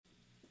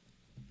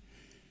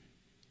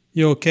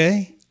You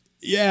okay?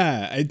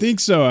 Yeah, I think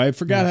so. I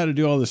forgot how to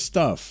do all this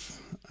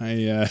stuff.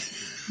 I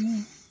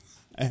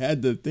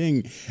had the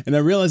thing, and I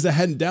realized I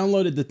hadn't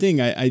downloaded the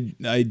thing.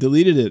 I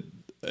deleted it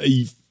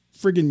a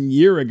friggin'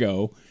 year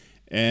ago,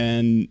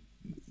 and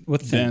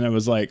What thing? then I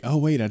was like, oh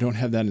wait, I don't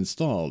have that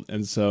installed.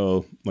 And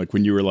so, like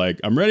when you were like,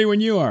 I'm ready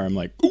when you are, I'm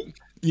like, ooh,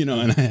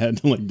 and I had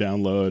to like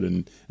download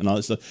and all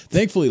that stuff.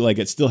 Thankfully, like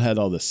it still had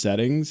all the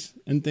settings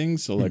and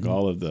things, so like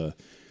all of the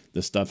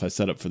stuff I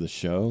set up for the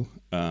show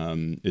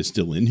is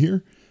still in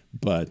here.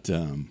 But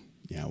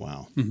yeah,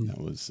 wow, that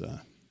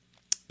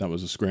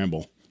was a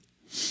scramble.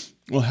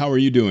 Well, how are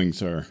you doing,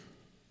 sir?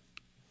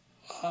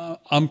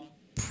 I'm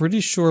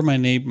pretty sure my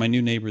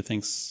new neighbor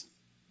thinks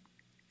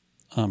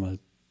I'm a.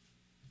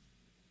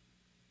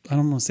 I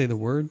don't want to say the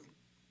word,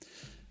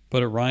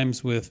 but it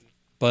rhymes with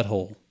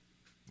butthole.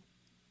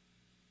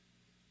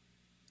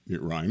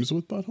 It rhymes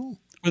with butthole?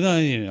 Well,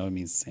 it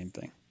means the same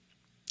thing.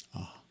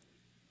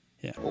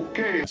 Yeah.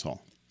 Okay. That's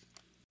all.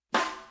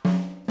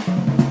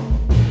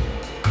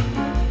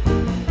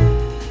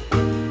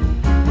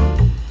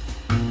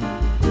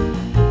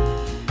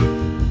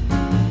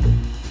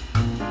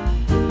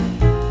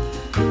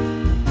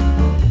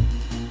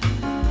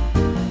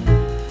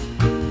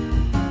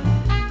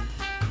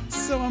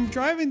 So I'm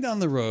driving down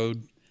the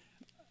road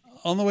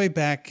on the way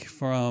back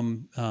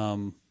from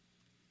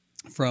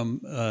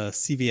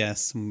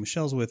CVS. And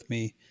Michelle's with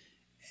me,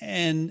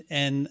 and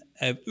an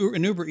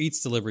Uber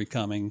Eats delivery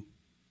coming,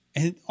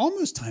 and it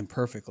almost timed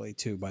perfectly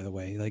too. By the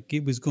way, like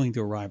it was going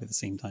to arrive at the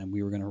same time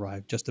we were going to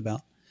arrive, just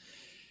about.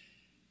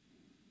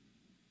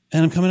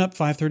 And I'm coming up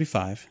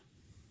 535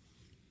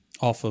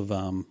 off of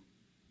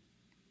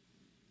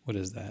what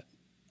is that?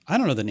 I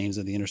don't know the names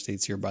of the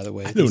interstates here, by the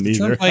way. I don't the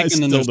either. Turnpike, I and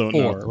then there's still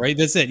don't 4, know. right?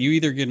 That's it. You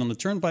either get on the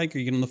turnpike, or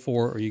you get on the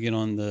 4, or you get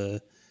on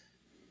the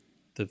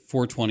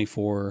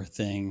 424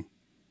 thing.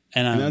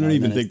 And I don't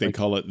even think they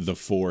call it the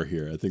 4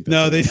 here. I think that's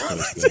no, they don't.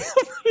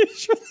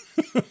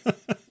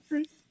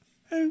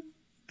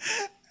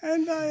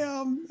 And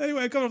I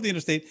anyway, I come off the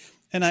interstate,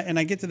 and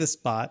I get to this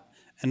spot,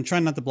 and I'm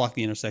trying not to block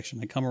the intersection.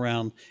 I come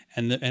around,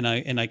 and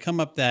I come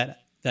up that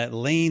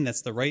lane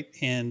that's the right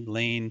hand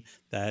lane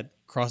that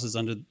crosses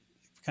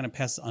kind of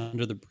passes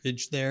under the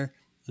bridge there,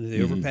 under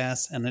the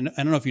overpass. And then,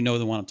 I don't know if you know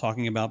the one I'm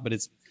talking about, but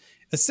it's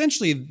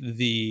essentially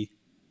the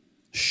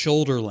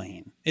shoulder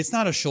lane. It's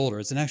not a shoulder;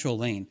 it's an actual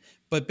lane.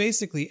 But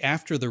basically,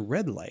 after the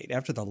red light,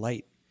 after the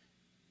light,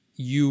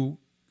 you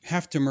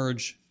have to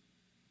merge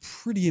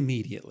pretty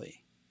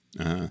immediately.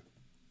 Uh-huh.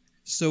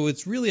 So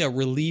it's really a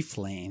relief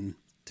lane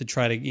to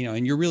try to,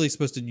 and you're really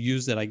supposed to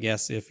use that, I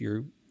guess, if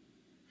you're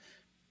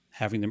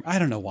having them. I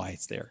don't know why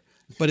it's there,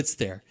 but it's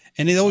there.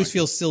 And it always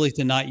feels silly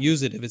to not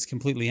use it if it's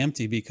completely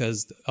empty,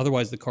 because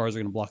otherwise the cars are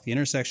going to block the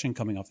intersection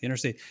coming off the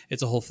interstate.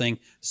 It's a whole thing.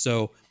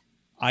 So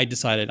I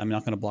decided I'm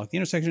not going to block the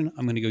intersection.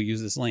 I'm going to go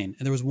use this lane.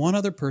 And there was one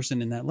other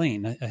person in that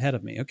lane ahead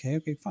of me. Okay,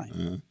 fine.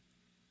 Uh-huh.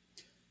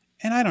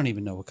 And I don't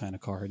even know what kind of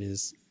car it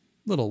is.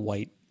 Little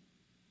white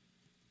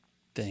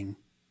thing.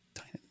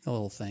 Tiny, a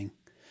little thing.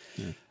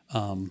 Yeah.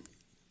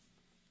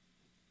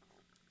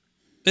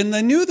 And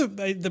I knew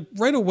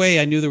right away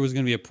I knew there was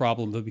going to be a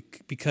problem,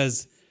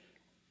 because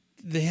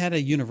they had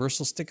a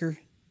Universal sticker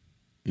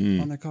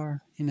on their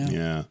car,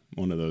 Yeah,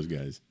 one of those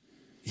guys.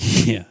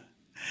 Yeah.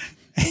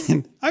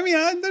 And I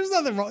mean, there's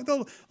nothing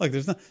wrong. Like,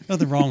 there's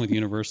nothing wrong with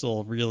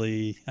Universal,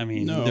 really. I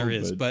mean, No, there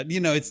is, but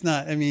it's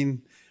not. I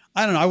mean,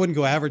 I don't know. I wouldn't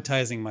go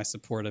advertising my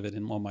support of it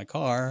on my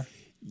car.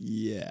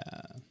 Yeah.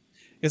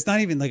 It's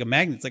not even like a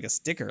magnet. It's like a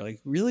sticker. Like,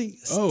 really?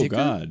 A Oh, sticker?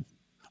 God.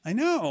 I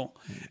know.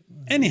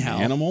 Anyhow.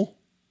 Animal?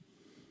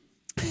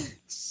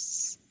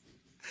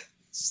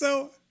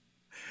 So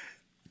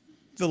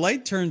the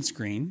light turns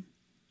green.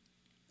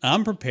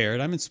 I'm prepared.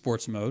 I'm in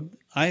sports mode.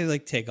 I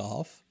take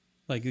off,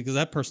 because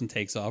that person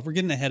takes off. We're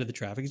getting ahead of the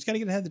traffic. You just got to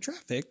get ahead of the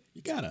traffic.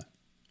 You gotta.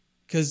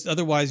 Because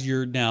otherwise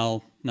you're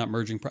now not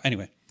merging.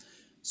 Anyway.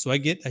 So I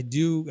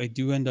do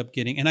end up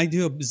getting, and I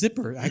do a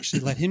zipper. I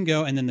actually let him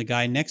go, and then the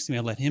guy next to me,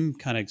 I let him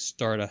kind of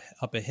start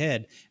up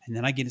ahead, and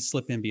then I get to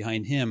slip in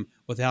behind him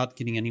without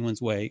getting anyone's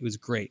way. It was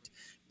great.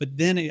 But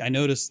then I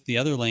noticed the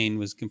other lane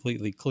was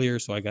completely clear,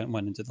 so I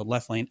went into the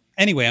left lane.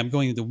 Anyway, I'm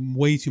going into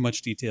way too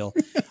much detail.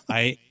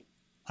 I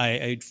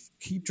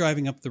keep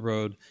driving up the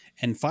road,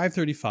 and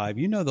 535.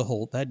 The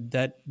whole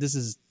that this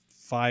is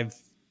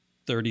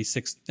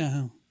 536.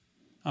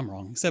 I'm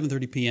wrong.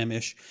 7:30 p.m.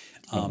 ish.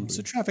 So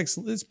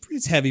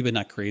it's heavy, but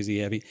not crazy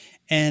heavy.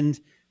 And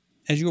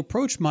as you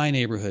approach my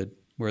neighborhood,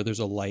 where there's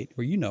a light,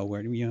 where you know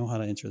how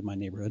to enter my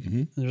neighborhood,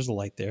 and there's a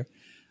light there.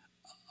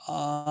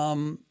 The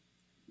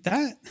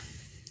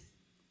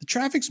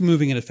traffic's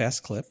moving at a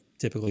fast clip.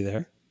 Typically,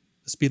 there,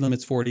 the speed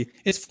limit's 40.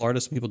 It's Florida,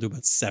 so people do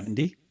about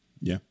 70.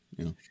 Yeah.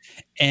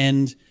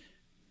 And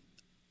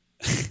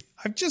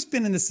I've just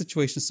been in this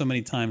situation so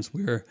many times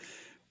where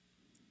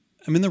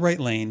I'm in the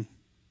right lane.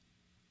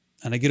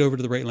 And I get over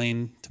to the right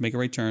lane to make a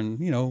right turn,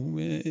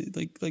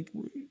 like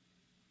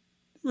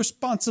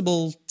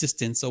responsible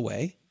distance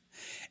away.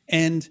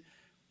 And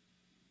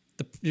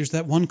there's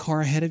that one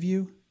car ahead of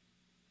you,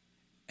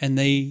 and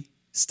they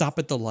stop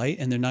at the light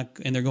and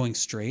they're going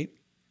straight,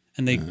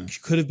 and they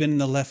could have been in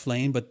the left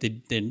lane, but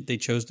they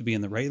chose to be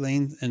in the right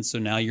lane, and so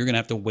now you're going to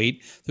have to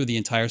wait through the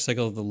entire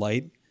cycle of the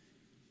light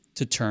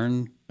to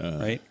turn,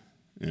 right?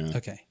 Yeah.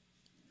 Okay.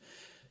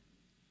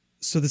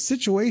 So the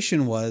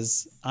situation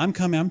was, I'm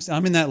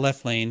in that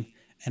left lane,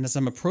 and as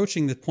I'm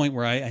approaching the point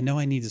where I know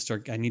I need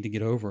to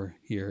get over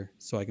here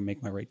so I can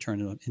make my right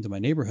turn into my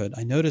neighborhood,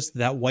 I noticed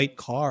that white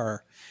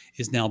car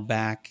is now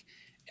back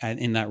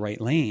in that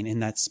right lane, in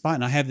that spot.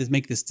 And I have to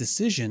make this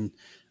decision.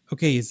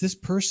 Okay, is this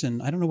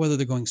person, I don't know whether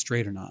they're going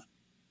straight or not.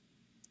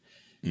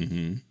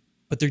 Mm-hmm.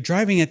 But they're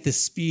driving at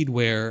this speed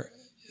where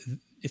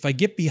if I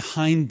get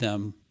behind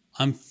them,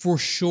 I'm for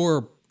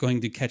sure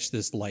going to catch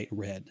this light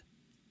red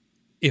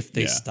if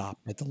they stop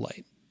at the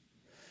light.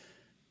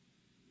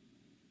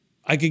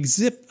 I could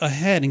zip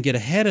ahead and get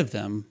ahead of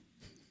them.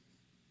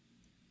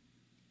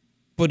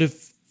 But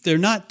if they're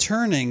not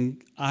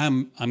turning,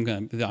 I'm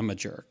a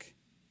jerk.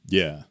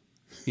 Yeah.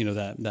 You know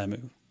that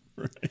move.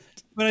 Right.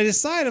 But I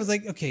decided, I was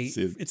like, okay,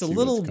 it's a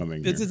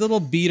little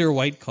beater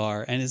white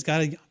car, and it's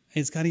got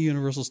a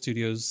Universal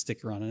Studios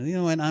sticker on it. You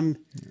know, and I'm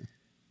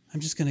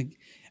just gonna.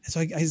 So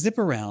I zip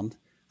around,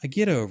 I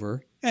get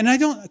over, and I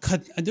don't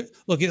cut.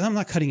 Look, I'm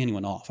not cutting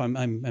anyone off.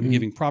 I'm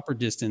giving proper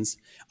distance.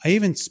 I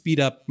even speed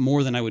up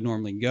more than I would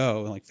normally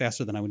go, like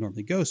faster than I would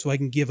normally go, so I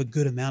can give a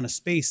good amount of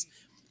space.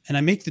 And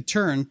I make the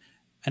turn,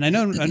 and I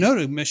know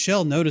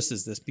Michelle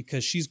notices this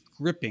because she's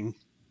gripping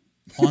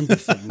onto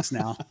things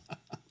now.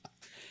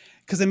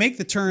 Because I make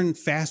the turn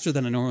faster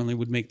than I normally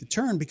would make the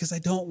turn because I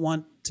don't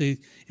want to,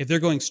 if they're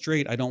going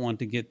straight, I don't want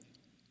to get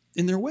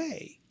in their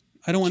way.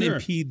 I don't want to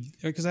impede,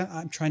 because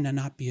I'm trying to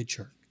not be a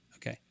jerk.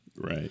 Okay.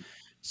 Right.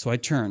 So I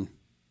turn.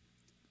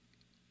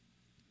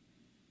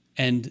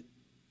 And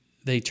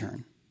they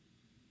turn.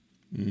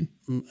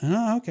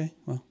 Oh, okay.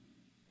 Well.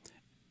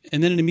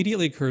 And then it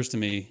immediately occurs to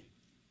me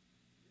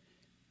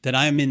that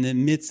I'm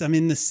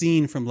in the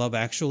scene from Love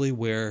Actually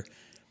where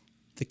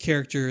the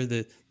character,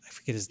 I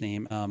forget his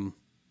name.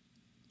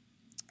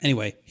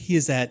 Anyway, he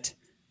is at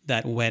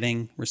that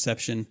wedding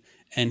reception,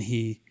 and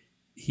he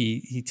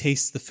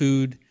tastes the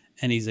food,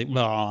 and he's like,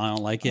 "Well, I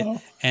don't like it."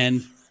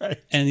 And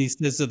he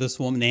says to this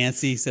woman,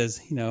 Nancy,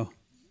 says, "You know,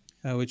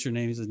 what's your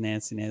name?" He says,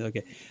 "Nancy."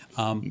 Okay.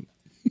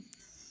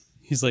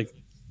 He's like,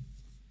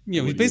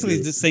 he's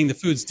basically just saying the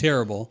food's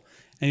terrible.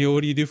 And you go,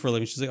 "What do you do for a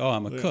living?" She's like, "Oh,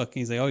 I'm a cook."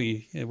 And he's like, "Oh,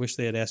 I wish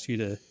they had asked you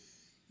to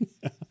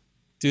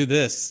do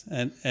this."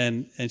 And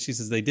she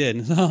says, "They did."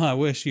 And, "Oh, I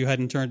wish you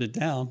hadn't turned it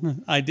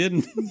down." I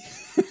didn't.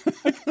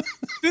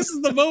 This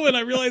is the moment I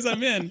realize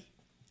I'm in.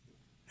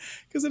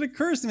 Because it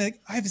occurs to me, like,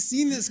 I've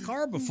seen this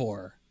car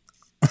before.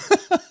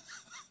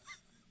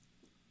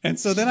 And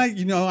so then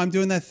I'm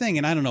doing that thing.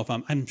 And I don't know if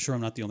I'm sure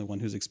I'm not the only one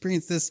who's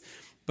experienced this,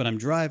 but I'm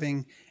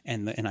driving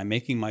and I'm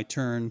making my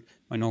turn,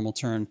 my normal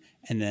turn.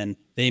 And then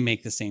they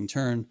make the same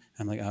turn.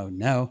 I'm like, oh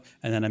no.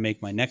 And then I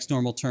make my next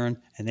normal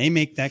turn and they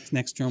make that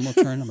next normal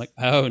turn. I'm like,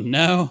 oh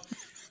no.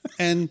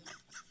 And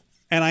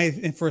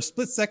for a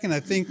split second, I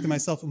think to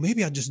myself, well,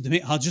 maybe I'll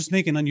just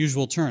make an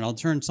unusual turn. I'll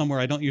turn somewhere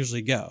I don't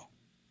usually go.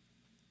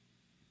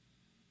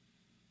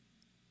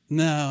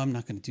 No, I'm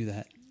not going to do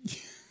that.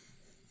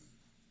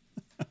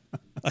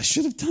 I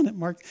should have done it,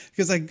 Mark,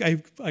 because I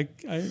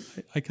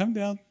come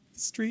down the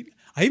street.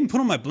 I even put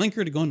on my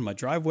blinker to go into my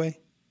driveway,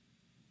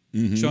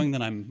 showing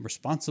that I'm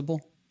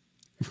responsible.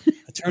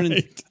 I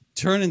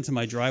turn into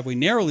my driveway,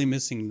 narrowly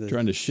missing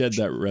trying to shed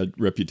that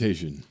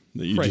reputation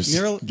that you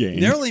just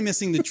gained. Narrowly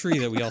missing the tree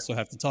that we also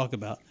have to talk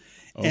about.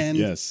 Oh,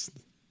 yes.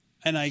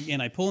 And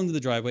I pull into the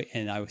driveway,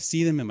 and I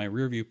see them in my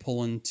rear view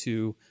pull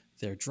into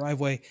their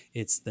driveway.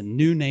 It's the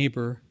new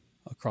neighbor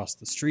across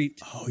the street.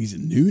 Oh, he's a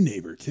new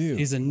neighbor too.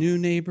 He's a new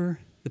neighbor.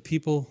 The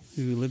people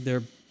who lived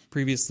there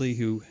previously,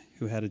 who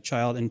had a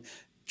child and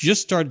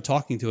just started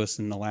talking to us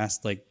in the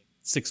last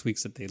 6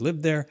 weeks that they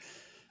lived there.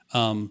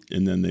 And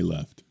then they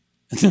left.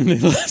 That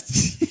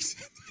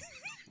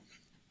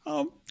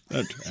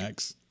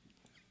tracks.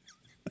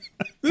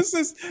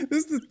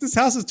 This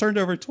house has turned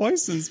over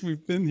twice since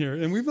we've been here,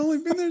 and we've only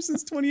been there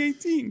since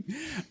 2018.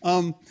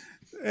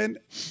 And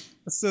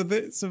so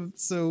the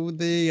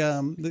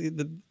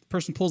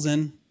person pulls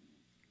in,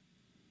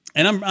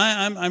 and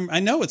I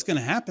know what's going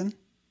to happen.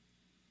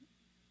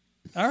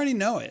 I already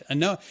know it. I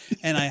know,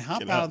 and I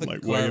hop out of the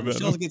car.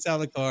 Michelle gets out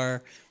of the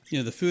car.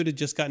 The food had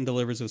just gotten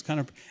delivered, so it was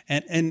kind of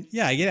and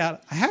I get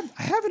out. I have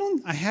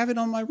it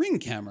on my Ring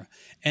camera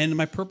and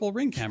my purple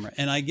Ring camera,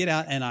 and I get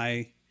out and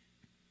I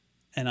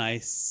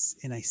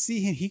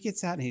see him. He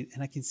gets out and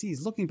I can see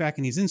he's looking back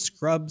and he's in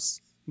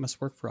scrubs. He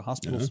must work for a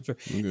hospital. Okay.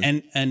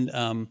 And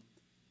I'm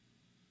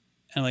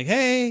like,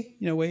 hey,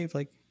 wave,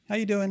 like, how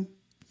you doing?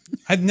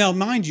 Now,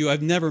 mind you,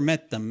 I've never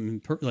met them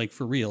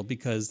for real,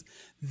 because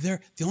the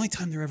only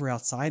time they're ever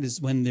outside is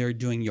when they're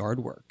doing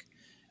yard work.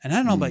 And I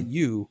don't know about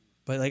you,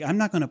 but I'm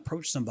not going to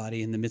approach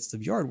somebody in the midst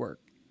of yard work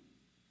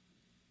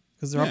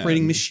because they're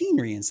operating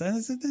machinery and stuff.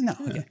 No,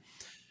 okay.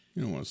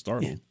 You don't want to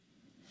startle them.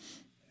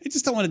 I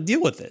just don't want to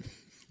deal with it.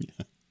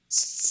 Yeah.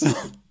 So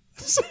I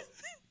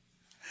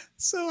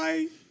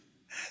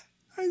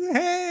said,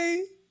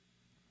 hey.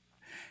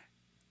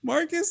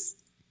 Marcus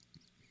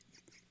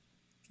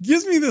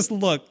gives me this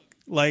look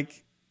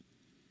like,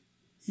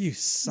 you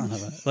son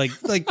of a, like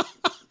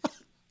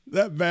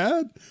That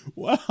bad?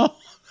 Wow.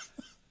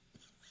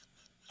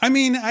 I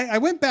mean, I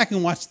went back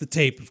and watched the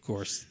tape, of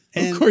course.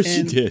 Of course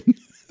you did.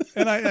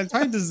 And I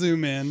tried to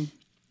zoom in,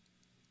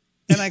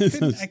 and I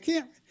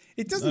can't.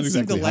 It doesn't Not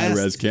seem exactly to last.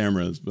 high-res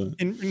cameras, but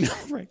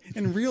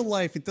in real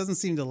life, it doesn't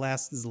seem to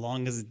last as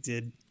long as it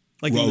did.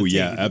 Like, oh in the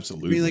yeah, tape.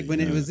 absolutely. I mean, like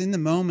when it was in the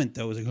moment,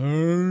 though, it was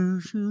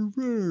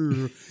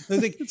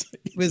like,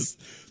 it was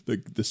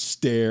the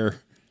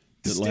stare.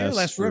 The stare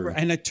lasts forever.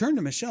 And I turned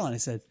to Michelle and I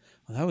said,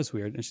 "Well, that was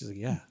weird." And she's like,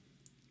 "Yeah,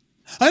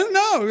 I don't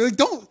know. Like,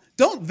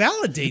 don't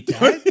validate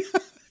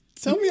that.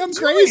 Tell me I'm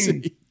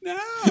crazy."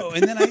 No.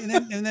 And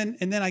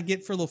then I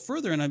get for a little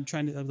further and I'm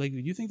like,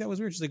 "You think that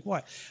was weird?" She's like,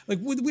 "What? Like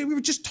we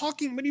were just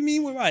talking. What do you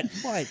mean? What?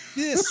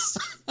 This?"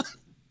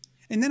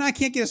 And then I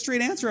can't get a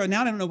straight answer out.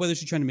 Now I don't know whether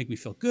she's trying to make me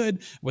feel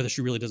good, whether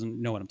she really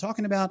doesn't know what I'm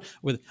talking about,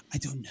 whether I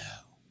don't know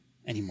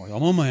anymore.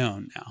 I'm on my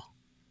own now.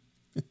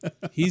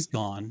 He's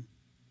gone.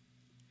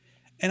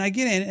 And I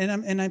get in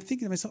and I'm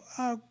thinking to myself,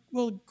 oh,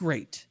 well,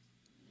 great.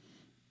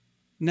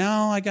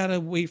 Now I gotta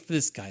wait for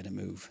this guy to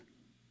move.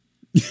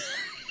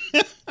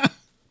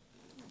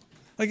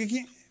 Like I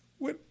can't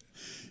what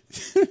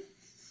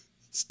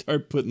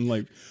start putting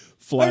like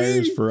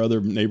flyers for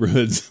other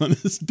neighborhoods on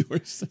his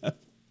doorstep.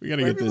 We got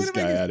to get this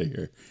guy out of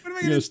here. What am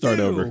I going to start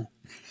over.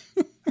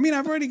 I mean,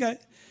 I've already got.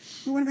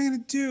 What am I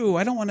going to do?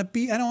 I don't want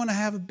to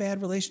have a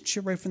bad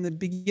relationship right from the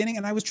beginning.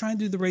 And I was trying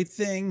to do the right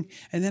thing.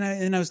 And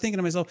then I was thinking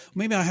to myself,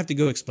 maybe I have to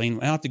go explain.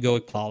 I have to go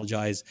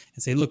apologize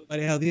and say, look,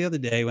 buddy, the other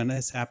day when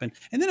this happened.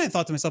 And then I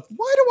thought to myself,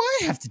 why do I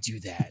have to do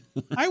that?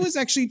 I was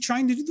actually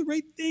trying to do the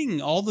right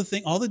thing. All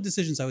the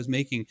decisions I was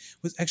making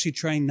was actually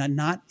trying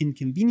not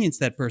inconvenience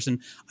that person.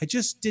 I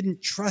just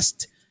didn't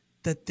trust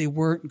that they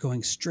weren't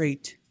going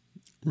straight.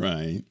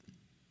 Right.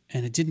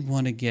 And I didn't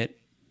want to get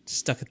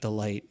stuck at the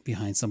light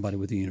behind somebody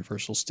with a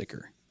universal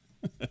sticker.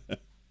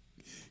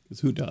 Because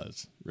who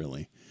does,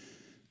 really?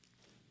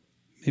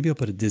 Maybe I'll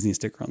put a Disney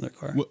sticker on their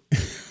car. Well,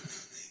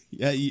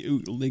 yeah,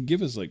 they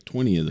give us like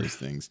 20 of those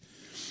things.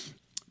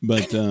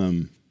 But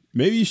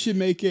maybe you should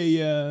make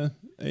a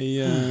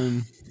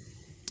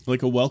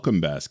welcome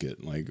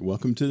basket, like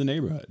welcome to the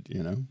neighborhood,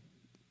 you know?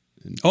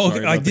 And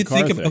okay. I did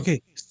think of,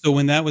 okay. So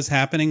when that was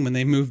happening, when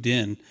they moved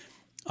in,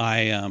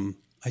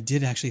 I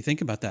did actually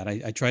think about that.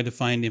 I tried to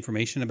find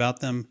information about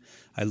them.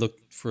 I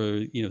looked for,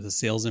 the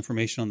sales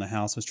information on the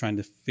house. I was trying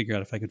to figure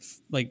out if I could,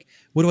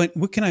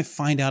 what can I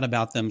find out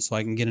about them so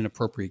I can get an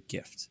appropriate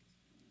gift?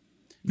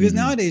 Because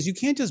nowadays you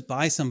can't just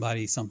buy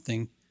somebody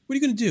something. What are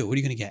you going to do? What are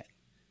you going to get?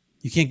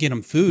 You can't get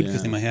them food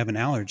because they might have an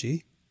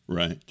allergy.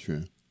 Right.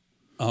 True.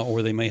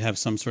 Or they might have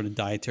some sort of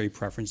dietary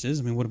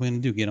preferences. I mean, what am I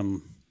going to do? Get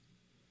them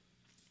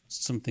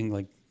something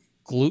like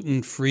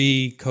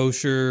gluten-free,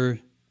 kosher,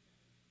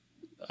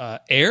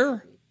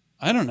 air?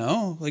 I don't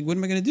know. Like, what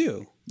am I going to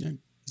do? Yeah.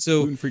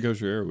 So gluten-free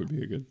kosher air would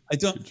be a good. I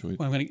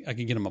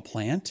can get him a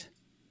plant,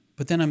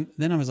 but then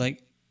I was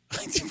like,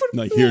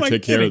 like here,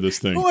 take care of this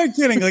thing. Who am I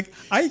kidding? Like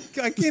I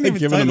can't even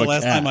tell you the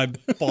last cat. time I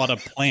bought a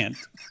plant.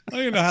 I don't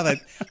even know how that.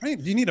 Do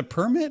you need a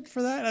permit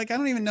for that? Like I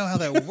don't even know how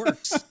that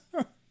works.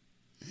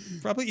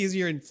 Probably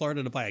easier in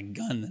Florida to buy a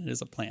gun than it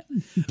is a plant.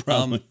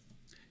 Probably.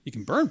 You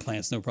can burn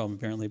plants, no problem,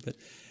 apparently, but.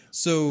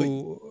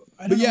 So,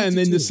 but yeah, and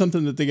then there's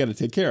something that they got to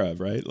take care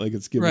of, right? Like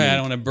it's given. Right, I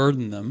don't want to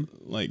burden them.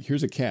 Like,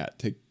 here's a cat.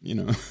 This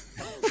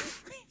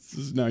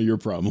is now your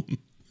problem.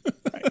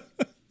 Right.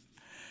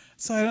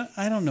 So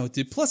I don't know,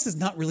 dude. Plus, it's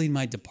not really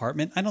my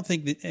department. I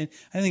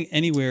think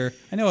anywhere.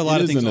 I know a lot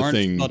of things aren't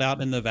spelled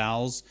out in the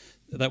vows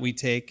that we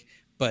take,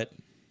 but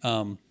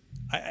I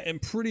am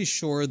pretty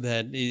sure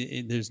that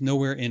there's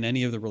nowhere in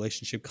any of the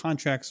relationship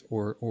contracts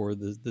or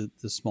the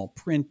small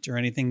print or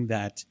anything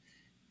that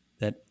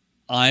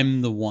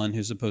I'm the one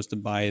who's supposed to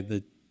buy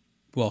the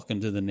welcome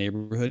to the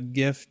neighborhood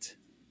gift.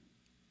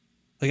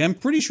 Like, I'm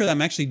pretty sure that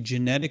I'm actually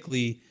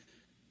genetically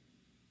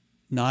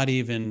not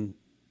even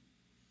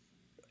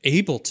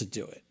able to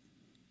do it.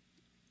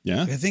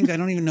 Yeah. I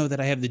don't even know that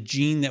I have the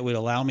gene that would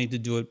allow me to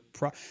do it.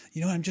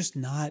 I'm just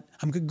not,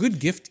 I'm a good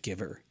gift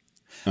giver.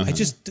 I'm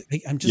just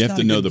you have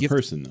to know the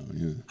person though.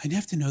 Yeah. I'd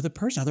have to know the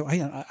person. Otherwise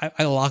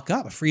I lock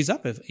up, I freeze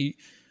up. I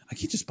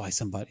can't just buy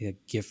somebody a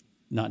gift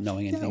not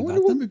knowing anything about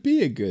them. What would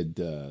be a good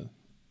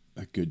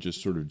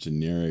just sort of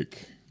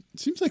generic. It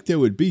seems like there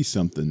would be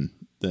something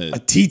that a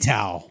tea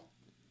towel.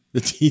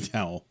 The tea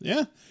towel,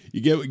 yeah.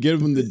 You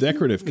give them the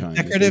decorative kind.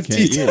 Decorative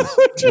tea towel.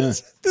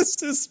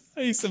 This is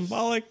a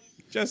symbolic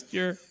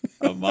gesture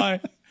of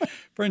my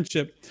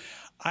friendship.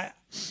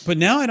 But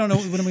now I don't know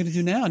what I'm going to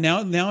do now.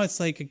 Now it's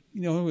like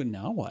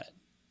now what?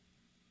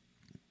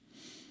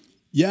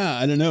 Yeah,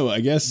 I don't know. I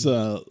guess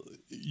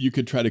you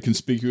could try to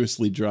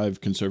conspicuously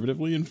drive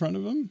conservatively in front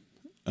of them.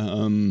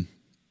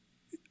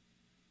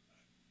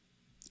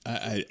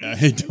 I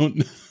don't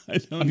know.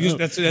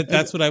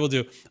 That's what I will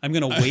do. I'm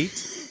going to wait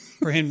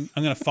for him.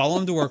 I'm going to follow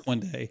him to work one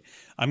day.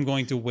 I'm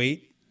going to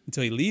wait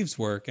until he leaves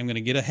work. I'm going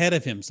to get ahead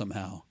of him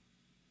somehow.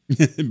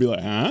 And be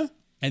like, huh?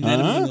 And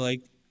then I'm going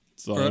to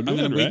It's all Or I'm good,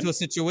 going to wait right? to a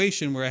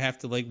situation where I have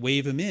to like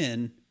wave him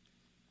in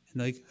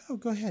and like, oh,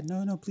 go ahead.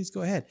 No, please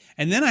go ahead.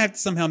 And then I have to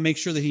somehow make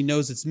sure that he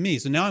knows it's me.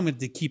 So now I'm going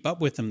to keep up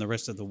with him the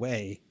rest of the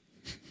way.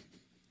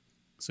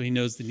 So he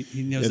knows that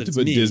You have that to it's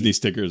put me. Disney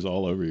stickers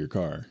all over your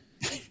car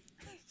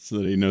so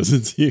that he knows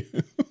it's you.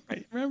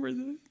 Right. Remember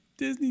the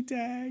Disney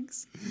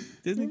tags?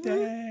 Disney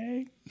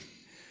tag.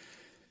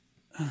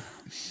 Oh,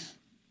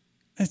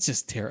 that's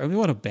just terrible. I mean,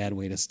 what a bad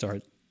way to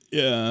start.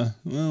 Yeah.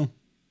 Well,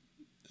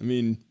 I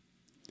mean,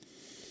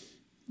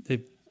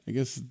 They've, I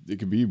guess it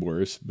could be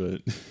worse,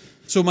 but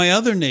so my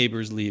other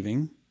neighbor's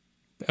leaving,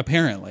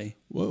 apparently.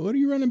 what are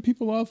you running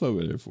people off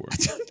over there for?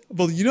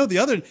 Well, you know the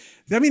other.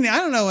 I mean, I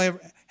don't know.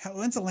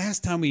 When's the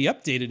last time we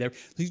updated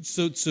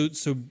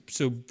it?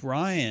 So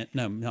Brian,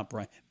 no, not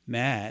Brian,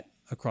 Matt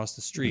across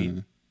the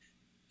street,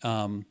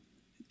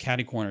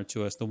 catty corner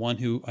to us. The one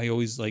who I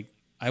always like.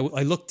 I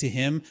look to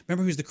him.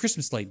 Remember, who's the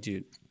Christmas light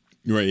dude?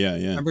 Right? Yeah.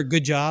 Yeah. Remember,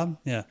 good job.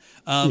 Yeah.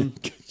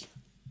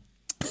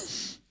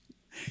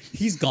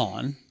 He's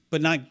gone,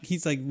 but not.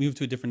 He's like moved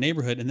to a different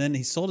neighborhood, and then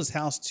he sold his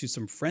house to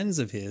some friends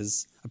of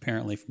his,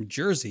 apparently from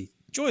Jersey,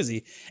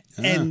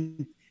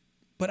 and.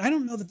 But I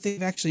don't know that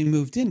they've actually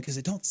moved in because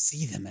I don't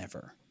see them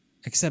ever.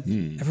 Except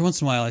every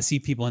once in a while I see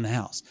people in the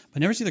house.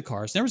 But never see their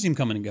cars, never see them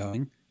coming and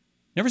going.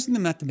 Never seen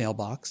them at the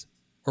mailbox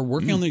or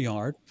working on their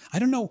yard. I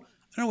don't know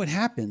what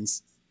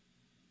happens.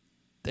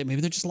 Maybe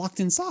they're just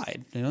locked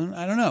inside. You know,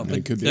 I don't know.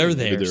 But they're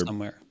there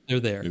somewhere. They're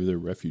there. Maybe they're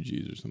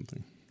refugees or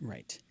something.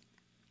 Right.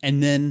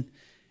 And then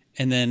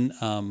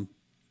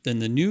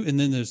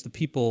there's the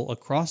people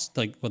across,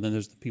 then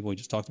there's the people we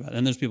just talked about.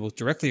 And there's people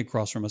directly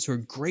across from us who are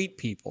great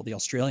people, the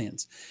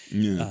Australians,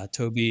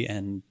 Toby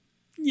and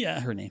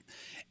her name.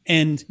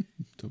 And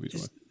Toby's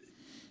wife.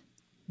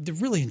 They're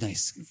really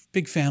nice,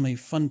 big family,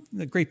 fun,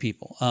 great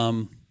people.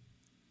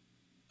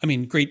 I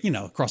mean, great,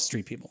 across the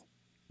street people.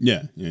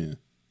 Yeah. Yeah.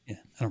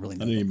 I don't really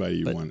know. Not anybody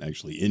you want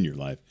actually in your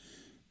life,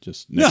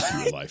 just next to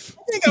your life.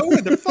 I think I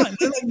would. They're fun.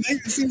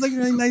 It seems like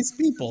really nice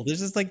people. There's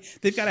just like,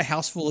 they've got a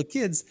house full of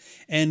kids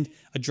and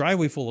a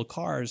driveway full of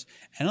cars.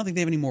 I don't think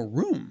they have any more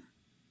room.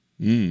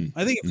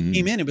 I think if we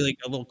came in, it'd be like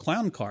a little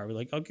clown car. We're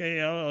like, okay,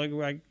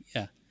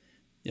 yeah.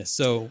 Yeah.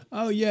 So.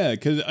 Oh, yeah.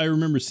 Because I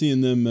remember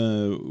seeing them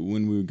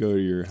when we would go to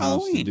your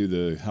house to do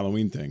the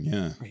Halloween thing.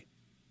 Yeah. Right.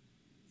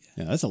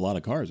 Yeah. That's a lot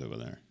of cars over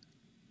there.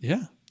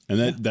 Yeah.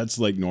 And that's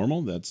like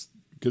normal. That's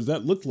because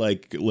that looked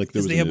like there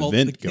was an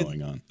event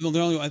going on.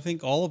 Well, I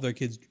think all of their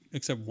kids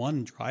except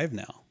one drive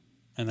now,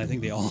 and I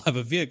think they all have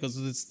a vehicle. So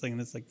this thing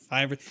that's like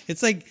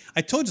It's like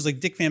I told you, it's like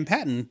Dick Van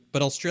Patten,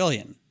 but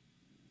Australian.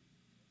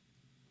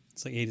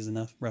 It's like 8 is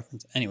enough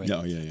reference. Anyway.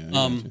 Oh yeah.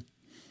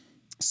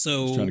 So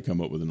I was trying to come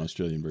up with an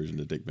Australian version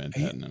of Dick Van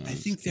Patten. I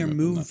think they're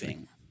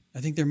moving.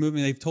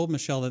 They've told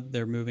Michelle that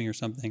they're moving or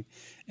something,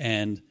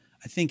 and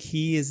I think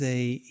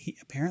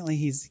apparently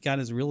he's got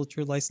his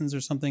realtor license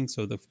or something.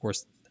 So of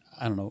course,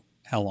 I don't know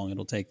how long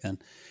it'll take then.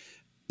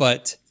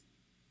 But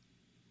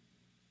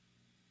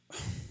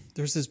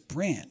there's this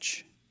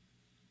branch.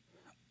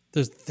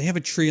 They have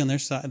a tree on their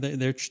side.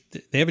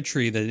 They have a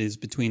tree that is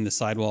between the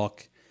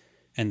sidewalk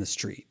and the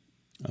street.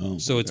 Oh,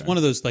 so it's one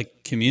of those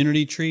like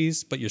community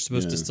trees, but you're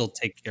supposed to still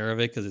take care of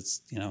it because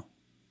it's,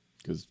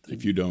 Because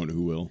if you don't,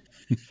 who will?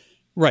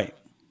 Right.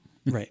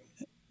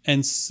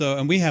 And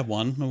we have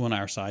one on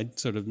our side,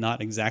 sort of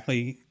not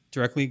exactly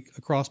directly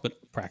across,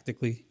 but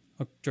practically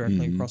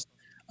directly across.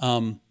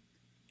 And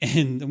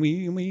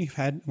we've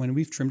had, when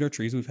we've trimmed our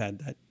trees, we've had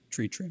that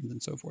tree trimmed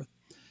and so forth.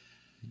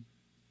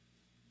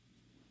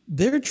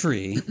 Their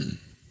tree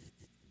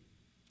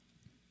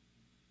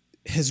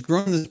has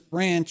grown this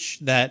branch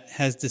that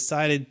has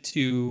decided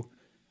to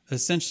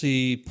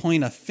essentially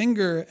point a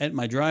finger at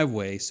my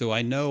driveway so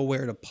I know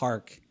where to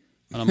park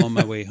when I'm on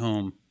my way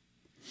home.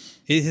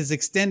 It has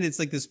extended. It's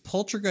like this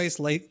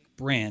poltergeist-like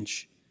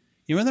branch.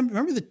 You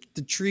remember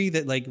the tree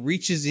that like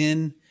reaches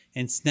in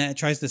and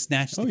tries to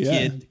snatch the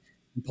kid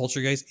in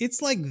Poltergeist?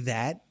 It's like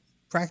that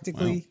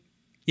practically. Wow.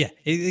 Yeah,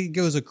 it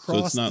goes across.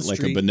 So it's not the like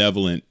street. a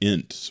benevolent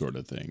int sort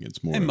of thing.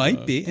 It's more. It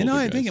might be. No,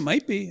 I think it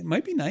might be. It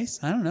might be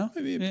nice. I don't know.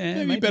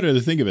 Maybe better to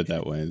think of it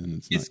that way than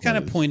it's. It's kind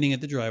of pointing at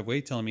the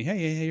driveway, telling me,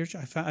 "Hey, I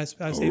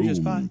saved you a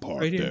spot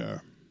right here.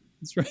 There.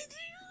 It's right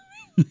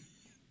there."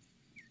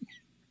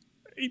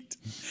 Right.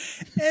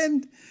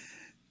 And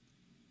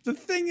the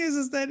thing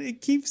is that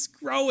it keeps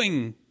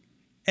growing,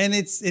 and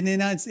it's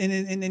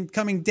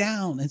coming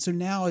down, and so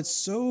now it's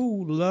so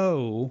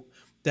low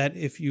that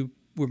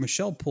where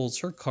Michelle pulls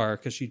her car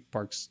because she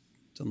parks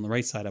on the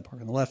right side, I park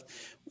on the left.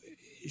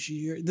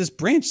 This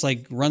branch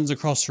like runs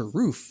across her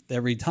roof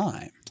every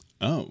time.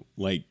 Oh,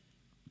 like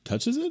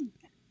touches it?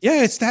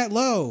 Yeah, it's that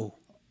low,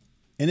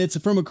 and it's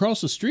from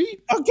across the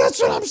street. Oh,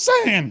 that's what I'm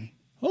saying.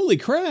 Holy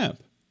crap!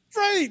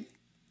 Right.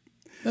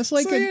 That's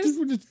like a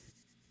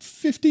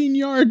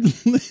 15-yard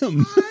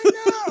limb. I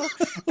know.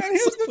 And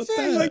here's the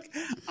thing. Like,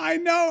 I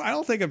know.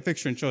 I'll take a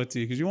picture and show it to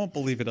you because you won't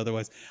believe it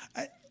otherwise.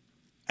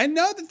 I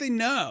know that they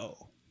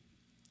know.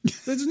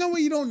 There's no way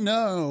you don't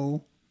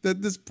know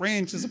that this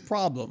branch is a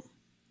problem.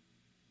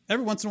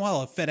 Every once in a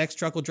while, a FedEx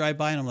truck will drive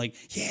by, and I'm like,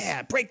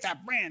 "Yeah, break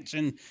that branch!"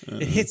 And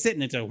it hits it,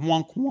 and it's a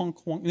wonk,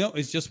 wonk, wonk. No,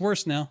 it's just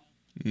worse now.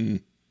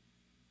 Mm.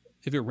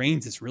 If it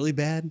rains, it's really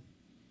bad.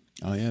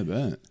 Oh yeah, I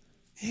bet.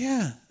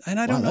 Yeah, and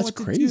I don't know what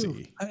crazy. to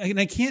do.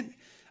 I can't.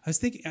 I was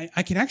thinking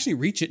I can actually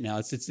reach it now.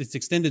 It's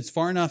extended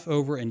far enough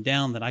over and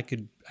down that I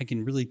can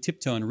really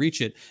tiptoe and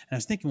reach it. And I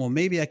was thinking, well,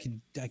 maybe I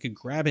could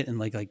grab it and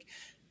like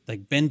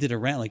bend it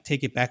around, like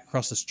take it back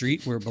across the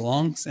street where it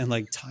belongs, and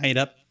like tie it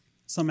up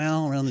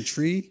somehow around the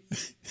tree.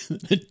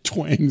 It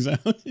twangs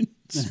out and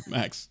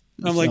smacks.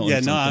 I'm like, yeah,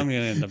 no, I'm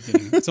gonna end up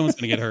someone's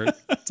gonna get hurt.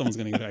 Someone's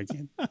gonna get hurt.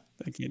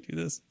 I can't do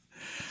this.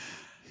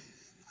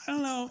 I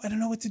don't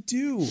know what to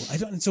do.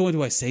 So what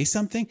do I say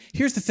something?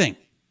 Here's the thing.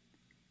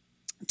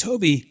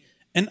 Toby,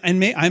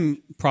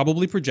 I'm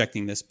probably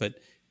projecting this, but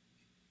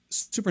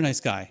super nice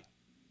guy.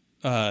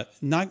 Not,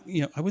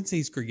 I wouldn't say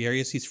he's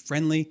gregarious. He's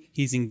friendly.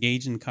 He's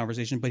engaged in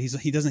conversation, but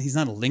he's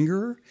not a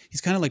lingerer.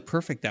 He's kind of like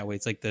perfect that way.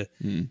 It's like hey,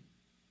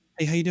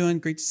 how you doing?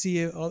 Great to see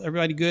you.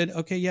 Everybody good?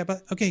 Okay. Yeah.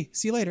 But okay.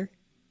 See you later.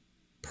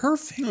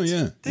 Perfect. Oh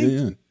yeah. Thank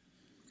you.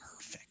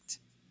 Perfect.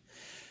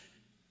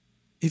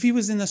 If he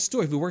was in a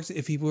store,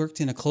 if he worked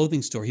in a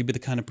clothing store, he'd be the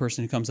kind of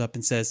person who comes up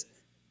and says,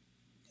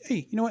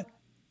 "Hey, you know what?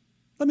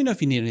 Let me know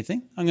if you need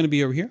anything. I'm going to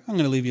be over here. I'm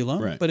going to leave you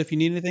alone. Right. But if you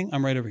need anything,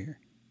 I'm right over here."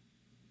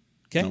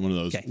 Okay. Not one of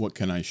those. Okay. What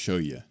can I show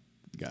you,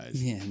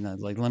 guys? Yeah. No,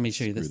 like, let me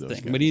show you this thing.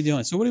 Guys. What are you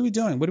doing? So what are we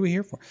doing? What are we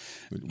here for?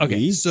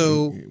 Okay.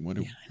 So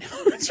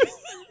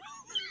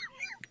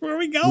where are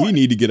we going? We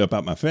need to get up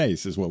out my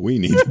face is what we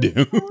need to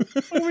do.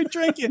 What are we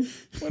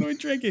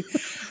drinking?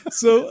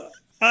 So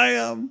I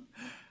don't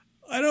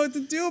know what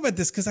to do about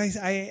this because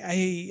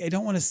I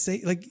don't want to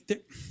say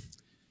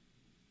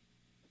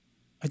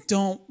I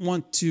don't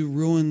want to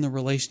ruin the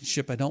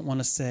relationship. I don't want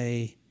to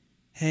say,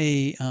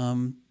 hey,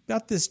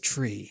 about this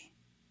tree.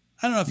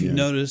 I don't know if you've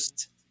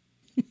noticed,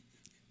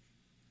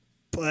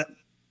 but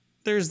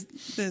there's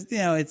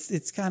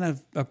it's kind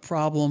of a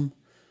problem.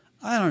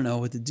 I don't know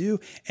what to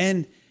do.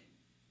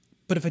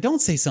 But if I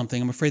don't say something,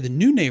 I'm afraid the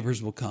new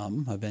neighbors will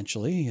come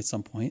eventually at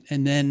some point,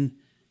 and then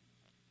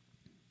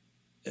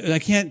I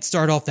can't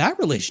start off that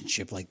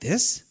relationship like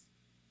this.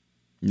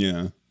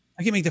 Yeah.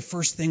 I can make the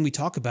first thing we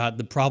talk about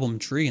the problem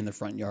tree in the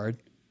front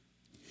yard.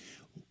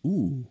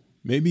 Ooh,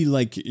 maybe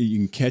like you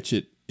can catch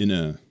it in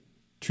a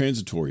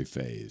transitory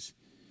phase,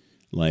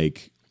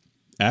 like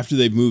after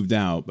they've moved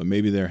out, but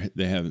maybe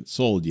they haven't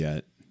sold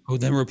yet. Oh,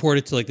 then report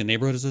it to like the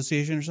neighborhood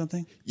association or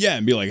something? Yeah,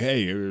 and be like,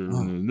 hey,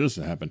 this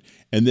happened.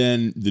 And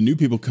then the new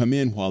people come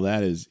in while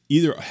that is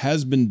either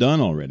has been done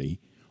already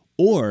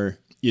or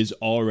is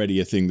already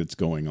a thing that's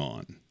going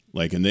on.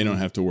 Like, and they don't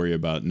have to worry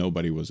about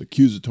nobody was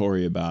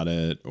accusatory about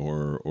it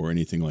or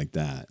anything like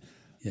that.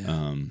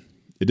 Yeah.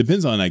 It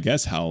depends on, I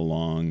guess, how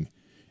long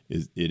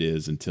it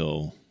is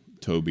until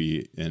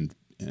Toby and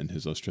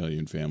his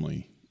Australian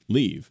family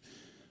leave.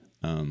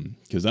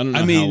 Because I don't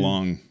know how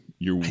long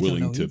you're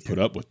willing to put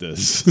up with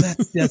this.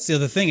 That's the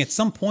other thing. At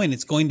some point,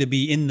 it's going to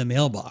be in the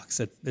mailbox,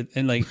 and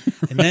then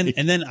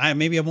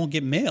maybe I won't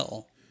get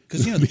mail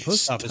because the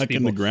post office people.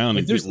 In the ground.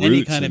 If there's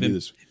any kind of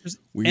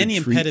any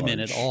impediment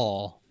at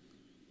all,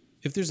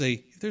 if there's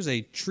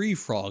a tree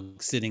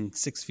frog sitting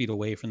 6 feet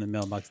away from the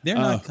mailbox, they're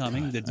not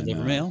coming to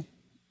deliver mail.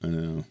 I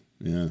know.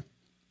 Yeah.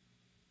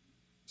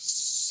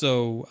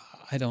 So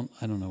I don't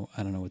know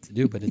what to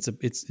do, but it's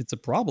a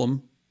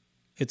problem.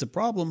 It's a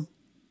problem.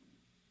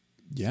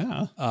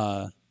 Yeah.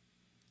 I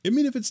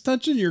mean, if it's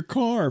touching your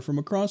car from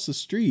across the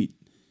street,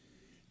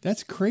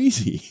 that's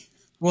crazy.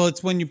 Well,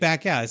 it's when you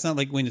back out. It's not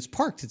like when it's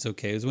parked, it's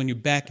okay. It's when you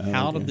back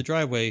out of the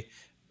driveway.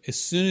 As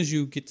soon as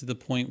you get to the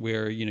point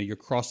where, you're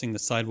crossing the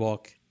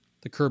sidewalk,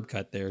 the curb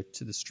cut there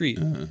to the street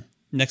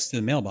next to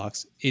the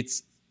mailbox,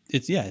 it's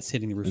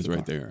hitting the roof of the car. It's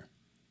right there.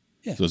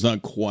 Yeah. So it's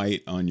not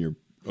quite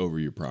over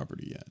your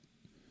property yet.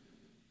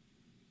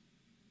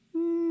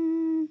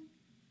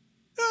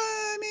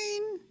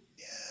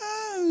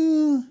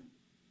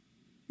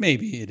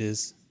 Maybe it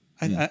is.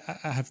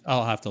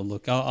 I'll have to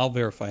look. I'll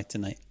verify it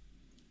tonight.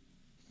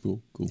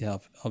 Cool. Yeah,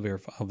 I'll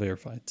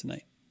verify it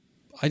tonight.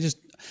 I can't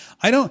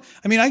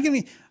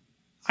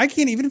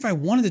even if I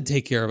wanted to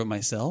take care of it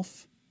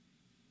myself.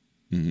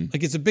 Mm-hmm.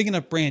 Like it's a big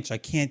enough branch, I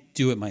can't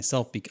do it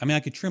myself. I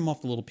could trim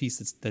off the little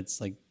piece that's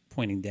like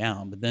pointing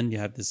down, but then you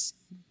have this.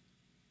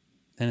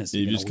 Then it's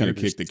you just kind of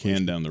kick the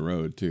can down the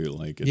road too.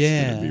 Like it's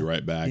going to be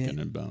right back in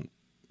about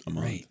a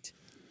month.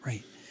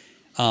 Right.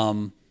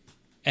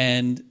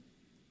 And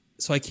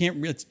so I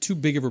can't. It's too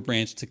big of a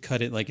branch to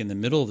cut it like in the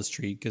middle of the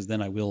street because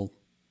then I'll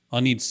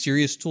need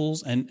serious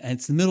tools, and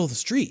it's the middle of the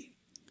street.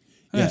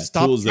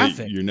 Tools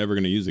that you're never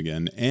going to use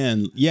again.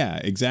 And yeah,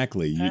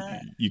 exactly.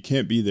 You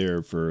can't be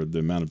there for the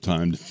amount of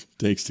time it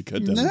takes to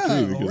cut down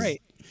the tree.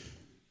 Right.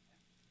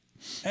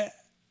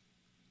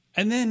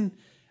 And then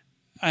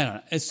I don't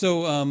know.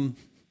 So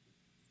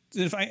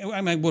if what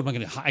am I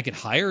going to? I could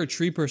hire a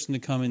tree person to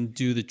come and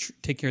do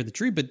take care of the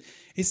tree, but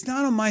it's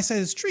not on my side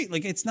of the street.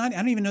 Like it's not. I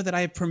don't even know that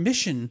I have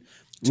permission.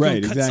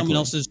 to go cut someone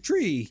else's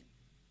tree.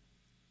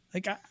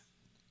 Like, I don't know. It's so,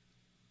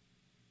 I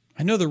don't know what to do. I mean, I can even if I wanted to take care of it myself, you know, like if there's a tree frog sitting 6 feet away from the mailbox, they're not coming to deliver mail because they're not coming. Right, exactly. And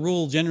I know the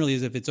rule generally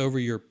is if it's over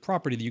your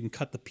property, that you can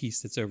cut the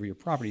piece that's over your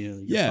property. You're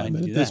Yeah, fine but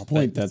to do at this that.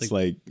 point, But it's that's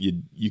like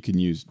you can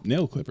use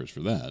nail clippers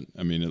for that.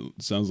 I mean,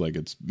 it sounds like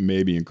it's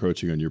maybe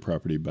encroaching on your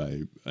property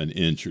by an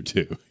inch or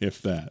two,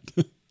 if that.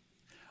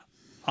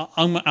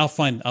 I'll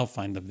find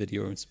the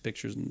video and some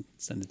pictures and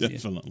send it to you.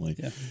 Definitely.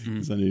 Yeah.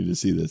 'Cause I need to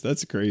see this.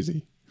 That's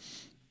crazy.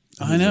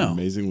 I know. An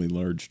amazingly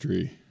large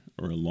tree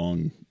or a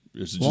long.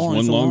 Is it just Long, one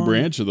it's a long long-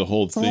 branch or the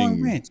whole It's a thing?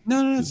 long branch.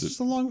 No, it's Is just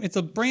a long. It's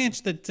a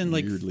branch that's in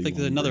like weirdly like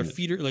long another branch?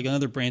 feeder, like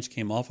another branch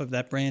came off of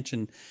that branch,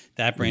 and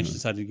that branch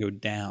decided to go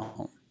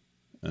down.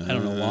 I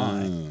don't know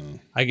why. Oh.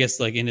 I guess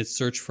like in its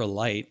search for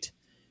light,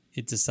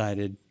 it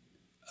decided,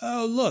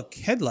 oh look,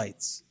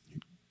 headlights.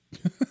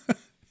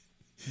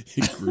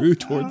 It grew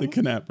toward the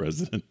Knapp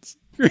residence.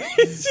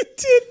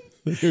 It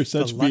did. They're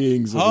such light-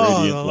 beings of Oh,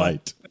 radiant the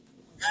light.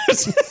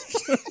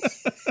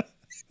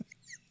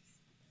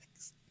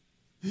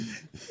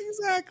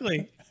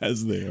 Exactly.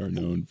 As they are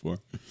known for.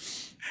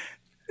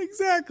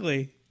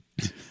 Exactly.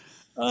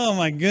 Oh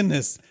my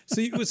goodness.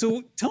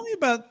 So tell me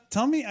about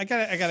tell me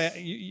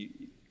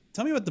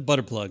about the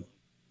butter plug.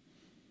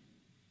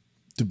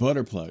 The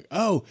butter plug.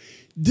 Oh,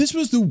 this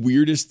was the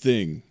weirdest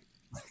thing.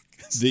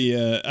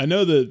 I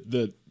know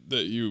that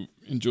you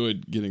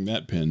enjoyed getting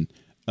that pin.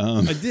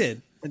 I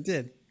did.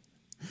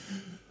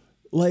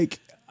 Like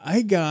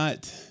I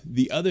got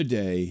the other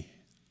day,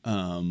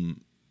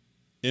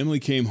 Emily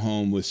came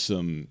home with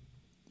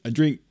I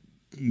drink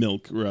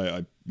milk,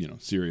 or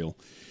cereal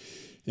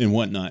and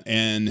whatnot,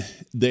 and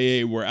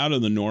they were out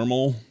of the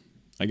normal,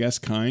 I guess,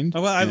 kind.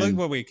 Oh,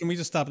 well, wait, can we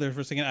just stop there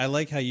for a second? I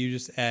like how you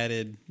just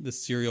added the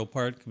cereal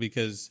part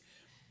because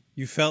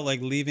you felt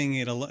like leaving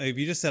it alone. If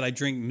you just said I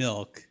drink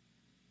milk,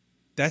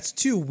 that's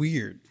too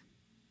weird.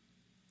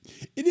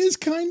 It is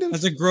kind of.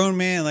 As a grown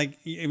man, like,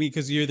 I mean,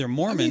 because you're either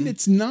Mormon. I mean,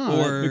 it's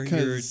not, or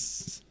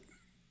because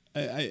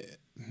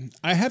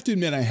I have to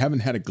admit I haven't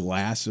had a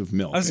glass of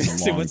milk. I was in going a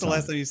to say, long what's the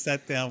last time. time you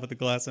sat down with a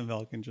glass of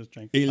milk and just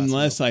drank? A glass of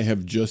Unless milk? I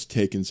have just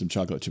taken some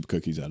chocolate chip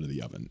cookies out of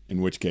the oven,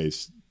 in which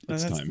case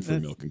it's time for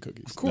milk and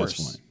cookies. Of course.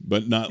 That's fine.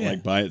 But not Yeah.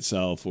 like by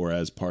itself or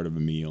as part of a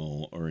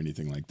meal or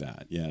anything like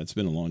that. Yeah, it's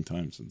been a long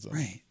time since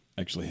I've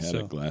actually had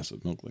a glass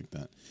of milk like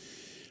that.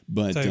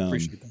 But So I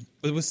appreciate that.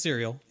 But with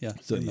cereal, yeah.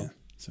 So good yeah, milk.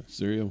 so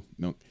cereal,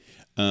 milk,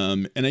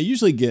 and I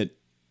usually get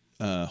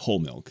whole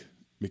milk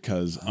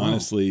because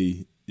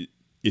honestly,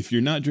 if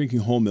you're not drinking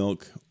whole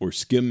milk or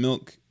skim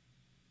milk,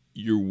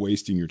 you're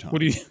wasting your time. What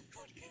do you?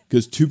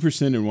 Because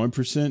 2% and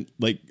 1%,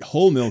 like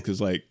whole milk is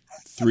like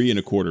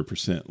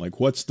 3.25%. Like,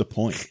 what's the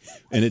point?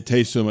 And it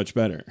tastes so much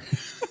better.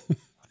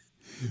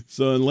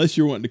 So unless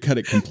you're wanting to cut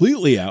it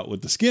completely out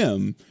with the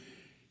skim,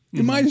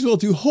 you might as well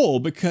do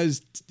whole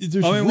because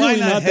there's why really not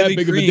not that heavy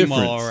big of a cream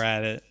difference. while we're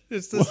at it?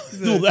 It's the,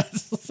 No,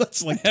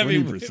 that's like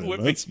heavy 20%.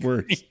 whipping That's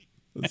worse.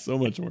 That's so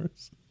much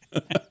worse.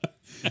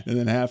 And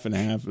then half and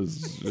half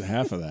is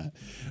half of that.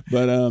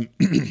 But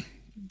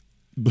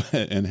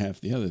and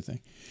half the other thing.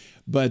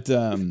 But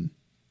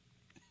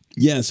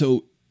yeah,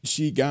 so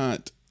she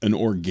got an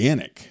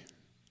organic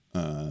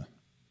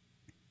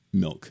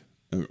milk,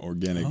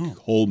 organic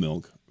whole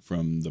milk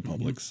from the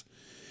Publix.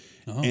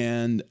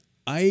 And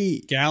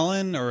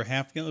gallon or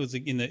half gallon? Was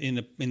it in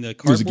the was a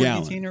cardboard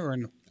gallon. container or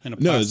in a no,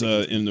 plastic? it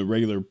was in the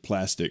regular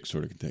plastic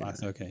sort of container.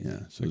 Plastic, okay. Yeah,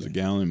 so it was a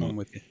gallon of milk. I'm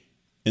with you.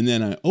 And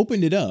then I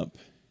opened it up,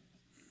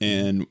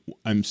 and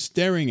I'm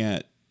staring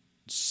at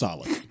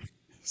solid.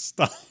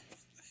 Stop.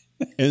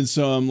 And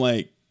so I'm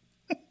like,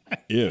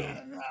 ew.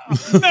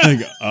 Like,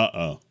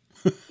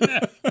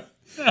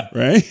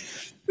 right?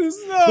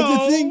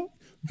 No.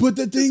 But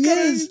the thing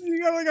is,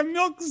 you got like a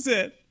milk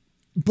zit.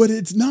 but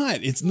it's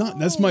not. It's not.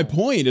 That's my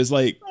point. Is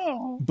like,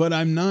 but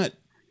I'm not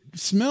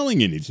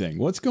smelling anything.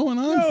 What's going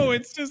on? No, here?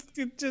 it's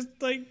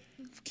just like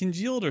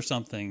congealed or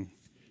something.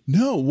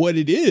 No, what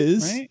it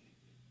is Right?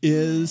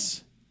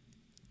 is,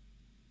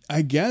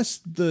 I guess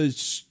the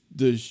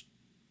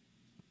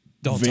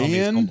Don't tell me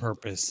it's van on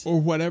purpose. or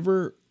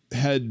whatever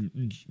had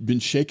been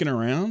shaken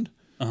around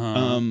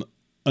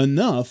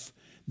enough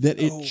that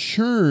it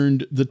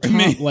churned the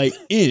top like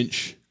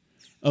inch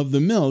of the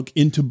milk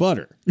into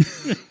butter.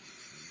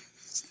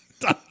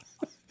 Stop.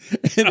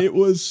 And it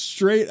was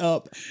straight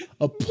up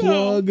a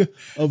plug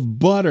of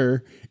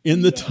butter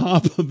in the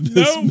top of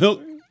this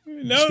milk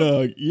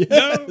jug.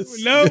 Yes,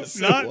 yes,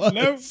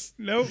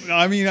 No.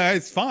 I mean,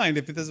 it's fine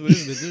if it does what it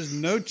is, but there's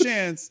no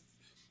chance.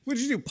 What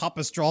did you do? Pop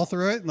a straw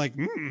through it? Like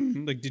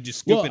did you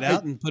scoop it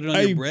out and put it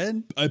on your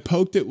bread? I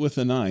poked it with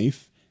a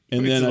knife,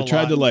 and then I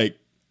tried to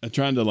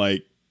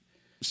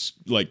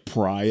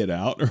pry it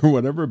out or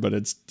whatever, but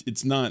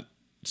it's not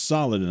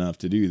solid enough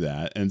to do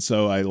that. And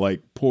so I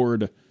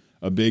poured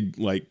a big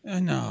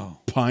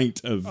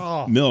pint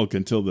of milk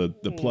until the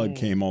plug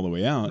came all the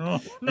way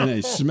out, and I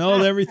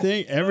smelled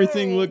everything.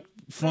 Everything looked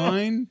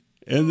fine,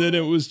 and then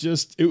it was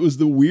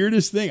the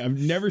weirdest thing. I've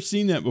never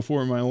seen that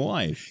before in my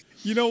life.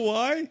 You know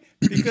why?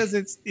 Because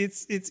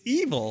it's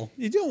evil.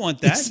 You don't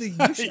want that.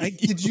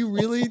 Did you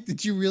really?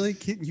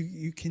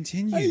 You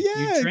continued.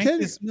 Yeah, you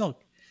drank this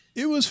milk.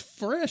 It was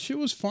fresh. It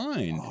was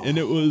fine, and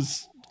it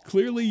was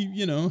clearly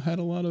had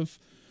a lot of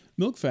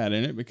milk fat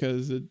in it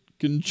because it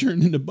can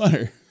churn into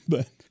butter,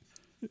 but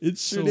it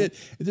sure did.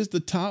 It's just the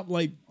top,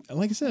 like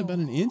I said, about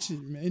an inch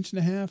and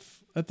a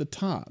half at the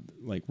top,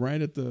 like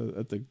right at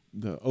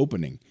the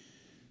opening.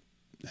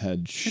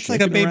 It's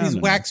like a baby's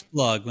wax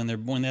plug when they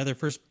have their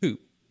first poop.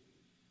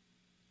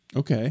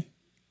 Okay.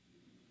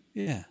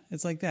 Yeah,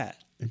 it's like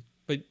that.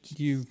 But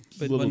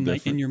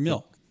in your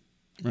milk.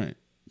 Right.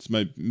 It's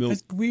my milk.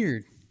 That's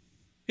weird.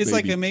 It's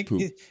like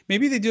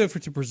maybe they do it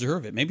to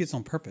preserve it. Maybe it's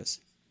on purpose.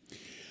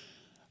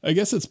 I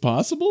guess it's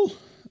possible.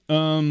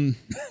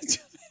 It's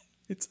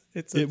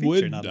a feature,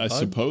 would, not a I bug.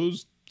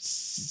 suppose,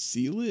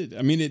 seal it.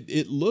 I mean,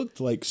 it looked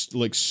like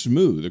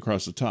smooth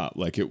across the top.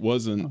 Like it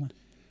wasn't.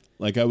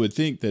 Like I would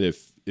think that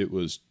if it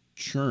was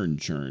churned,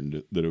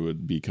 that it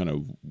would be kind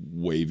of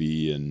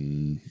wavy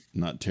and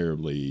not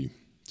terribly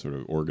sort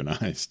of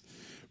organized.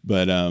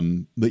 But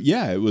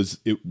yeah, it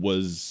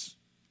was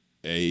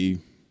a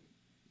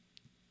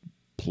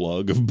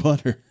plug of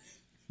butter.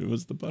 It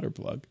was the butter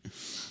plug.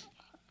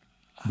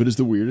 But it's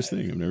the weirdest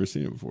thing. I've never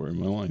seen it before in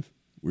my life.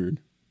 Weird.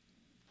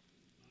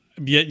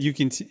 Yet you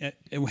can.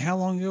 How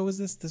long ago was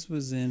this? This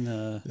was in.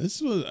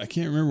 This was. I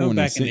can't remember when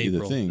I sent you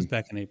the thing. It was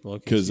back in April.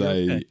 Because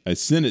I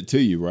sent it to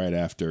you right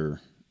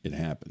after it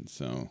happened.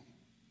 So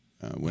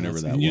whenever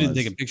that was. You didn't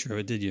take a picture of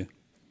it, did you?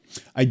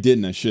 I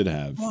didn't. I should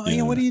have. Well,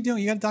 yeah. What are you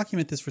doing? You got to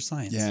document this for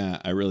science.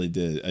 Yeah, I really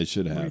did. I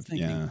should have.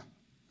 Yeah.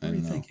 What are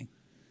you thinking?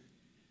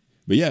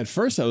 But yeah, at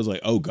first I was like,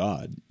 "Oh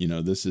God,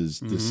 this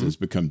has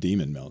become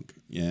demon milk."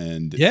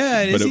 And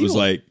yeah, but it was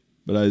like,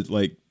 but I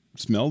like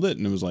smelled it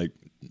and it was like,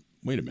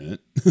 "Wait a minute,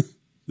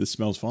 this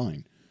smells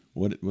fine.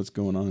 What's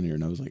going on here?"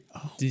 And I was like,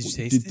 "Oh, did you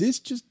taste it? This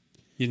just?"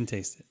 You didn't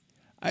taste it.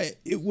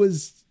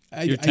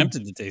 You're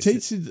tempted to taste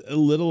tasted a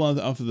little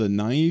off of the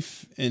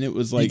knife, and it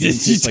was like it didn't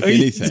taste like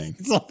anything.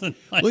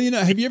 Well,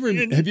 have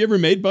you ever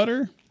made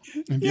butter?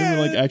 Have you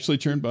ever actually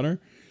churned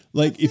butter?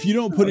 Like if you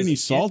don't put any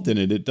salt in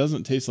it, it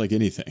doesn't taste like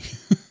anything.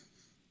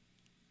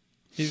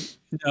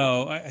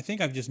 No, I think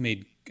I've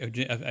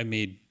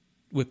made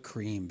whipped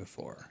cream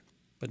before,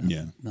 but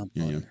not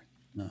butter. Yeah.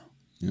 No.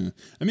 Yeah,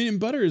 I mean, and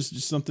butter is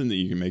just something that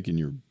you can make in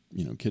your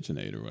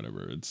KitchenAid or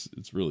whatever.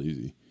 It's real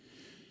easy.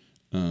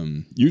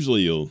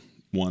 Usually you'll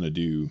want to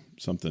do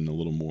something a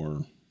little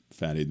more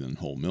fatty than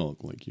whole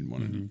milk, like you'd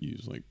want to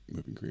use like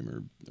whipping cream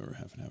or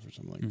half and half or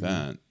something like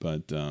that.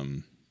 But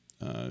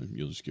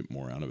you'll just get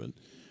more out of it.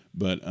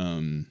 But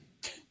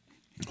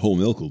whole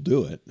milk will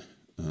do it.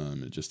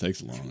 It just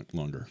takes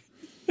longer.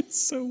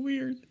 It's so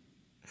weird.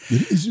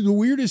 It's the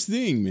weirdest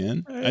thing,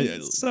 man.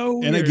 It's so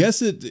weird. And I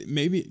guess and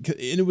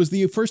it was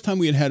the first time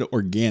we had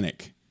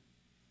organic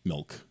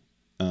milk,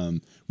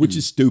 which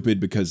is stupid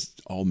because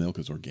all milk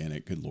is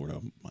organic. Good Lord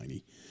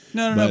Almighty.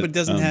 No, but it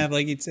doesn't have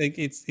it's.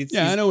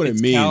 Yeah, I know what it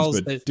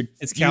means, but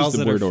it's cows use the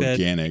that word are fed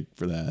organic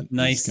for that.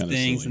 nice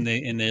things, and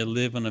they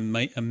live on a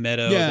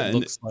meadow that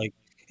looks like.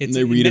 And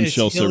they read in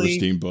Shel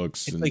Silverstein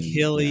books. It's like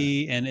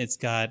hilly, and it's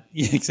got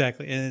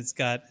exactly, and it's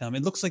got.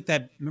 It looks like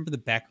that. Remember the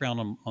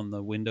background on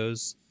the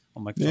windows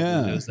on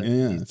Microsoft Windows?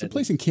 It's a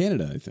place in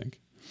Canada, I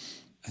think.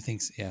 I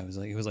think so, yeah.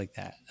 It was like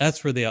that.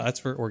 That's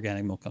where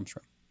organic milk comes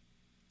from.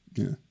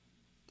 Yeah,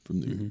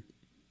 from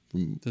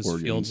those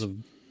organs. fields of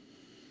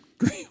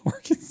great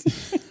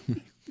organs.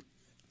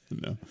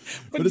 No,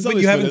 but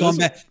you haven't gone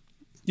back.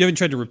 You haven't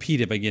tried to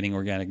repeat it by getting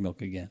organic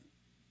milk again.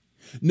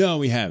 No,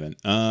 we haven't.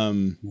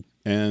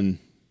 And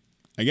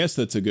I guess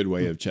that's a good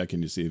way of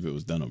checking to see if it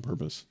was done on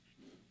purpose,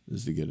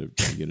 is to get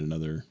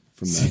another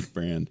from that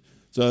brand.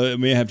 So I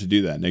may have to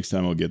do that next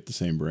time. I'll get the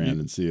same brand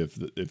and see if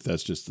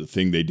that's just the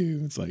thing they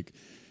do. It's like,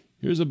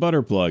 here's a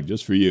butter plug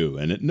just for you,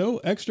 and at no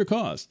extra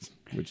cost,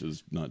 which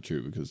is not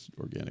true because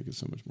organic is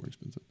so much more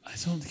expensive. I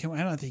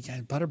don't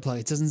think butter plug.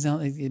 It doesn't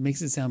sound. It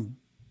makes it sound.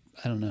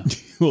 I don't know.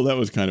 Well, that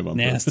was kind of on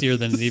nastier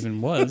than it even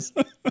was.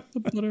 The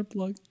butter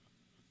plug.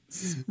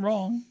 This is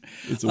wrong.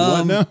 It's a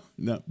what now?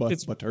 No,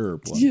 it's butter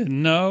plug. Yeah,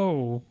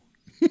 no.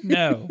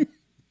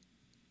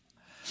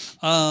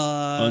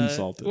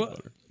 Unsalted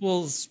butter.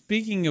 Well,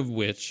 speaking of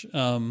which,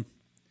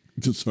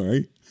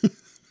 sorry.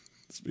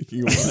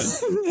 Speaking of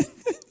what?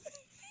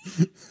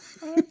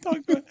 I'm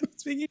talking about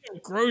speaking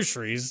of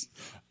groceries.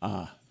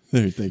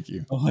 There. Thank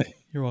you. Oh,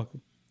 you're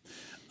welcome.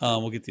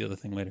 We'll get the other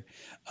thing later.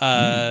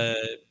 I'm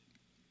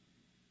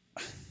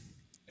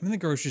in the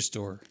grocery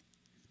store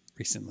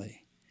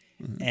recently,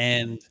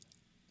 and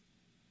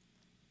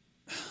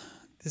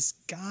this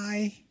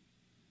guy.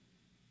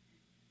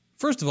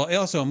 First of all,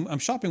 also I'm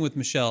shopping with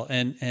Michelle,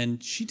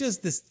 and she does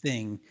this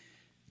thing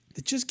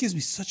that just gives me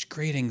such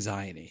great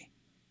anxiety,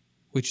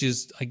 which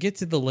is I get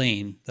to the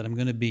lane that I'm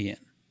going to be in.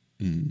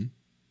 Mm-hmm.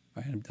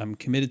 Right, I'm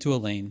committed to a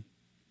lane,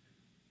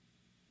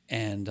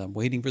 and I'm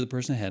waiting for the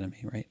person ahead of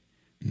me. Right,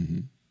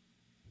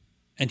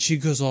 and she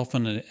goes off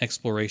on an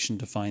exploration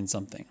to find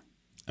something.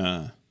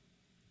 I'm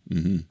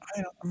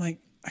like,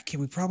 okay,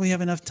 we probably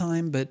have enough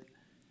time, but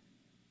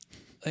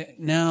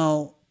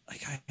now.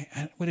 Like,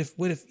 what if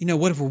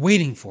we're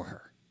waiting for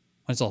her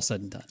when it's all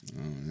said and done?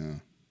 Oh yeah,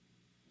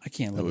 I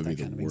can't live with that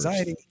kind of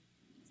anxiety. It's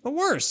the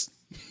worst.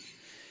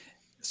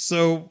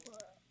 So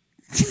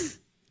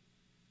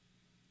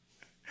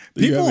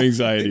That you have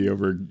anxiety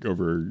over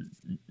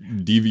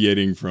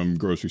deviating from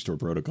grocery store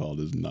protocol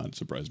does not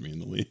surprise me in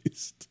the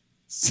least.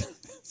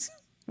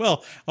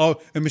 Well,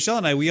 and Michelle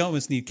and I, we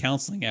almost need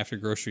counseling after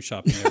grocery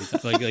shopping every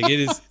time. Like it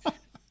is,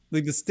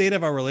 like the state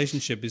of our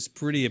relationship is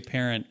pretty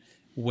apparent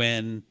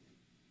when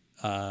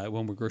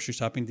we're grocery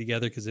shopping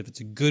together. Because if it's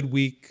a good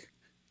week,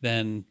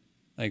 then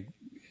like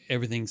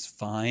everything's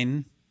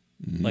fine.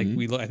 Like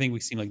I think we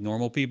seem like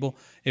normal people.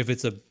 If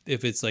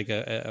it's like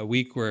a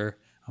week where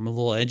I'm a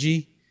little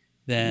edgy,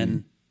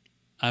 then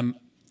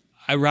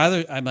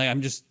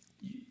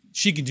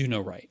she can do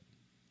no right.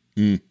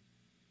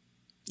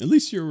 At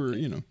least you're,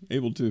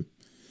 able to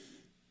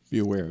be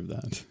aware of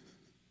that.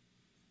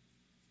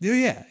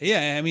 Yeah.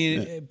 I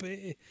mean,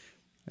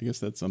 I guess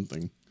that's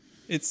something.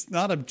 It's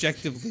not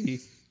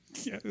objectively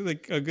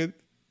like a good.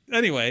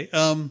 Anyway,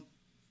 and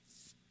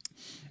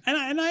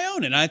I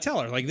own it. And I tell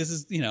her like this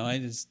is,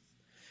 this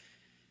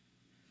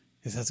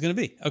is how it's going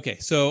to be. Okay,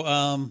 so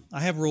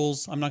I have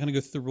rules. I'm not going to go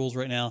through the rules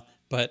right now,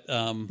 but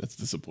that's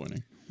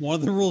disappointing. One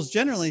of the rules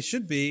generally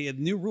should be a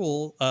new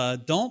rule: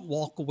 don't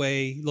walk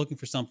away looking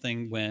for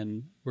something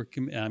when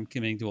I'm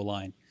committing to a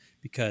line,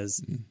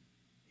 because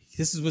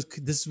this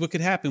is what could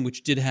happen,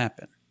 which did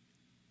happen.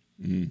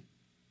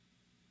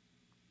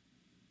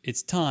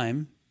 It's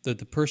time that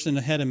the person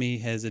ahead of me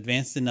has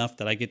advanced enough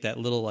that I get that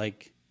little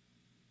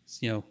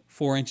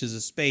 4 inches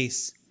of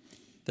space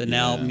that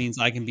now means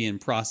I can be in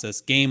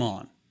process. Game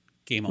on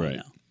right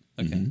now.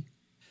 Okay.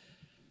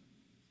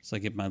 So I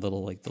get my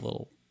little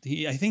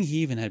I think he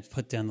even had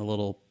put down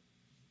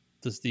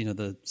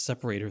the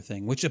separator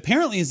thing, which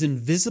apparently is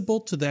invisible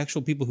to the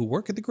actual people who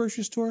work at the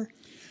grocery store,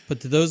 but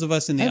to those of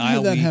us in the I've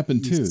aisle, had that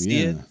happen too.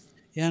 Yeah.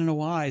 Yeah, I don't know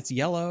why it's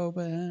yellow,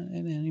 but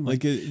anyway.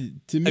 Like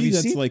to me,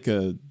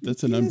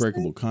 that's an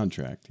unbreakable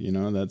contract.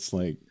 That's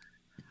like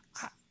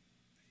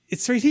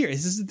it's right here.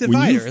 This is the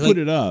divider. When you put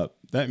it up,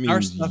 that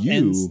means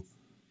you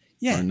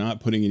Yeah. are not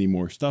putting any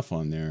more stuff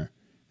on there,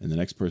 and the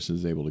next person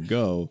is able to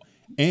go.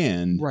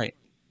 And right.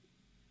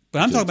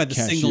 But I'm talking about the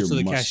signal to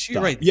the cashier,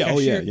 stop. right? Yeah.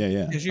 Cashier,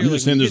 Yeah. I'm cashier,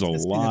 just saying there's a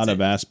lot of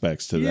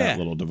aspects to that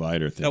little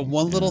divider thing. That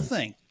one little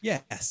thing.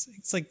 Yes.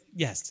 It's like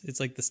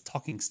this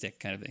talking stick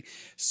kind of thing.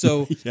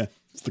 So yeah,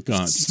 it's the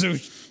conch.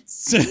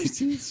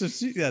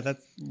 That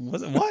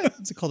wasn't what?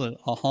 What's it called?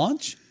 A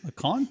haunch? A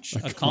conch?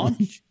 A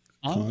conch?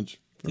 Conch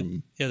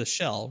from the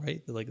shell,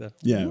 right? From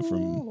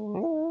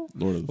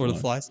Lord of the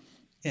Flies.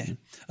 Yeah.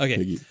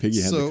 Okay.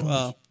 Piggy had the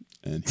conch,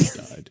 and he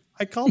died.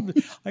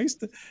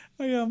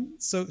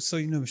 So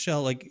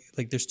Michelle, like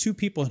there's two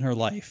people in her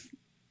life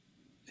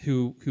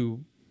who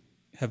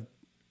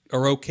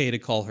are okay to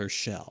call her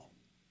Shell.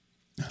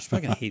 She's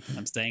probably gonna hate that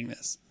I'm saying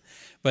this,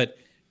 but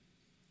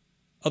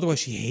otherwise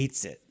she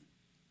hates it.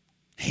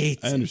 I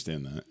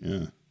understand that.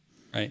 Yeah.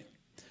 Right.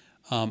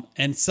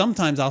 And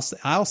sometimes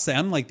I'll say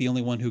I'm like the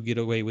only one who get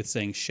away with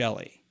saying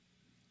Shelly.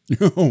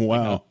 Oh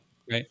wow.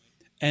 Right.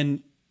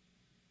 And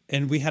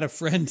we had a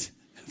friend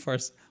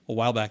a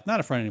while back, not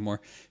a friend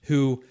anymore,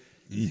 who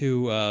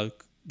heard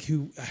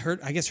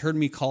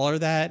me call her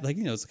that.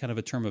 It's kind of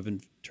a term of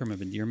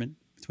endearment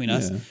between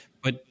us.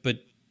 But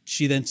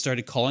she then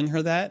started calling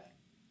her that,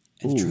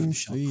 and it drove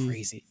Michelle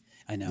crazy.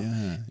 I know.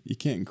 Yeah, you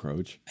can't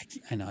encroach.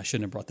 I know. I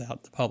shouldn't have brought that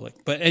out to the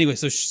public. But anyway,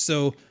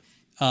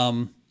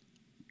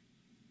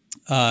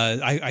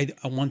 I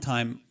one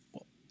time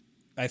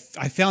I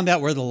found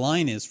out where the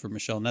line is for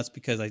Michelle, and that's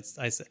because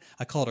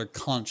I called her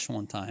conch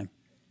one time.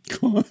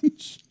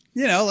 Conch.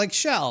 Like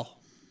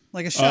shell,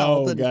 like a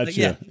shell. Oh,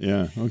 gotcha.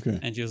 Yeah. Okay.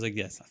 And she was like,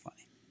 "Yes, that's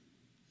funny."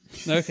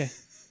 Okay.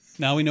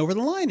 Now we know where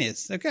the line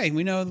is. Okay,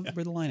 we know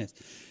where the line is.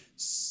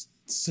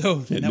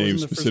 So can't name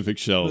specific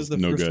shells. The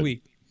no first good.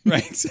 Week.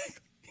 Right. Exactly.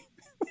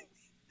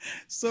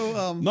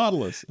 So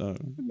Nautilus.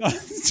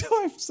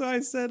 So I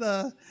said.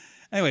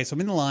 Anyway, so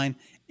I'm in the line,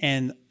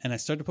 and I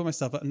start to put my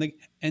stuff up,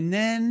 and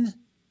then,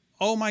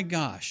 oh my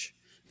gosh,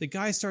 the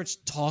guy starts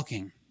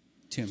talking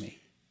to me.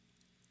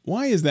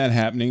 Why is that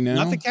happening now?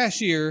 Not the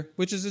cashier,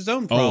 which is his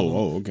own problem.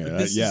 Oh, okay.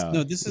 This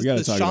is we got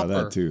to the talk shopper.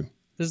 about that too.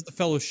 This is the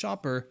fellow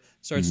shopper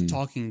starts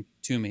talking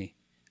to me,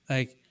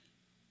 like,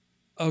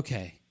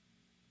 okay,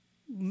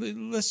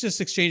 let's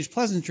just exchange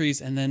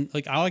pleasantries, and then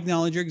I'll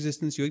acknowledge your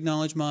existence, you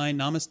acknowledge mine.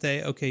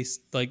 Namaste. Okay,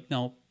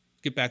 now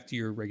get back to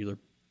your regular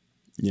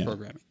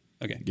programming.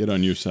 Okay, get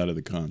on your side of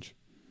the conch.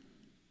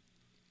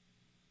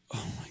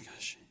 Oh my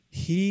gosh,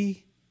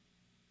 he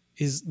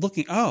is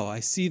looking. Oh, I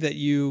see that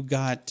you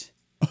got.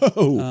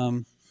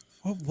 Oh,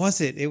 what was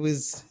it? It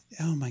was.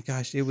 Oh my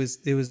gosh, it was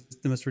the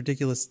most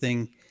ridiculous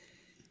thing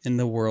in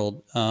the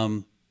world.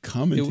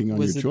 Commenting on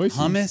your choices.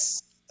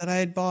 Hummus that I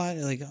had bought.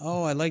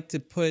 I like to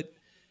put.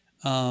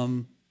 That's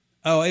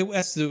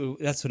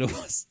what it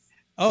was.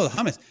 Oh, the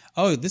hummus.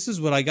 Oh, this is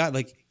what I got.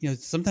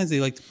 Sometimes they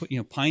like to put,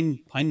 pine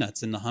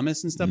nuts in the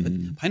hummus and stuff, but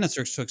pine nuts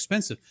are so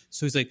expensive.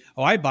 So he's like,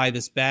 oh, I buy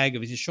this bag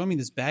of, he's just showing me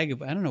this bag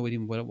of, I don't know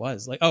even what it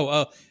was.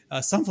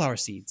 Sunflower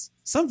seeds.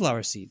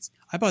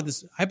 I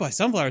buy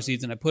sunflower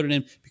seeds and I put it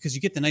in because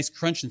you get the nice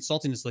crunch and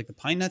saltiness like the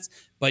pine nuts,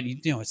 but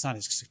it's not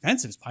as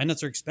expensive. Pine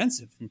nuts are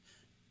expensive and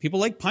people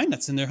like pine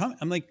nuts in their hummus.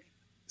 I'm like,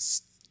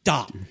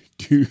 Stop.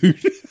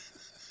 Dude.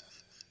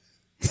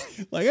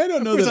 Like, I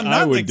don't know that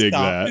I would dig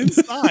that.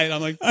 Inside,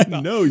 I'm like, I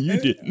know you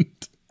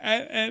didn't.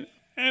 And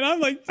I'm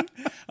like,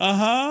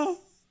 I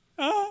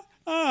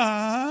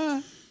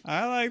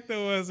like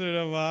the Wizard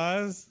of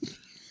Oz.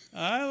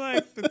 I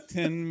like the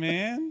Tin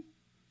Man.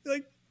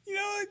 Like,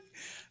 like,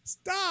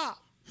 stop.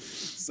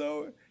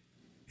 So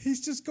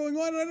he's just going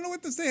on. I don't know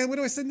what to say. What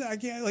do I say? I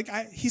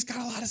can't. He's got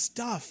a lot of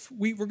stuff.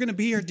 We're going to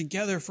be here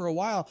together for a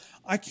while.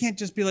 I can't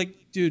just be like,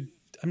 dude,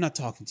 I'm not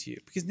talking to you,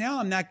 because now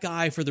I'm that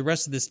guy for the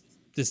rest of this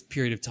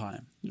period of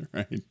time.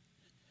 Right.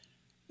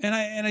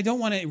 And I don't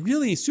want to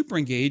really super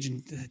engage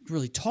and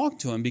really talk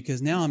to him,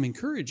 because now I'm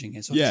encouraging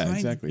it. So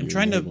exactly. I'm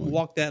trying to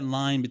walk that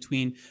line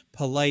between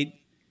polite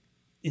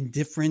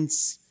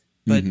indifference,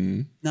 but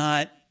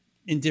not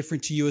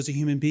indifferent to you as a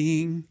human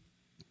being.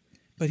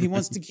 But he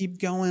wants to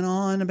keep going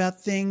on about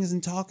things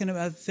and talking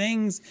about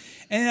things.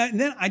 And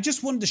then I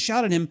just wanted to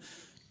shout at him,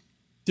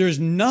 there's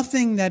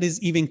nothing that is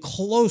even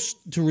close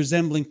to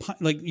resembling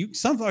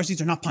sunflower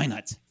seeds are not pine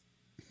nuts.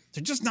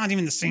 They're just not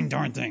even the same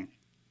darn thing.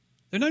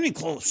 They're not even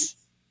close.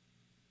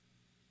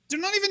 They're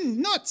not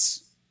even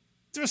nuts.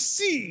 They're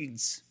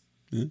seeds.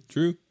 Yeah,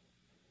 true.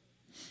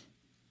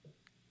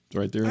 It's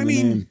right there in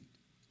the name.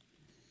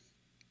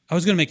 I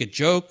was going to make a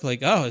joke like,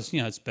 oh,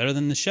 it's better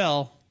than the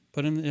shell.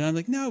 Put him. I'm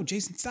like, no,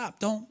 Jason, stop!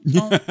 Don't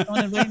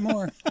invite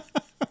more.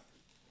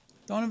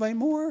 Don't invite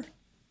more.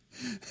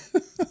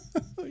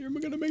 You're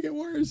going to make it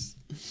worse,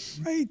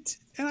 right?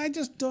 And I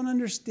just don't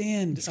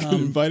understand. He's going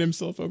to invite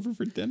himself over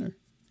for dinner.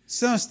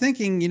 So I was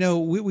thinking,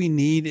 what we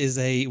need is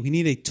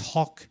a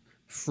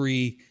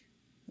talk-free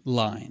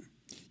line.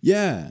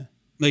 Yeah.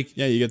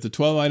 You got the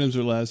 12 items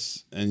or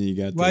less, and you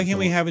got. Why can't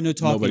we have a no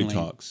talking nobody lane?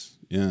 Talks.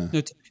 Yeah.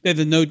 They have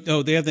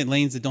they have the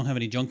lanes that don't have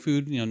any junk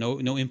food.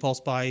 No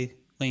impulse buy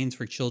lanes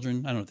for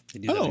children. I don't know if they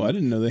do. Oh, I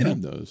didn't know they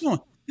had those.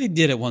 No, they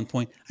did at one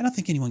point. I don't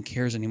think anyone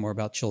cares anymore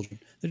about children.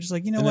 They're just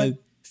like, what?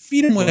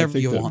 Feed them whatever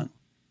you want.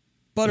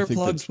 Butter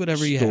plugs,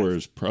 whatever you have.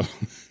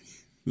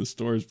 The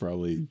stores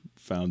probably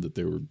found that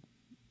they were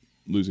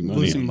losing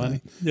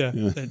money. Yeah.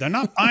 They're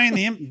not buying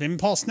the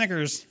impulse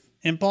Snickers.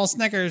 Impulse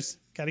Snickers.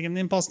 Got to give them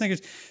the impulse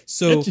Snickers.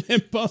 So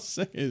impulse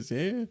Snickers,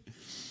 yeah.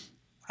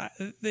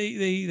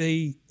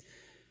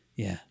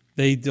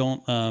 They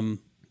don't.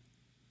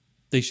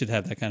 They should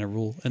have that kind of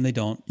rule, and they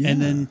don't.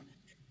 Yeah.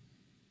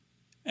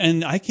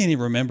 And I can't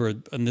even remember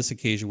on this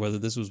occasion whether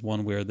this was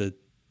one where the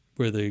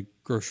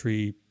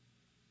grocery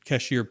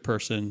cashier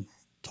person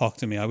talked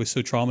to me. I was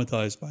so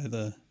traumatized by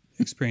the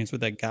experience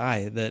with that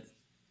guy that.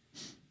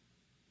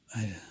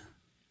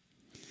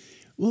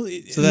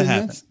 So that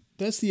happened.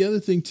 That's the other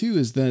thing too,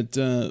 is that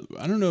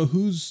I don't know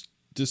who's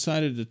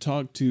decided to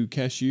talk to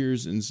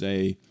cashiers and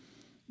say,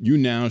 you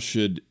now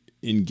should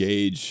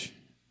engage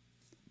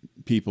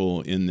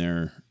people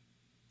in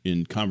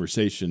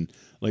conversation,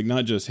 like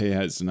not just, hey,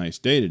 it's a nice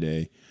day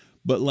today,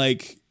 but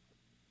like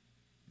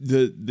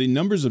the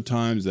numbers of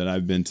times that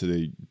I've been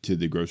to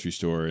the grocery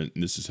store, and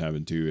this has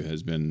happened too,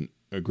 has been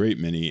a great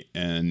many.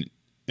 And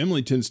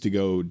Emily tends to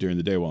go during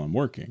the day while I'm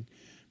working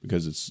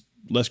because it's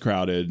less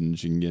crowded and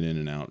she can get in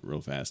and out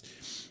real fast.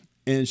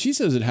 And she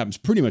says it happens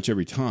pretty much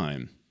every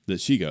time that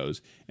she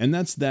goes. And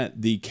that's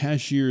that the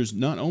cashiers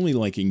not only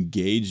like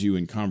engage you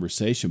in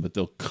conversation, but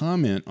they'll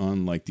comment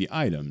on like the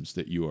items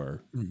that you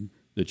are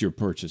that you're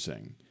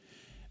purchasing.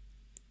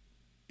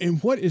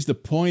 And what is the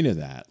point of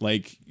that?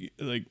 Like,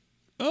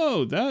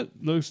 oh, that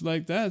looks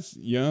like that's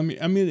yummy.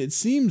 I mean, it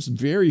seems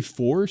very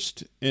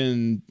forced,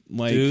 and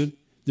like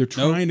they're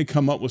trying to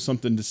come up with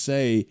something to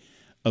say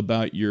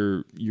about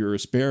your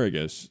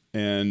asparagus,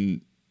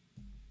 and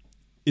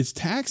it's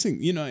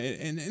taxing,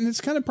 and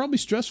it's kind of probably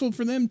stressful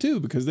for them too,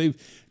 because the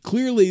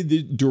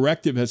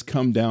directive has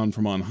come down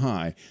from on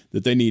high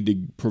that they need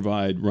to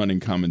provide running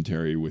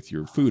commentary with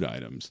your food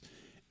items.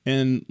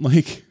 And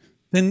like,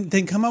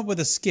 then come up with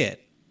a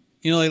skit,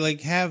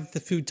 like have the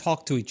food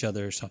talk to each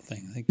other or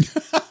something. Like,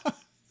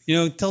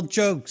 tell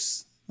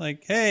jokes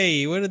like,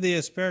 hey, what did the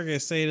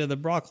asparagus say to the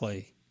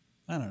broccoli?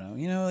 I don't know,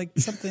 like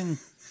something.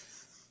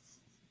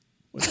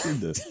 What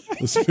did the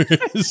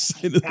asparagus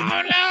say to the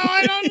broccoli?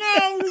 I don't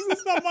know. This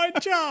is not my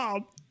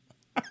job.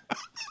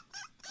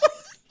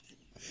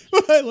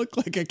 Would I look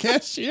like a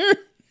cashier?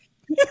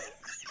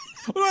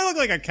 Would I look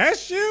like a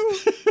cashew?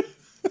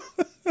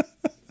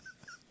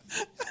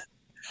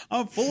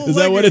 I'm full of Is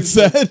that what it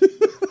said? Is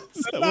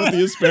that what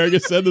the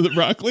asparagus said to the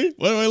broccoli?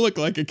 What do I look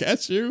like, a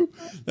cashew?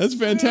 That's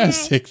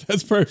fantastic.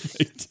 That's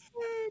perfect.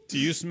 Do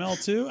you smell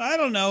too? I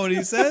don't know what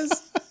he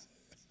says.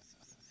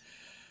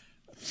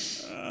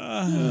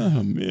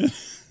 Oh, man.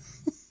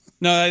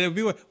 No, it'd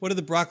be what did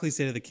the broccoli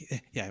say to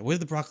what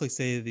did the broccoli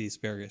say to the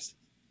asparagus?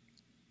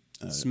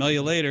 Smell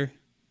you later.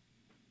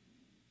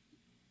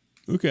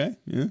 Okay,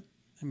 yeah.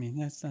 I mean,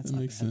 that not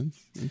makes bad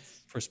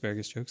sense. For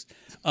asparagus jokes.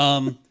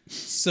 Where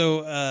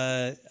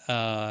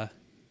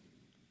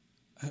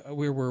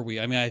were we?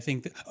 I mean, I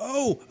think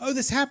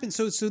this happened.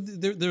 So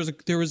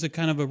there was a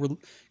kind of a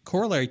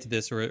corollary to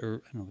this, or I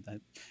don't know what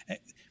that.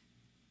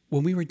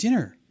 When we were at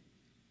dinner,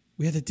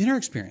 we had the dinner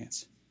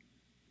experience.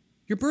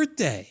 Your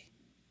birthday.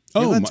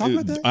 You Oh, allowed to talk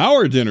about that?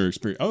 our dinner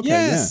experience. Okay,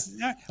 Yes.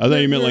 yeah. I thought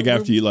you meant like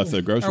after you left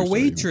the grocery Our store.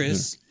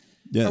 waitress.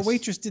 Yes. Our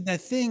waitress did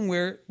that thing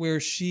where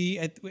she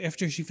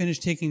after she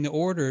finished taking the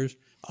orders,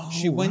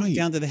 she Oh, went right.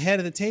 down to the head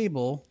of the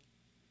table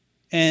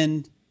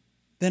and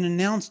then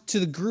announced to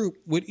the group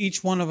what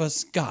each one of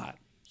us got.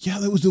 Yeah,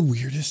 that was the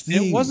weirdest thing.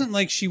 And it wasn't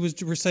like she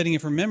was reciting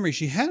it from memory.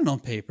 She had it on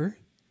paper.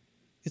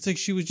 It's like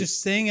she was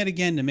just saying it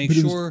again to make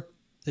sure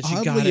that she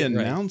got it right.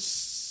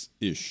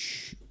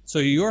 Announce-ish. So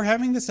you're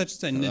having this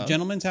such and the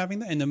gentleman's having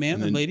that, and the man,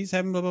 the lady's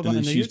having blah blah blah,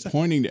 And then she's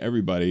pointing to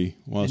everybody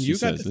while and she you got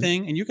says the it.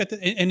 thing, and you got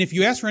the, and if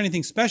you ask for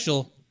anything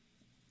special,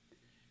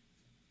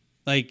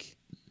 like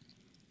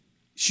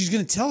she's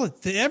gonna tell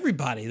it to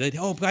everybody. That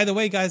oh, by the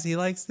way, guys, he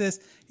likes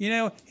this. You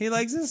know, he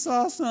likes this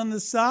sauce on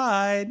the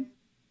side.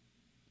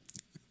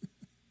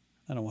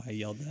 I don't know why I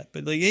yelled that,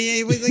 but like,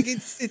 yeah, like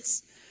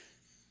it's.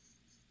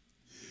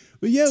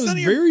 But yeah, it was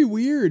very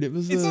weird.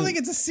 It's not like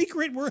it's a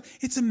secret.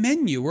 It's a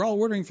menu. We're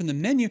all ordering from the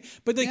menu.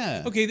 But like,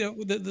 Yeah. okay,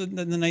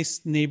 the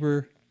nice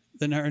neighbor,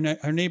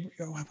 our neighbor.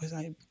 Oh, what was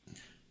I?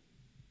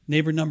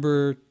 Neighbor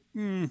number.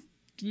 I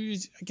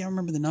can't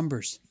remember the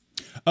numbers.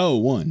 Oh,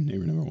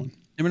 neighbor number one.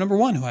 Neighbor number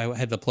one, who I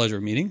had the pleasure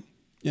of meeting.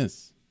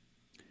 Yes.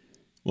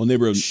 Well,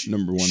 neighbor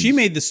number one. She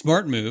made the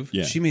smart move.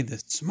 Yeah. She made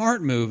the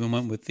smart move and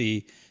went with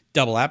the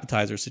double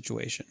appetizer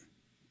situation.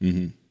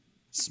 Mm-hmm.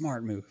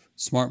 Smart move.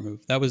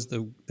 That was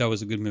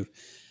a good move.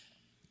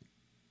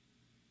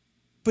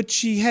 But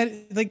she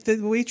had like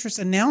the waitress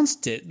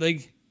announced it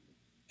like,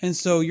 and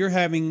so you're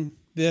having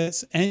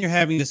this and you're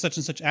having this such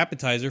and such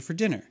appetizer for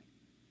dinner.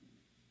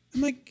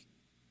 I'm like,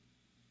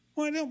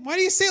 why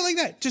do you say it like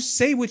that? Just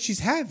say what she's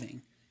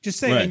having. Just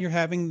say Right. and you're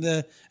having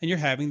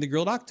the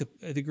grilled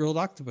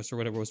octopus or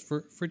whatever it was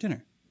for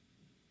dinner.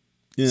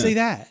 Yeah. Say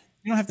that.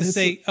 You don't have to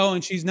say, oh,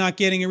 and she's not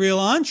getting a real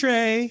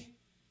entree.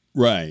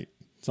 Right.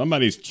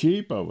 Somebody's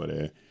cheap over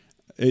there.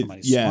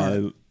 Somebody's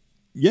smart.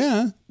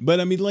 Yeah. But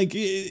I mean, like,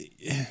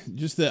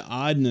 just the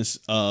oddness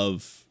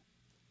of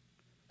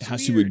how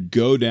she would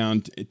go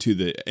down to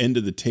the end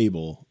of the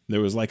table.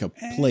 There was like a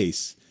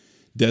place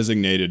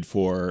designated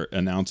for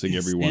announcing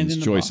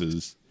everyone's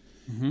choices.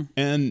 Mm-hmm.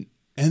 And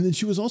then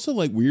she was also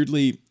like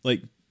weirdly,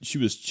 like she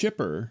was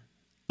chipper.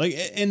 Like,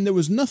 and there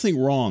was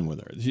nothing wrong with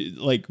her.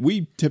 Like,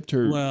 we tipped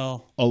her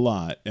a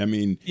lot. I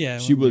mean,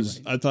 she was.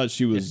 Right. I thought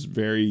she was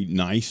very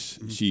nice.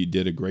 Mm-hmm. She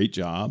did a great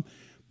job,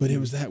 but it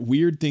was that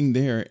weird thing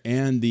there,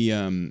 and the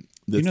thing.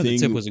 The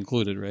tip was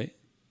included, right?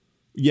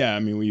 Yeah,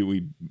 I mean,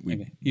 we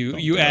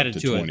you added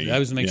to 20. It. I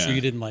was to make sure you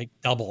didn't like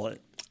double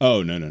it.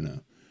 Oh no.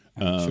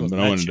 But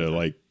I wanted to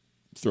like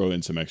throw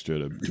in some extra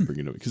to bring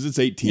it up because it's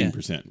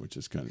 18%, which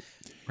is kind of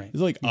it's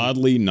like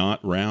oddly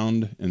not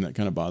round, and that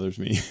kind of bothers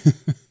me.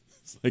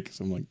 Like,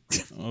 so I'm like,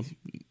 I'll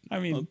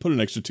put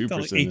an extra 2%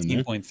 like in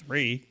there.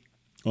 18.3.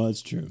 Well,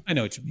 that's true. I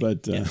know what you mean.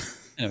 But I know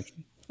what you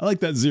mean. I like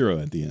that 0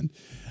 at the end.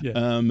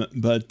 Yeah.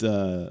 But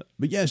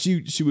yeah,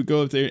 she would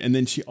go up there, and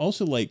then she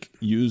also like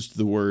used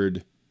the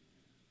word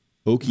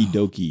okie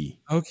dokie.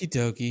 Okie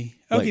dokie.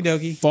 Like, Okie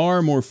dokie.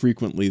 far more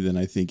frequently than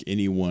I think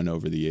anyone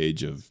over the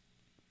age of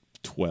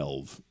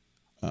 12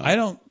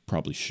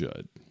 probably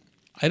should.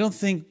 I don't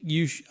think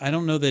you I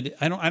don't know that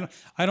I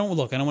don't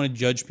look, I don't want to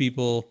judge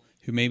people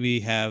who maybe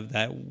have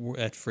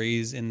that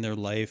phrase in their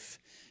life.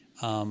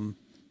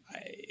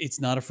 It's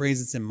not a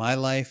phrase that's in my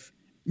life.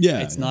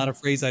 Yeah, it's not a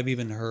phrase I've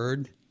even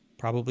heard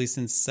probably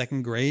since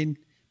second grade.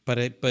 But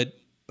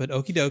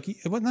okie dokie.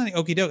 It wasn't not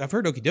okie doke. I've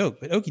heard okie doke,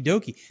 but okie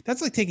dokie.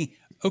 That's like taking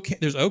okay.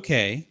 There's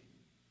okay.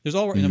 There's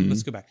all right. Mm-hmm.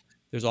 Let's go back.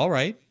 There's all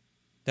right.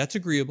 That's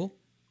agreeable.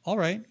 All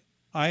right.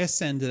 I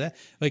ascend to that.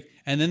 Like,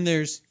 and then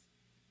there's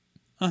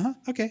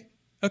okay.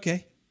 Yeah,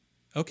 okay.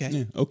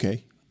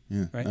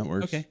 Yeah, right. That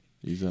works. Okay.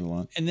 Use that a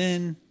lot. And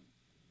then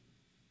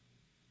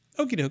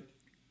okie doke.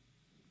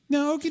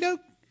 No, okie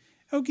doke.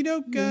 Okie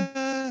doke.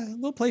 A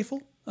little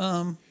playful.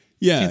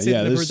 There's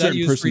a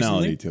certain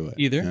personality to it.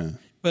 Either. Yeah.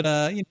 But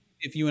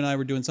if you and I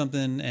were doing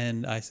something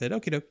and I said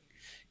okie doke,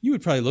 you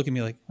would probably look at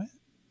me like, what?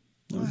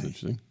 That was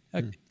interesting.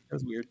 Okay. That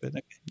was weird, but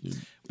okay.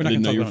 I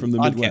didn't know you were from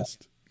the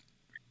Midwest.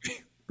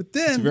 But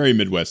then it's a very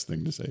Midwest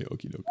thing to say,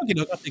 okie doke. Okie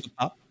doke, I'll take a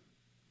pop.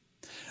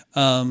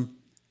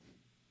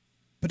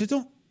 But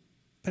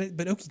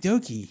okie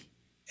dokie.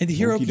 And to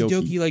hear okie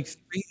dokie like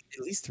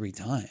at least three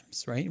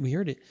times, right? We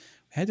heard it. We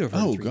had to have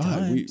heard it three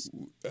times.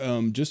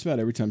 We just about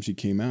every time she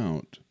came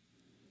out,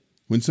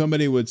 when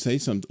somebody would say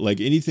something, like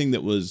anything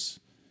that was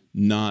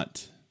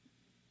not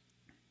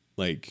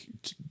like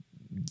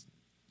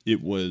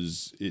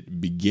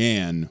it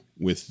began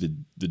with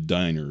the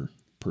diner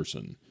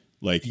person.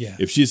 Like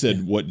if she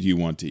said, "What do you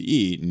want to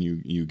eat?" and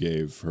you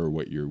gave her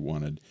what you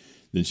wanted,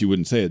 then she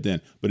wouldn't say it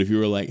then. But if you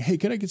were like, "Hey,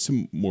 can I get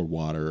some more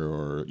water?"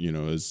 or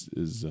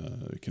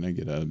can I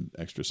get an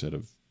extra set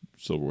of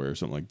silverware or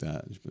something like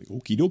that? She'd be like,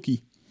 "Okie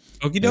dokie."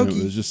 Okie dokie.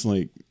 And it was just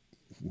like,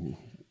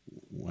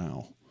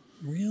 wow.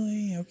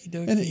 Really? Okie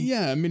dokie.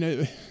 And I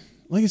mean,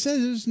 like I said,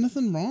 there's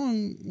nothing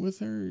wrong with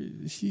her.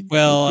 Okay.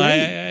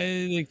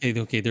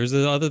 There's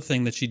the other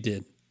thing that she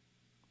did.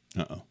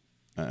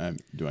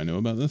 Do I know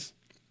about this?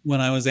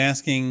 When I was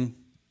asking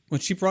I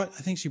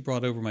think she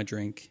brought over my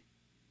drink,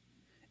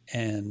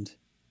 and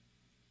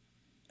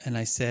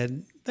I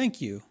said,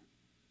 "Thank you."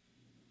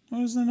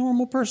 As a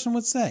normal person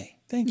would say,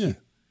 "Thank Yeah. you."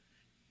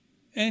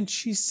 And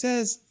she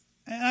says,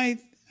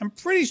 I'm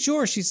pretty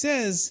sure she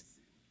says,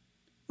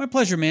 "My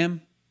pleasure,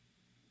 ma'am."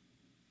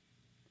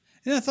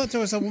 And I thought to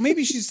myself, well,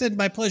 maybe she said,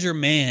 "My pleasure,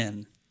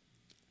 man."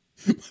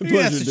 My Maybe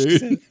that's pleasure, what she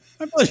said. dude.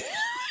 My pleasure.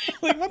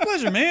 Like, my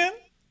pleasure, man.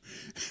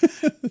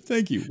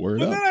 Thank you. Word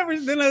But up.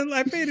 then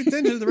I paid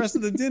attention to the rest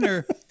of the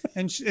dinner,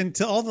 and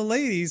to all the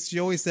ladies, she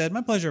always said,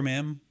 "My pleasure,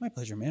 ma'am. My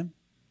pleasure, ma'am.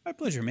 My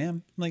pleasure,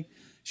 ma'am." Like,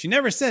 she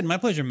never said, "My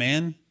pleasure,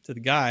 man," to the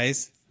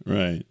guys.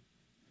 Right.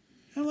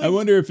 I'm I like,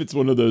 wonder if it's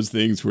one of those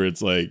things where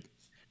it's like,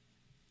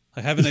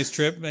 "Have a nice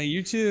trip, man.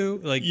 You too."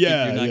 Like,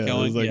 yeah, you're not yeah.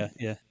 going. It's like,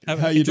 Yeah.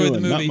 how you Enjoy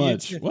doing? the movie. Not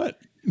much. You, What?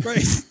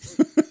 right.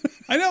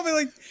 I know,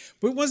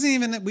 but it wasn't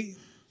even that we.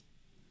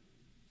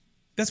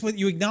 That's what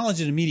you acknowledge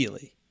it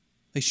immediately.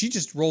 Like, she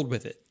just rolled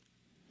with it.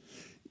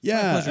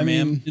 Yeah. My pleasure, I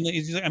ma'am. mean, And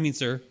he's like,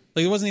 sir.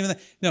 Like, it wasn't even that.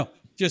 No,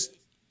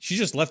 she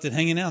just left it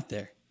hanging out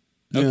there.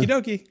 Yeah. Okie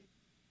dokie.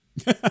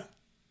 that's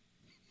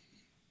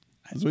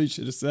what you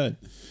should have said.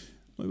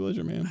 My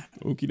pleasure, man.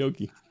 Okie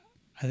dokie.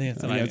 I think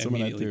that's when I got some of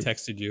that immediately too.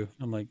 texted you.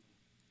 I'm like,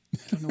 I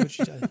don't know what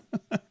she said.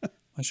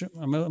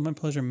 My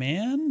pleasure,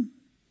 man.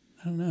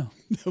 I don't know.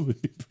 That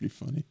would be pretty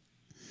funny.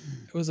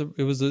 It was a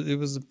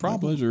My problem.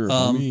 pleasure,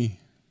 homie.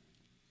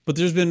 But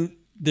there's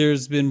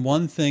been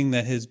one thing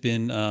that has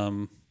been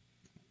on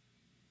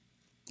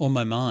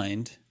my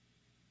mind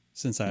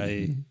since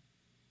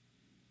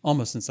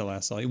almost since I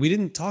last saw you. We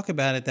didn't talk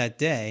about it that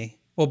day.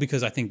 Well,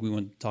 because I think we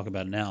want to talk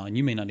about it now, and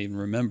you may not even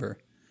remember.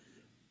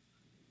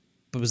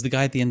 But it was the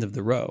guy at the end of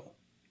the row.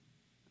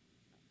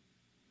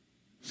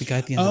 The guy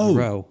at the end of the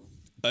row.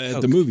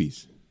 At the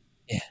movies.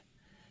 Yeah.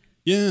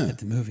 Yeah. At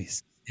the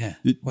movies. Yeah.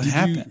 did What you-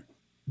 happened?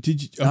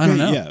 Did you? Okay, I don't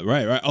know. Yeah,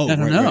 right. Oh, I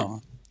don't right,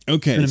 know. right.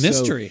 Okay, It's been a so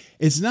mystery.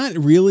 it's not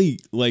really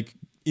like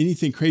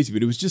anything crazy,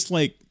 but it was just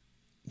like,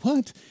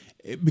 what?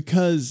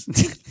 Because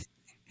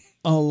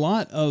a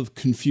lot of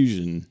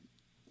confusion.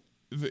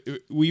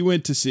 We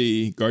went to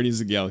see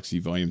Guardians of the Galaxy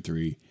Volume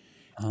 3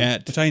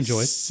 at which I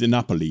enjoyed.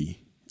 Sinopoli,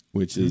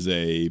 which is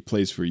a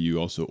place where you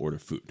also order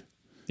food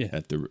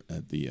at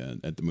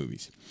the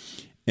movies,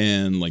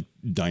 and like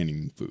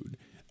dining food.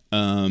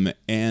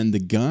 And the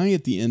guy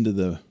at the end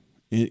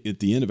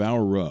of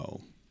our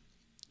row,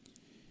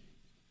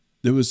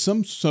 there was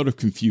some sort of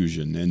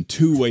confusion, and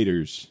two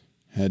waiters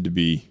had to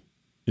be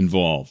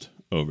involved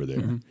over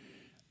there.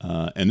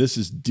 And this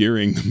is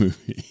during the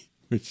movie,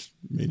 which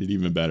made it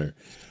even better.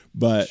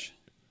 But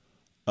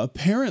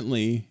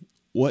apparently,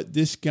 what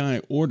this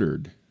guy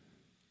ordered,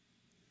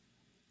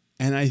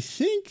 and I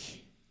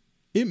think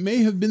it may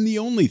have been the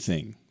only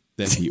thing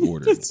that he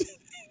ordered.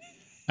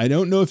 I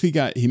don't know if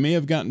he may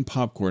have gotten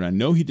popcorn. I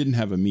know he didn't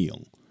have a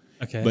meal.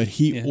 Okay. But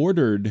he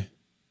ordered,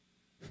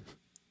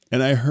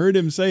 and I heard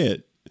him say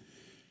it,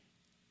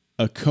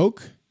 a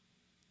Coke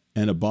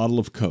and a bottle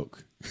of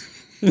Coke.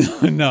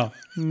 No.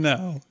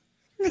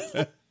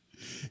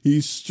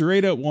 He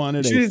straight up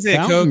wanted She a didn't say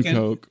fountain a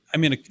Coke. I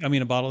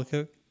mean a bottle of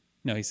Coke.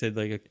 No, he said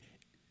like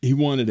He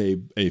wanted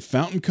a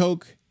fountain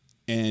Coke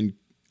and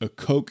a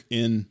Coke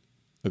in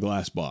a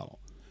glass bottle.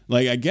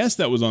 Like, I guess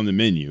that was on the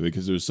menu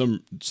because there was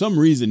some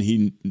reason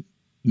he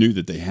knew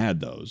that they had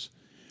those.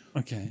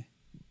 okay.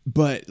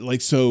 But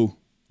like, so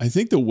I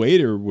think the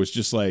waiter was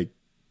just like,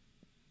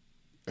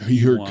 he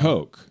heard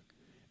Coke.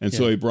 And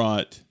so he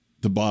brought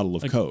the bottle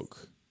of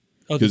Coke.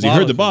 Because he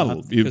heard the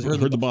bottle. He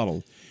heard the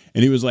bottle.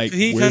 And he was like,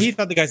 he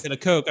thought the guy said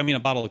a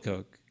bottle of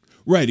Coke.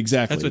 Right,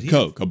 exactly. That's what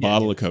Coke, a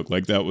bottle of Coke.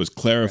 Like, that was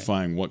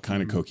clarifying what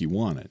kind of Coke he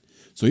wanted.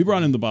 So he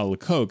brought in the bottle of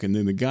Coke, and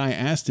then the guy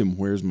asked him,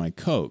 "Where's my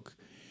Coke?"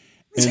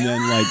 And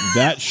then like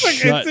that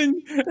shut.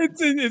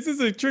 Is this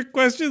a trick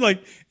question?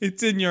 Like,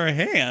 it's in your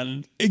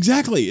hand.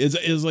 Exactly.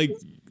 It's like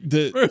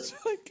the Where's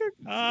my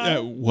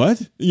Coke?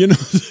 what? You know,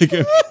 it's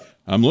like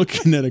I'm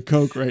looking at a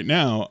Coke right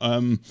now.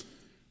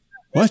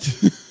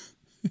 What?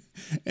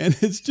 And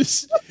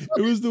it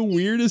was the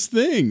weirdest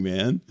thing,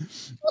 man.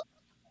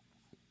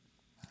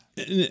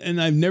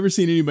 And I've never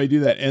seen anybody do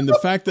that. And the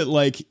fact that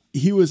like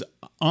he was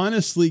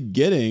honestly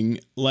getting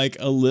like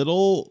a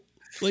little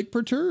like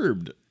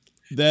perturbed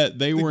that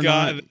they were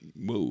not.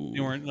 Whoa. They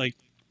weren't like.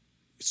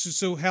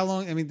 So how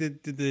long? I mean,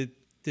 did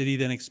he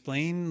then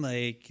explain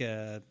like?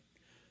 No,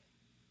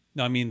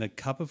 I mean the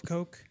cup of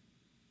Coke.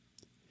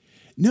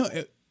 No,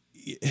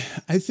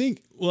 I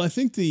think. Well, I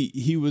think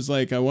he was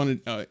like, I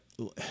wanted.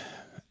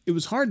 It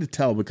was hard to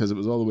tell because it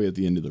was all the way at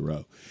the end of the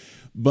row,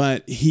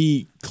 but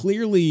he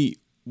clearly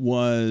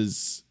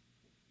was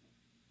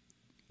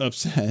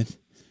upset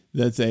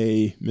that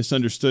they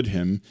misunderstood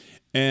him,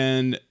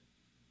 and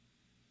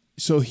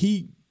so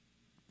he,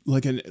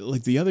 like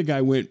the other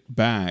guy, went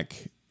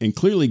back and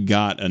clearly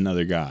got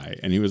another guy,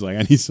 and he was like,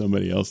 I need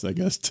somebody else, I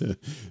guess, to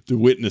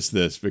witness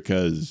this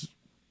because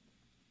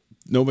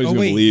nobody's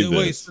going to believe this.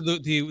 Wait, so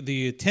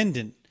the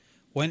attendant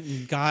went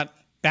and got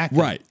back.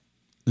 Right.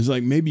 It's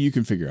like, maybe you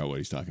can figure out what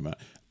he's talking about.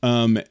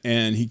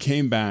 And he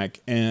came back,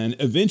 and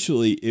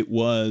eventually it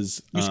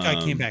was Which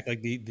guy came back?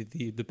 Like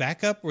the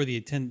backup or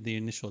the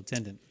initial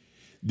attendant?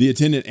 the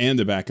attendant and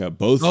the backup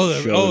both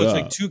showed it's up.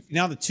 like two.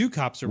 Now the two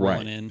cops are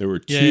rolling in. There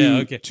were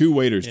okay. two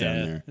waiters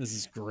down there. This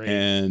is great.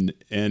 And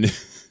it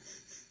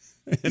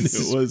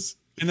was.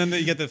 And then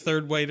you get the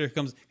third waiter who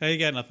comes. Hey, you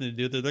got nothing to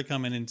do with it. They're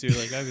coming into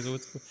like, okay, so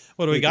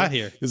what do we got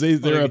here? Because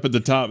they're up at the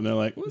top, and they're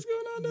like, "What's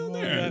going on down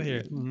there?" What do we got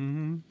here?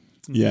 Mm-hmm.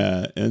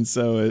 Yeah, and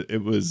so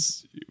it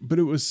was, but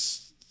it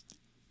was,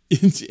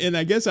 and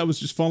I guess I was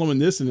just following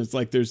this, and it's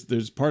like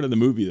there's part of the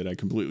movie that I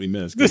completely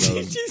missed because I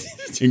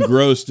was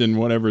engrossed in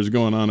whatever's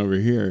going on over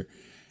here,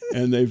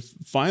 and they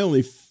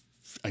finally,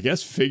 I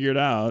guess, figured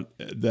out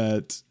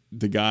that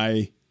the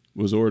guy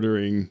was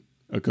ordering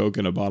a Coke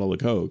and a bottle of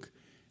Coke,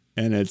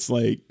 and it's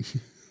like,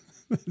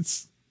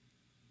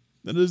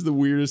 that is the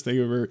weirdest thing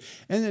I've ever.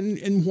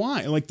 And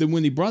why? Like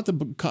when he brought the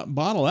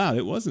bottle out,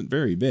 it wasn't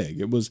very big.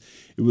 It was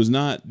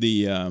not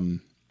the.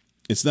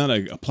 It's not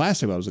a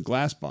plastic bottle. It was a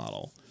glass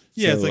bottle.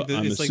 Yeah, so it's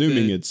I'm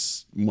assuming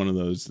it's one of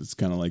those. It's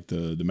kind of like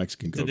the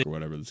Mexican Coke or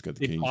whatever that's got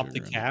the king pop sugar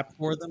the in cap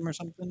for them or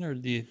something, or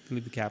do you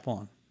leave the cap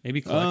on?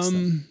 Maybe collects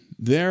them.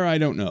 There, I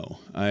don't know.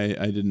 I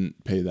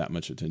didn't pay that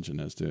much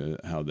attention as to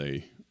how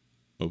they.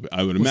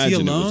 I would Was he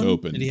imagine it alone? was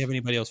open. Did he have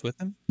anybody else with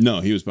him? No,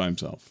 he was by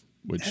himself.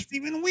 Which That's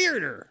even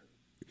weirder.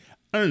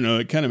 I don't know.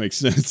 It kind of makes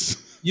sense.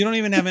 You don't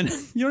even have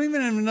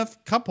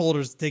enough cup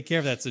holders to take care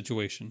of that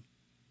situation.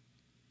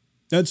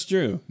 That's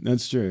true.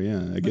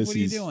 Yeah, I guess. What are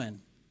you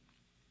doing?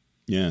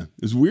 Yeah,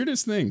 it's the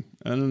weirdest thing.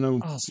 I don't know.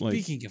 Oh,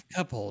 speaking of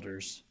cup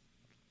holders.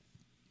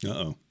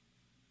 Uh-oh.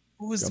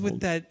 What was with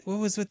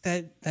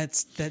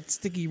that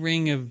sticky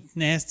ring of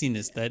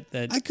nastiness? That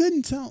I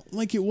couldn't tell.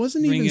 Like it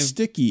wasn't even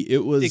sticky.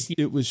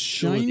 It was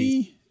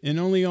shiny and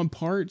only on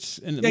parts,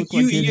 and it looked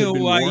like it had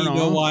been worn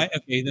off. Why?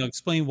 Okay, now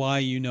explain why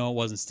you know it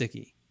wasn't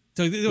sticky.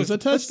 So let's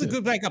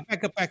go back up.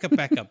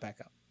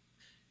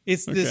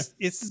 It's this.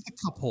 It's the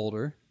cup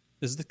holder.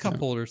 This is the cup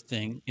holder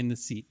thing in the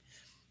seat,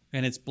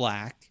 and it's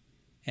black,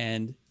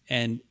 and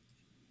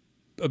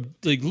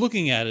like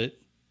looking at it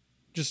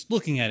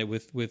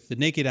with the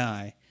naked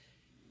eye,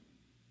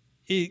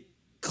 it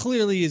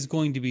clearly is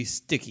going to be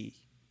sticky.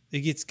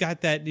 Like it's got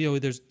that,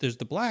 there's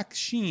the black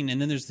sheen,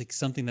 and then there's like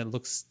something that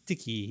looks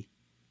sticky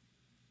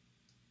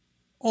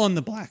on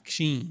the black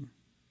sheen.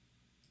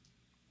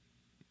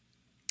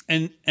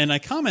 And I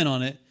comment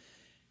on it,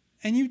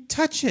 and you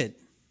touch it,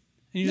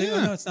 and you're like,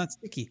 "Oh no, it's not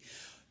sticky."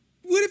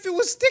 What if it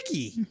was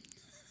sticky?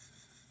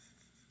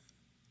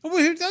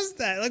 Who does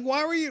that? Like,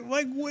 why were you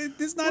like?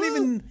 It's not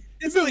even.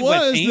 If it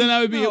was, then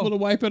I would be able to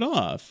wipe it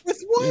off. With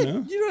what?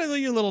 You don't have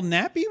like your little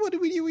nappy. What do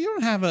we do? You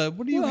don't have a.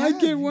 What do you have? I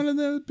get one of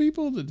the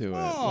people to do it,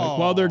 like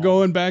while they're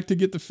going back to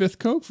get the fifth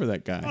Coke for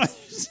that guy. God.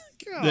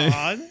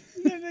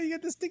 You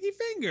got the sticky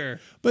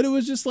finger. But it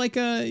was just like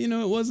it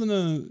wasn't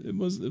it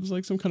was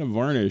like some kind of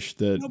varnish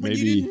that maybe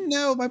you didn't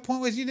know. My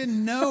point was you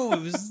didn't know.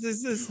 It was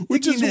this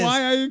which is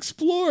why I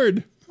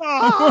explored.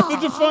 I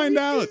wanted to find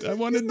out. I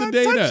wanted the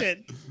data. Touch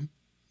it.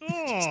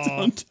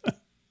 Don't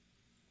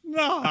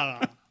no.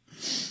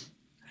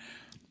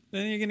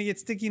 Then you're gonna get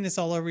stickiness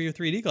all over your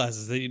 3D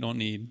glasses that you don't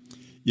need.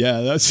 Yeah,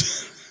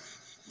 that's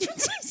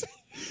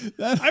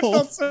I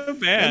felt so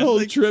bad. That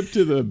whole trip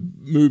to the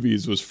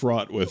movies was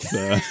fraught with.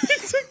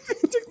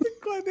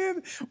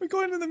 We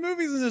go into the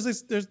movies and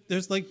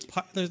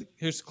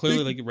there's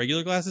clearly like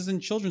regular glasses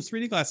and children's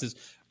 3D glasses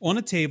on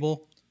a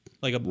table,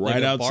 like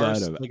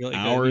outside of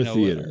our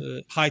theater,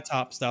 a high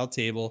top style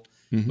table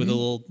with a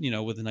little,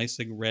 with a nice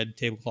like red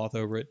tablecloth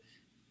over it.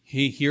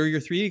 Here are your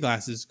 3D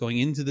glasses going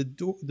into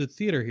the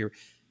theater here,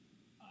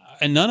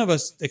 and none of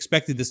us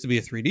expected this to be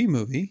a 3D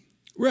movie.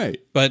 Right.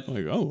 But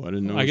like, I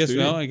didn't know. I guess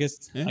whatever. It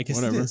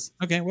is.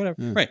 Okay,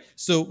 whatever. Yeah. Right.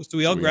 So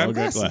we all grab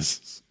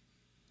glasses.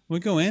 We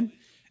go in,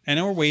 and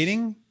then we're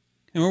waiting,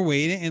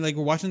 and like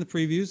we're watching the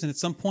previews, and at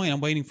some point I'm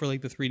waiting for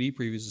like the 3D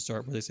previews to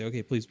start where they say,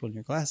 "Okay, please put on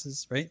your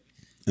glasses," right?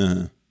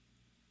 Uh-huh.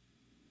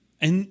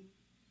 And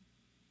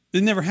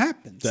it never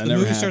happens. The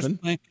movie starts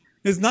playing.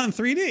 It's not in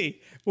 3D.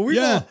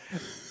 But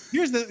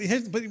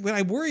but what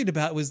I worried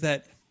about was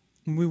that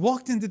when we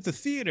walked into the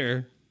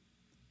theater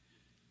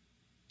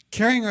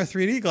carrying our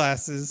 3D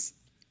glasses,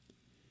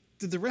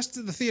 did the rest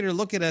of the theater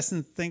look at us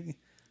and think,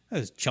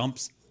 those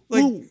chumps?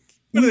 Like, what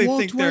do they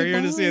think they're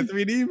here to see a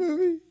 3D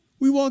movie?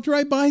 We walked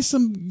right by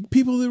some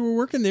people that were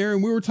working there,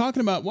 and we were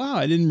talking about, wow,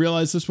 I didn't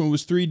realize this one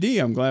was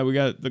 3D. I'm glad we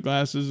got the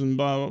glasses and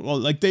blah, blah, blah.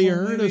 Like they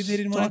heard us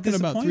talking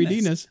about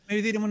 3Dness.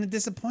 Maybe they didn't want to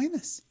disappoint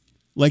us.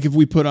 Like if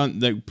we put on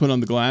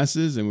the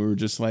glasses and we were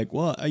just like,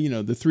 well, the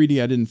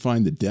 3D, I didn't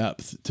find the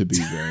depth to be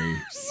very...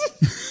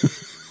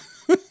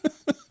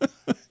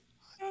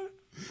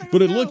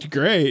 But it looked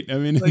great. I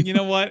mean, like, you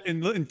know what?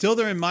 Until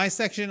they're in my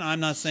section, I'm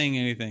not saying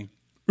anything.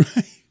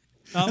 Right.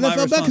 And I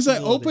felt bad because I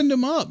opened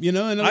them up, and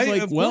I was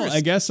like, well,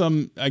 I guess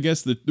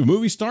the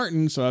movie's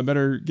starting, so I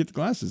better get the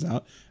glasses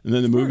out. And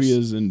then the movie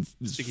is in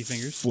sticky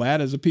fingers, flat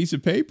as a piece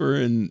of paper,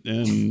 and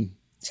I'm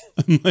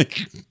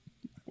like,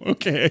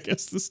 Okay, I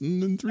guess this is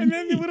in 3D. And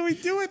then what do we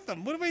do with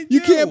them? What do we do?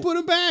 You can't put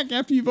them back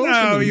after you've opened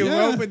them. No, you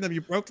opened them.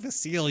 You broke the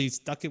seal. You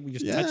stuck it. You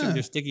just touch it with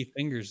your sticky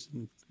fingers.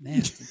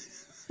 Nasty.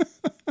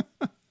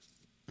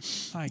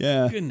 My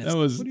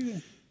goodness.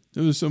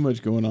 There was so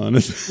much going on.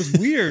 It was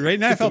weird, right?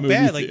 Now I felt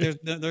bad. Like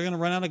they're going to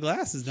run out of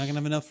glasses. Not going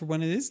to have enough for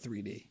when it is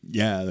 3D.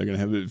 Yeah, they're going to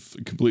have it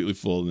completely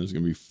full, and there's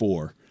going to be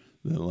 4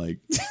 that like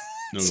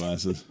no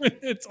glasses.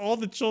 It's all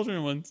the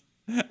children ones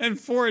and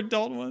 4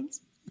 adult ones.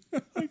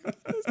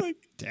 It's like,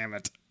 damn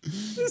it.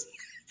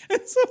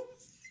 And so,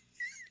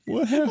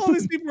 what happened? All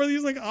these people are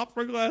using like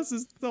opera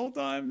glasses the whole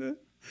time. They've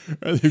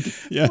got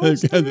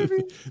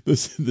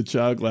the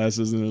child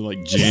glasses, and they're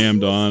like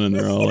jammed on, and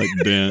they're all like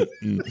bent.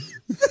 And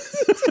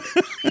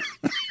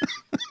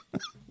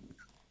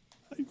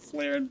like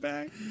flaring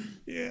back.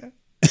 Yeah.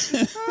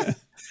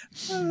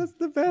 That's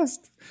the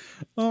best.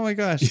 Oh my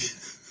gosh.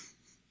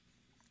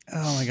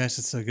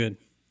 It's so good.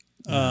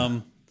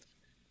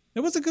 It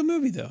was a good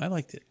movie though. I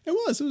liked it. It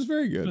was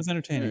very good. It was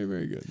entertaining.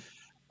 Very, very good.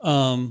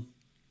 Oh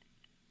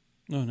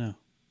no.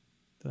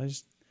 Did I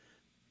just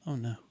I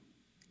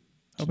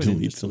hope I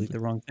didn't just delete the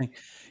wrong thing.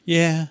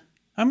 Yeah.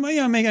 I'm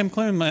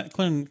clearing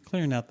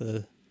out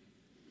the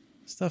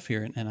stuff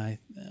here, and I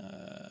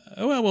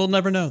we'll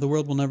never know. The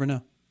world will never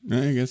know.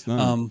 I guess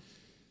not.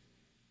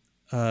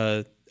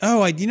 I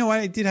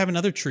did have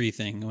another tree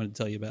thing I wanted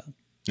to tell you about.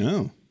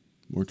 Oh,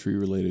 more tree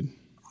related.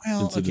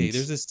 Well, incidents. Okay,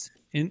 there's this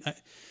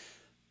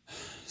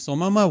so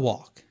I'm on my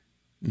walk,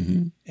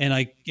 and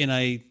I'm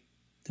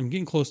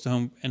getting close to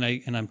home, and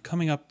I'm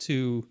coming up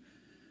to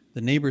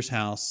the neighbor's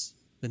house,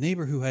 the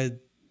neighbor who had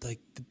like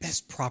the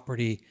best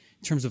property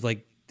in terms of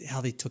like how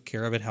they took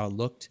care of it, how it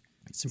looked.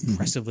 It's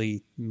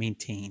impressively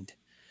maintained.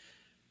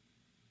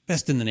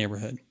 Best in the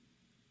neighborhood.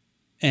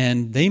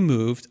 And they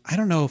moved. I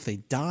don't know if they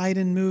died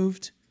and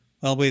moved.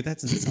 Well, wait, that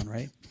doesn't sound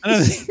right. I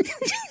don't think.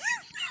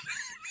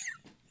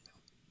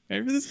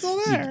 Maybe they're still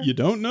there. You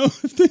don't know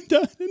if they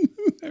died and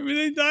moved. Maybe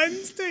they died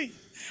in state.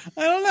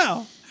 I don't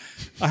know.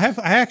 I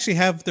actually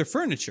have their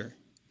furniture.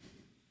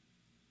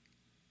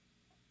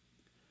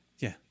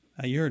 Yeah,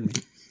 you heard me.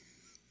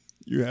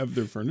 You have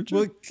their furniture?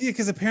 Well, yeah,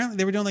 because apparently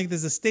they were doing like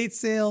this estate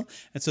sale,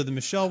 and so the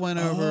Michelle went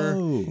over,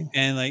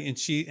 and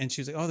she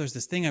was like, "Oh, there's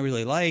this thing I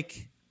really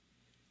like,"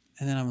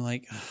 and then I'm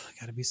like, oh, "I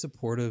got to be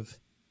supportive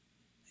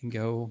and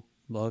go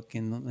look,"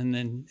 and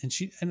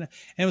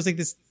it was like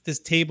this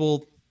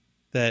table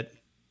that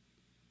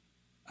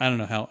I don't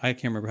know how, I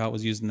can't remember how it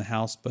was used in the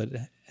house, but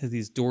it has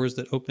these doors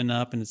that open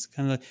up, and it's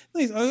kind of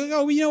like,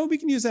 we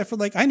can use that for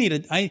like I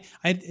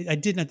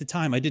didn't at the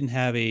time. I didn't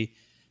have a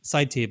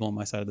side table on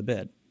my side of the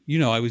bed.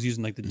 I was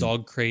using like the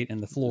dog crate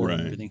and the floor and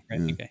everything. Right.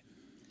 Yeah. Okay.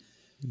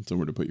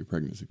 Somewhere to put your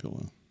pregnancy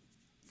pillow.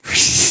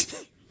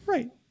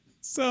 Right.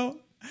 So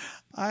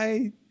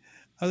I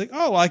was like,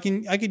 I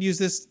could use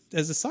this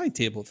as a side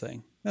table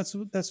thing.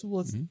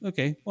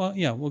 Okay. Well,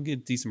 yeah, we'll get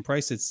a decent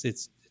price.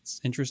 It's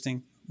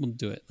interesting. We'll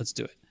do it. Let's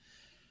do it.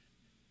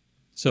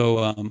 So,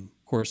 of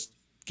course,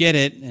 get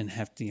it and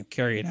have to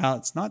carry it out.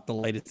 It's not the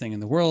lightest thing in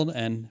the world.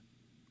 And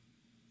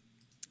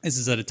this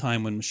is at a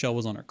time when Michelle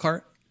was on her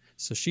cart.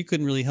 So she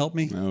couldn't really help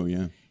me. Oh,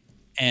 yeah.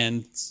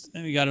 And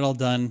we got it all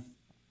done.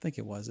 I think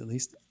it was, at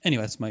least.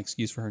 Anyway, that's my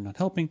excuse for her not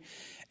helping.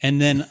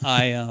 And then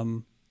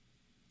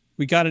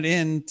we got it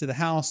into the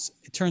house.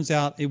 It turns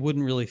out it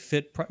wouldn't really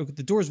fit.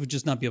 The doors would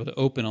just not be able to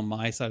open on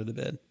my side of the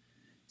bed.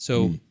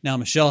 So now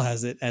Michelle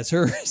has it as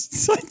her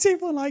side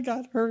table, and I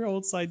got her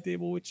old side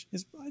table, which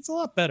it's a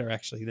lot better,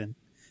 actually, than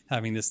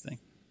having this thing.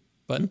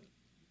 But it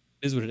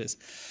is what it is.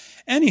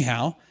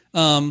 Anyhow,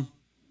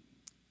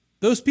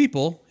 those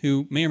people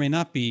who may or may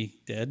not be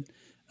dead,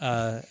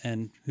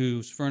 and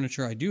whose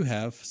furniture I do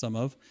have some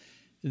of,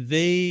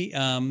 they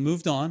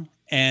moved on.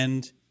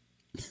 And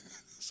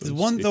the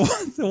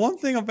one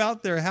thing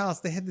about their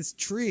house, they had this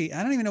tree.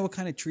 I don't even know what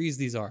kind of trees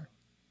these are.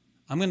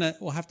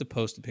 We'll have to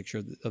post a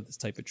picture of this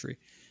type of tree.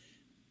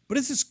 But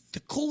it's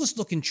the coolest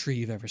looking tree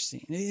you've ever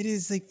seen. It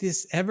is like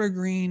this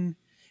evergreen.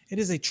 It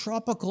is a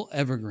tropical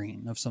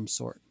evergreen of some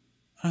sort.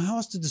 I don't know how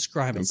else to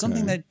describe it. Okay.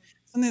 Something that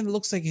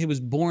looks like it was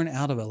born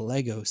out of a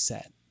Lego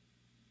set.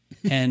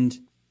 And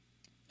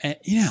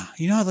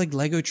how like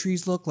Lego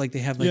trees look, like they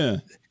have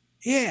like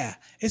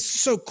it's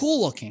so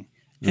cool looking.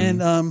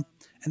 Mm-hmm.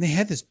 And they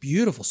had this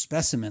beautiful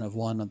specimen of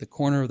one on the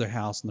corner of their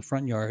house in the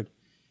front yard.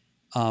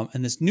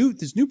 And this new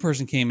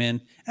person came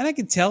in, and I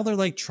could tell they're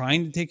like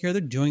trying to take care of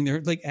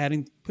they're like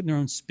putting their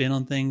own spin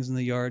on things in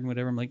the yard and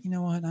whatever. I'm like, you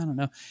know what? I don't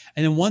know.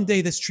 And then one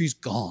day this tree's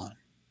gone.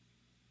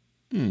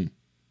 My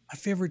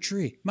favorite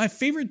tree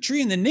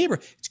in the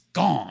neighborhood, it's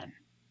gone.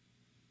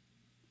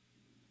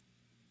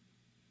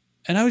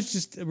 And I was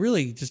just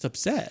really just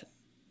upset.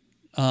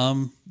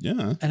 And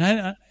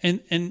I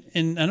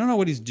don't know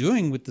what he's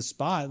doing with the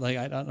spot. Like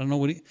I don't know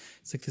what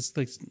it's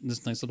like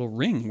this nice little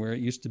ring where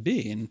it used to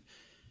be, and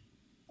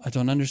I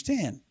don't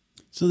understand.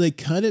 So they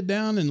cut it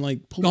down and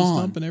like pull the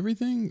stump and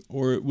everything,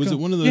 or was it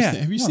one of those?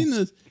 Have you seen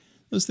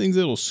those things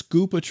that'll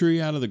scoop a tree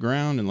out of the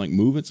ground and like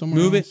move it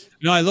somewhere? Else?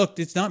 No, I looked.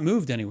 It's not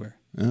moved anywhere.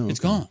 Oh, okay. It's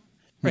gone.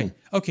 Right.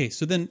 Okay.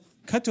 So then,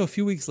 cut to a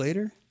few weeks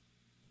later.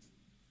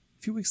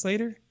 few weeks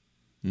later,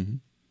 Mm-hmm.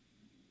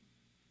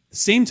 the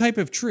same type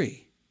of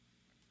tree,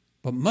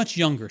 but much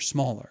younger,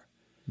 smaller,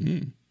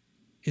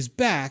 is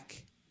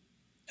back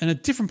in a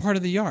different part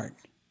of the yard.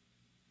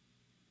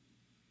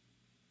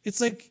 It's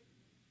like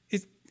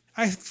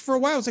for a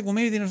while I was like, well,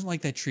 maybe they don't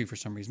like that tree for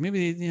some reason.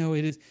 Maybe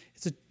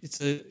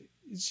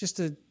it's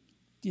just a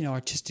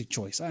artistic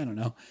choice. I don't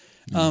know.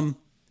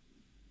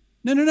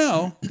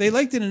 No. They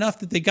liked it enough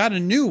that they got a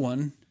new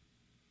one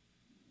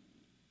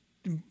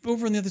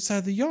over on the other side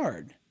of the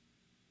yard.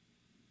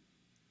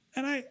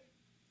 And I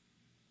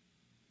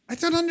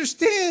don't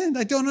understand.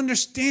 I don't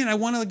understand. I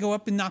want to go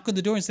up and knock on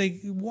the door and say,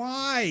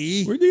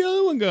 why? Where'd the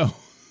other one go?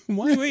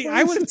 Why? Wait,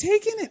 I would have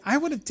taken it.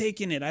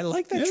 I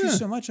like that tree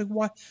so much. Like,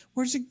 why?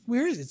 Where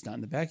is it? It's not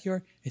in the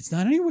backyard. It's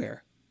not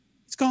anywhere.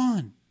 It's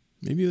gone.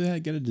 Maybe they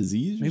got a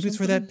disease. Maybe it's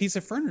where that piece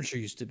of furniture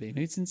used to be.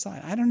 Maybe it's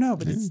inside. I don't know,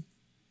 but it's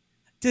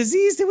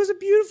diseased. It was a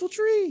beautiful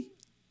tree.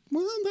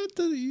 Well,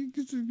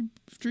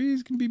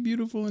 trees can be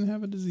beautiful and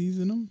have a disease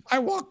in them. I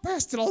walk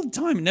past it all the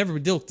time and never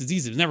dealt with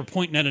disease. It was never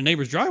pointing at a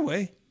neighbor's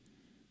driveway.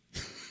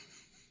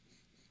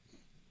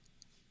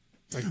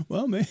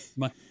 Well, man,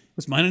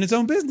 was minding its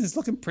own business,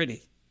 looking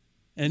pretty.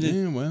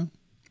 And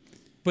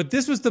but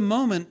this was the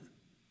moment.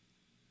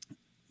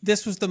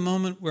 This was the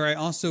moment where I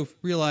also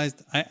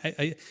realized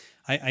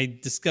I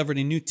discovered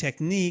a new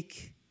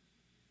technique.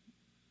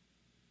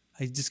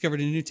 I discovered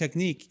a new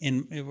technique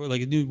in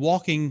like a new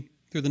walking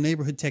through the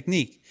neighborhood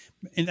technique,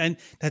 and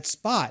that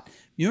spot.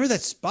 You remember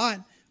that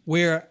spot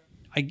where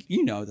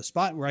the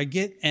spot where I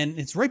get, and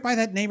it's right by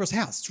that neighbor's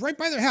house. It's right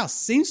by their house,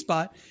 same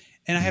spot,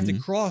 and I have to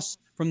cross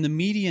from the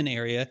median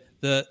area,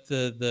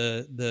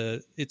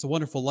 the It's a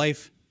Wonderful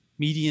Life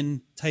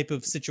median type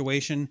of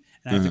situation,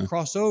 and I have to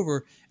cross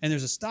over, and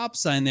there's a stop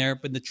sign there,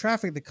 but the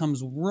traffic that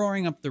comes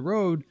roaring up the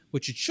road,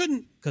 which it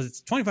shouldn't, because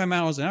it's 25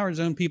 miles an hour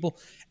zone, people,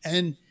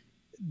 and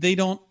they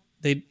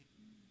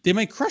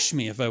might crush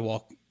me if I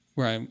walk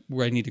where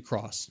I need to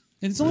cross.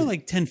 And it's only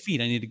like 10 feet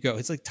I need to go.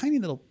 It's like tiny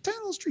little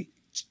street.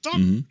 Stop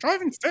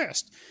driving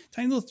fast.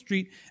 Tiny little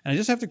street, and I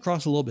just have to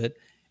cross a little bit,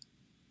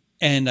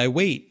 and I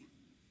wait.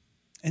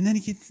 And then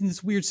he gets in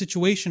this weird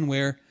situation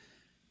where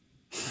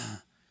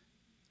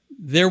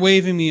they're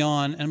waving me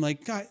on, and I'm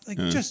like, God,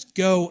 just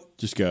go.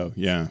 Just go,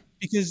 yeah.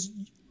 Because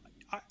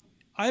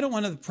I don't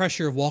want the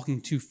pressure of walking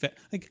too fast.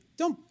 Like,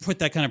 don't put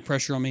that kind of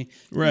pressure on me.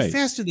 Right. You're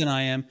faster than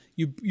I am.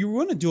 You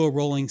want to do a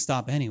rolling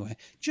stop anyway.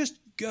 Just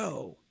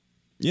go.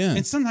 Yeah.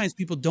 And sometimes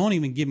people don't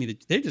even give me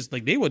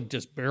they would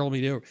just barrel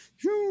me over.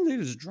 They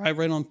just drive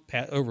right on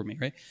over me,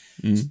 right?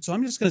 Mm-hmm. So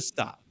I'm just going to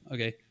stop,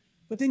 okay?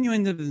 But then you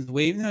end up in the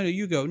wave. No,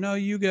 you go. No,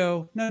 you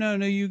go. No,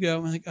 you go.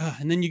 I'm like,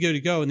 and then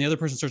you go, and the other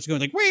person starts going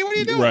like, wait, what are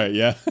you doing? Right,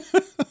 yeah.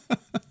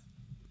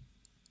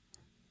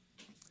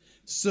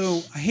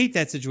 So I hate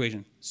that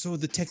situation. So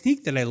the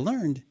technique that I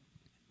learned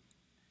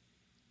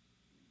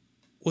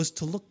was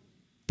to look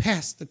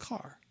past the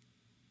car.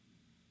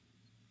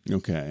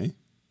 Okay.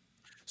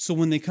 So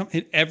when they come,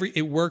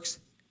 it works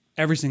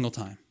every single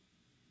time.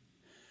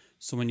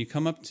 So when you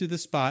come up to the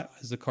spot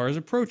as the car is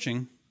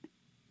approaching,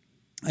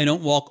 I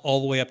don't walk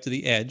all the way up to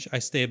the edge. I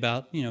stay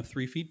about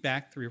 3 feet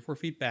back, 3 or 4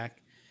 feet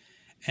back,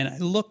 and I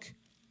look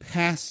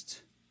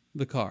past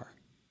the car.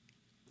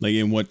 Like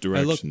in what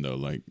direction though?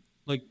 Like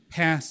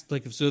past,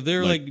 so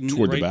they're like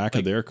toward the back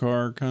of their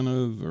car, kind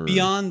of, or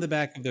beyond the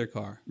back of their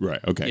car. Right.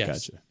 Okay.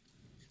 Yes. Gotcha.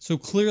 So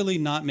clearly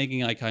not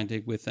making eye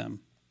contact with them.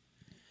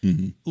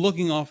 Mm-hmm.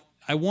 Looking off.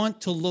 I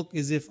want to look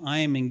as if I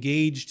am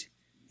engaged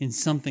in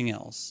something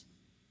else.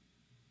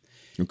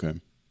 Okay.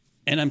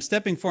 And I'm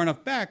stepping far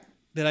enough back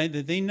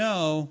that they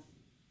know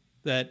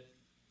that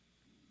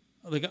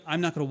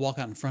I'm not going to walk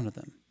out in front of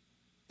them.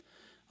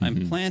 Mm-hmm.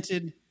 I'm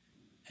planted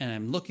and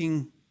I'm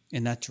looking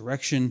in that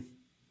direction,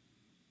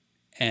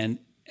 and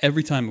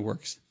every time it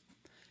works.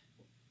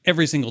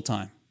 Every single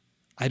time.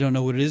 I don't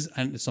know what it is.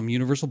 It's some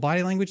universal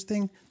body language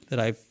thing that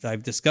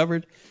I've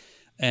discovered,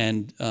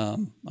 and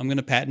I'm going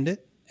to patent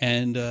it.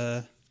 And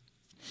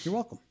you're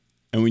welcome.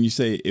 And when you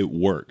say it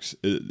works,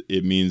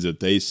 it means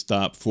that they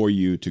stop for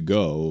you to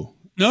go.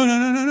 No.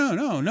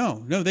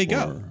 They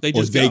go. They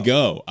just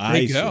go.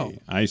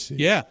 I see.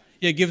 Yeah.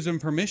 It gives them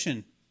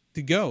permission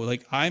to go.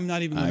 Like, I'm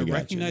not even going to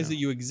recognize that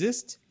you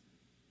exist.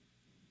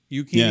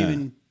 You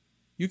can't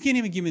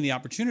even give me the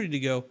opportunity to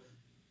go,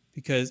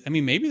 because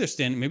maybe they're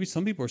standing. Maybe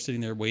some people are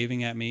sitting there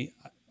waving at me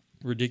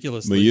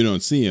ridiculously. But you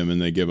don't see them,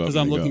 and they give up. Because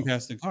I'm looking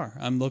past the car.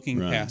 I'm looking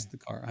past the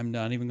car. I'm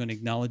not even going to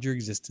acknowledge your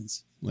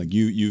existence. Like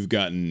you've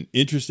gotten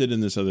interested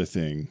in this other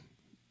thing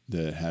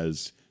that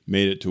has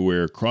made it to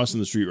where crossing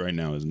the street right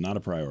now is not a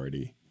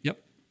priority.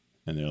 Yep.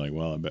 And they're like,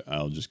 well,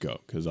 I'll just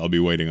go because I'll be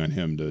waiting on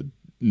him to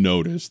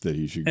notice that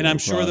he should go. And I'm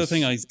sure they're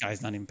thinking, this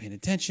guy's not even paying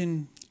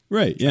attention.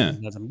 Right, yeah.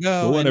 Let him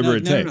go. But whatever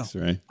it takes,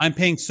 right? I'm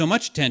paying so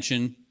much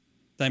attention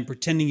that I'm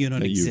pretending you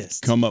don't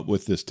exist. You've come up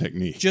with this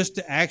technique. Just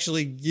to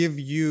actually give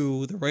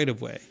you the right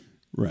of way.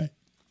 Right.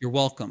 You're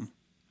welcome.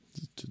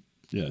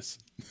 Yes.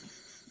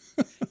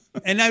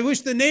 And I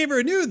wish the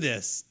neighbor knew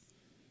this.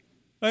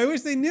 I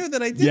wish they knew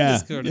that I did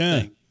this sort of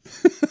thing.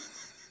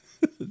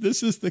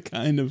 this is the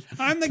kind of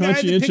I'm the guy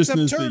that picks up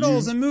conscientiousness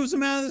turtles and moves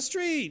them out of the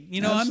street.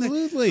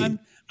 Absolutely.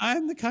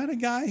 I'm the kind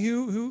of guy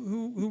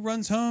who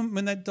runs home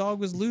when that dog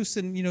was loose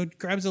and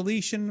grabs a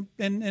leash and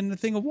a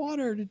thing of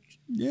water to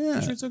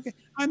make sure it's okay.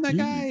 I'm that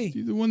guy.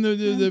 You're the one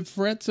that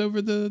frets over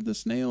the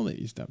snail that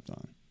you stepped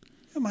on.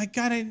 Oh my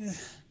God! What are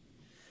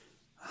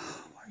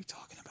you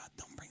talking about?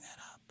 Don't bring that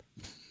up.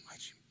 Why'd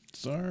you?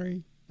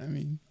 Sorry. I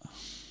mean,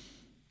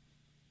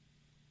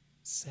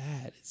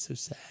 sad. It's so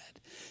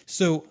sad.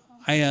 So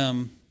I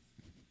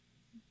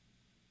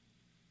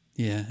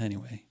yeah.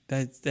 Anyway,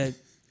 that.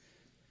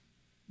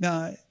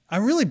 No,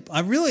 I'm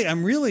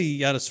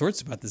really out of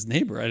sorts about this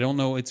neighbor. I don't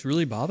know. It's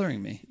really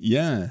bothering me.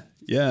 Yeah.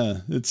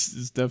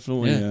 It's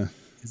definitely. Yeah.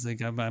 It's like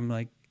I'm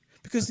like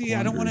because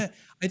I don't want to.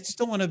 I just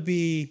don't want to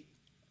be.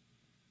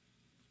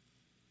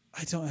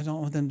 I don't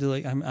want them to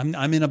like.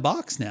 I'm in a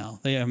box now.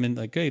 I'm in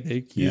like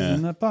he's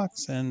in that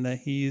box and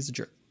he's a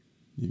jerk.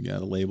 You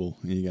got a label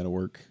and you got to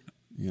work.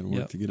 You got to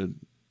work to get it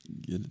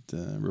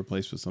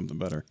replaced with something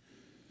better.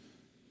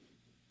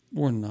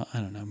 Or not. I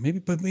don't know.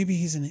 Maybe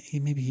he's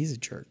a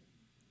jerk.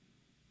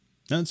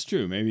 That's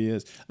true. Maybe he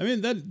is. I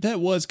mean, that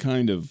was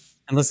kind of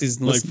unless he's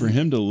like listening. for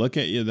him to look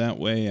at you that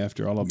way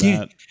after all of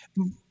that.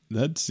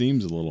 That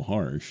seems a little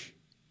harsh.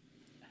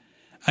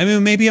 I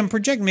mean, maybe I'm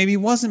projecting. Maybe he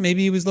wasn't.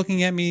 Maybe he was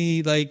looking at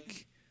me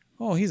like,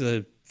 oh, he's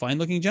a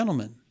fine-looking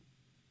gentleman.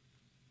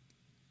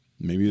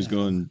 Maybe he was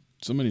going,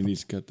 somebody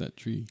needs to cut that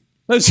tree.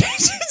 He's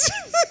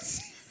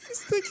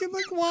thinking,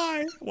 like,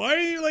 why? Why are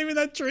you leaving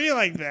that tree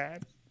like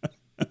that?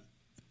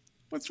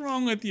 What's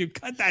wrong with you?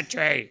 Cut that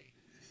tree.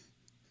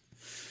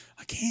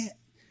 I can't.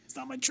 It's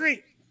not my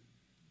tree.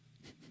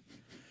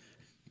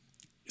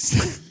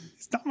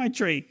 It's not my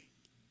tree.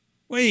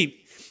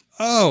 Wait.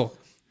 Oh,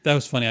 that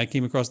was funny. I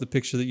came across the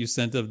picture that you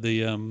sent of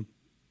the of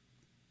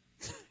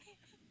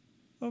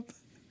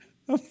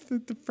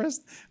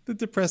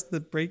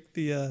the brake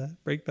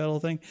pedal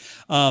thing.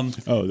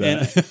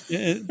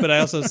 That. But I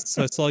also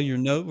I saw your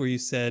note where you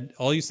said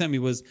all you sent me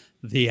was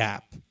the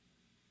app.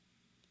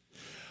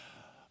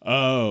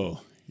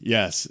 Oh,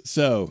 yes.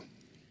 So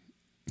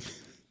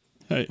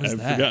I've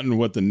forgotten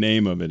what the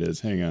name of it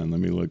is. Hang on, let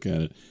me look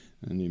at it.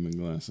 I need my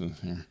glasses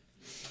here.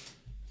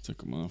 Took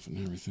them off and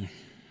everything.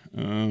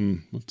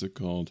 What's it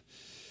called?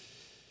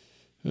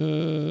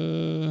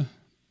 Yes.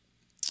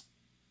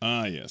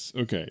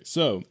 Okay.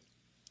 So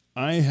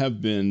I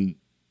have been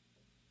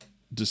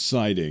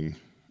deciding,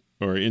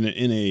 or in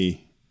a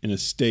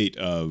state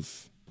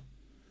of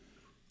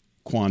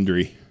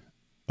quandary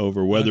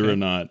over whether or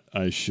not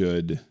I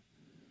should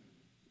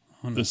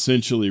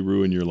essentially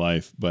ruin your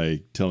life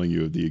by telling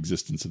you of the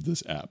existence of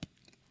this app.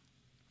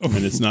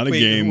 And it's not a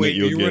game that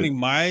you'll get. Are you ruining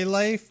my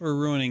life or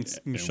ruining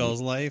Michelle's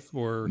life?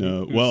 Or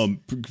no, well,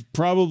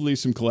 probably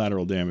some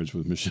collateral damage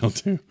with Michelle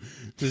too.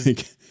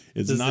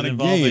 It's not a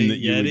game that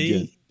you would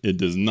get. It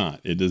does not.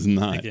 It does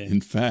not. Okay.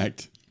 In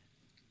fact,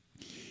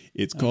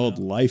 it's called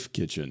Life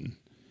Kitchen.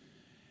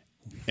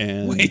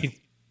 And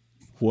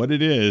what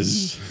it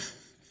is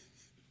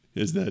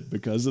that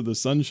because of the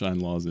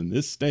sunshine laws in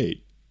this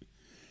state,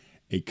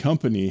 a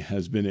company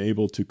has been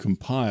able to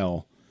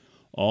compile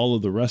all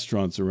of the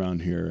restaurants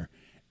around here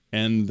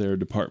and their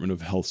Department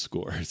of Health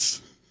scores.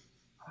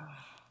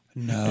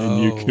 No.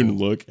 And you can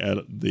look at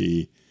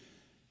the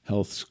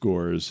health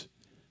scores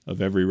of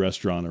every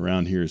restaurant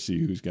around here, see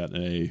who's got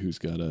an A, who's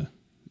got a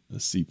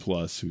C+,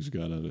 who's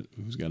got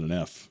an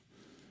F.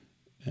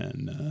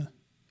 And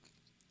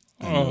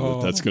I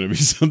know that's going to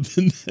be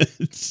something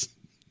that's...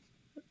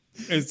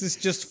 Is this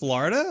just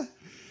Florida?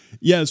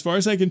 Yeah, as far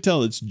as I can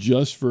tell, it's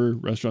just for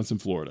restaurants in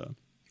Florida.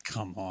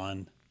 Come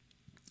on.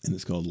 And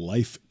it's called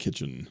Life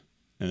Kitchen.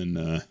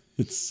 And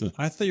it's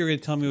I thought you were going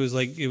to tell me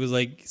it was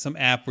like some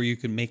app where you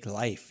could make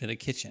life in a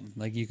kitchen.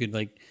 Like you could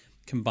like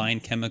combine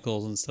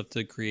chemicals and stuff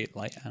to create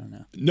life. I don't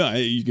know. No,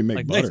 you can make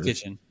like butter. Life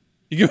Kitchen.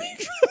 You can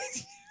make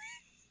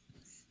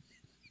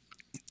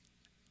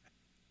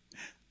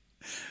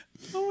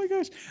Oh my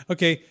gosh.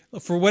 Okay,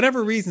 for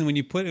whatever reason when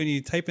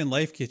you type in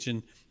Life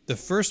Kitchen, the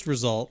first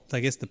result, I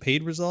guess the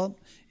paid result,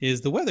 is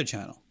the Weather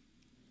Channel.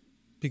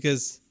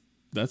 Because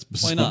that's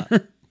bizarre. Why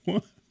not?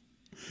 What?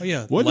 Oh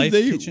yeah. What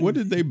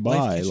did they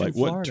buy? Like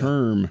what Florida.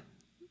 term?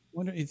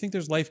 You think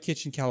there's Life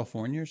Kitchen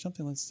California or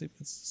something? Let's see.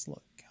 Let's just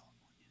look. California.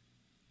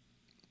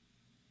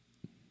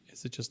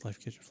 Is it just Life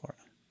Kitchen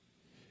Florida?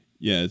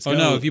 Yeah.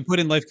 If you put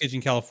in Life Kitchen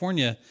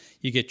California,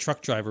 you get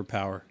truck driver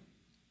power.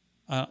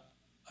 I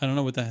don't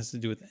know what that has to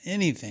do with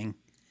anything.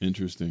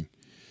 Interesting.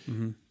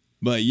 Mm-hmm.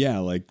 But yeah,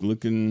 like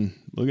looking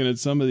at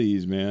some of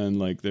these, man,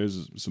 like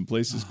there's some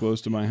places close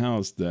to my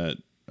house that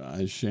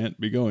I shan't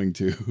be going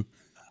to.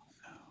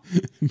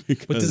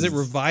 But does it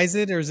revise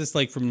it, or is this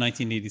like from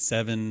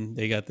 1987?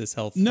 They got this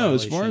health. No,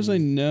 violation? As far as I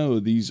know,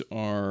 these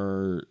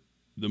are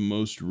the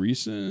most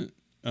recent.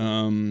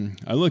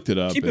 I looked it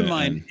up. Keep in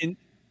mind,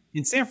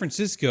 in San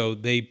Francisco,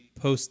 they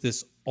post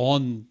this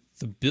on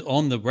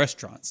the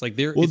restaurants. Like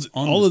it's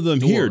on all of them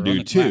door, here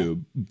do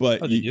too.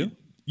 But they do?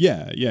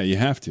 Yeah, you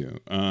have to.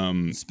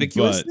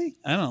 Conspicuously?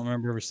 I don't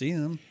remember ever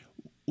seeing them.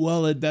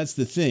 Well, that's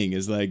the thing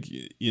is like,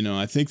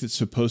 I think it's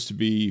supposed to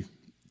be,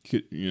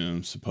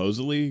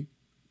 supposedly.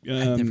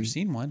 I've never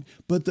seen one.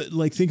 But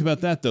like, think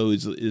about that though,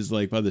 is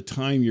like by the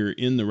time you're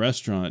in the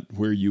restaurant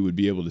where you would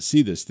be able to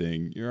see this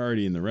thing, you're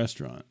already in the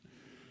restaurant.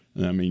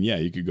 And I mean, yeah,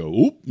 you could go,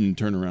 oop, and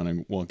turn around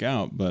and walk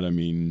out. But I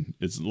mean,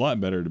 it's a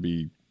lot better to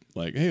be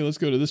like, hey, let's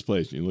go to this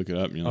place. And you look it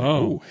up and you're like,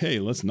 oh hey,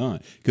 let's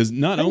not. Because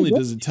not only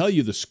does it tell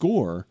you the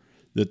score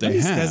that they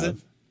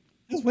have.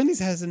 Wendy's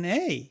has an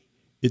A.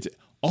 It's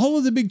all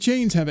of the big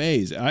chains have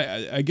A's.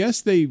 I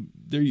guess they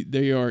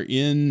are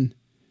in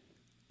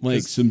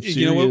like some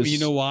serious you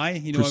know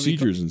why?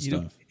 procedures and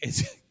stuff.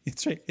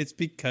 It's right. It's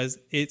because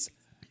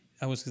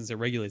I was going to say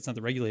regulated. It's not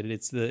the regulated.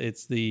 It's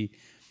the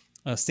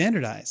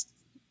standardized.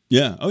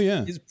 Yeah. Oh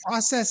yeah. His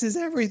process is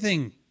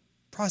everything.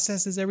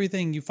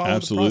 You follow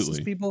the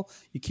process, people.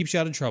 It keeps you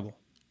out of trouble.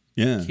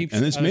 Yeah,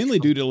 and it's mainly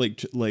due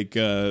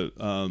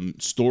to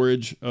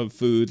storage of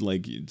food.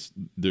 Like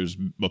there's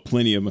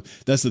plenty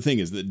of. That's the thing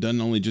is that it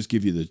doesn't only just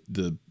give you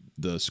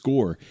the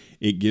score;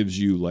 it gives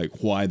you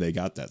like why they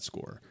got that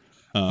score.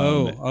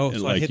 So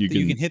like you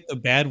can hit the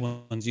bad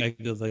ones. You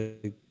can do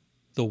the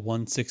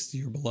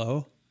 160 or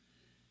below.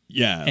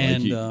 Yeah,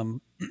 and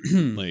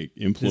like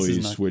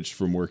employees switched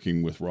from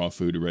working with raw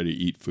food to ready to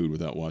eat food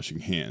without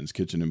washing hands.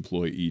 Kitchen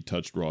employee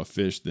touched raw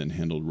fish, then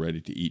handled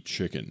ready to eat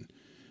chicken.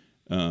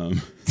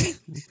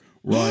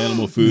 Raw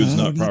animal foods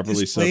not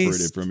properly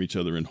separated from each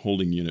other in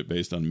holding unit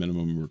based on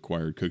minimum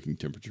required cooking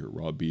temperature.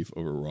 Raw beef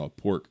over raw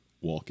pork,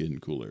 walk-in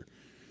cooler.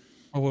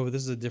 Oh, whoa,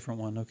 this is a different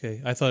one. Okay,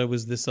 I thought it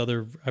was this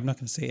other. I'm not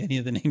going to say any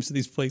of the names of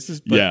these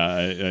places. But,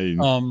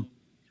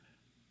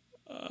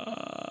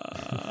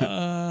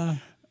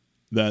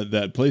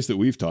 that place that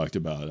we've talked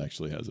about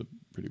actually has a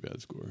pretty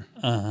bad score.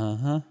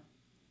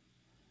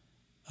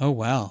 Oh,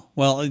 wow.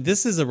 Well,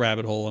 this is a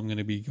rabbit hole I'm going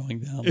to be going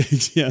down.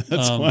 Yeah,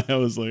 that's why I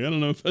was like, I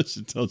don't know if I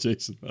should tell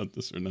Jason about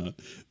this or not.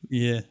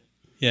 Yeah.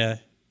 Yeah.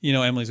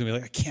 Emily's going to be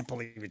like, I can't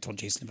believe you told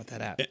Jason about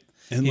that app.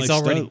 And he's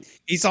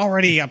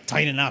already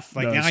uptight enough.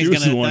 Like, now she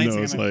was the one that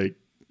was like,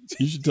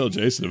 you should tell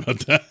Jason about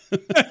that.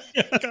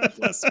 Yeah, God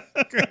bless her.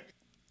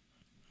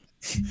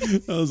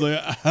 I was like,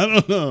 I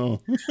don't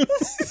know.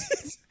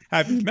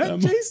 Have you met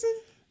Jason?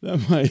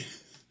 That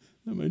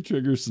might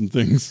trigger some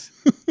things.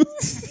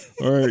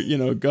 Or,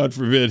 God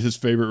forbid his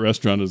favorite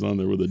restaurant is on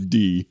there with a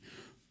D.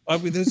 I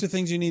mean, those are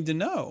things you need to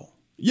know.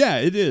 Yeah,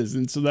 it is.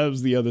 And so that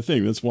was the other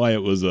thing. That's why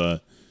it was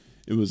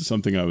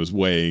something I was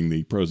weighing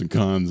the pros and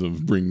cons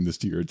of bringing this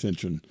to your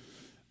attention.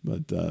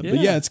 But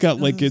yeah, it's got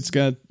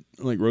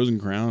like Rose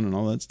and Crown and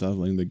all that stuff.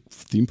 Like the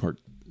theme park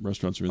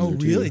restaurants are in there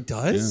too. Oh, really? It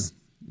does?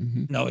 Yeah.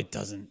 Mm-hmm. No, it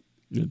doesn't.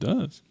 It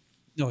does.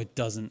 No, it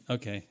doesn't.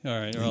 Okay. All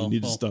right. Well, you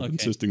need to stop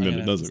insisting that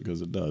it doesn't,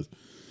 because it does.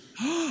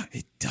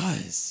 It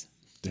does.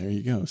 There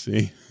you go.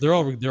 See, they're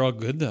all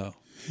good though.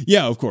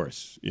 Yeah, of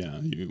course. Yeah,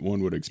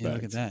 one would expect. Yeah,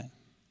 look at that.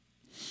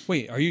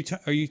 Wait, are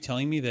you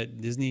telling me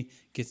that Disney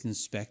gets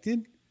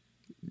inspected?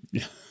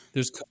 Yeah,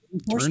 there's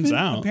turns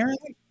out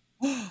apparently.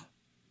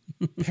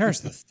 Perish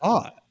the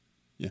thought.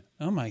 Yeah.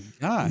 Oh my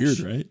gosh. Weird,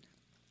 right?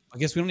 I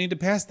guess we don't need to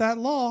pass that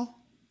law.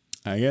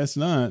 I guess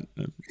not.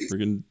 A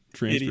friggin'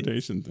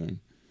 transportation thing.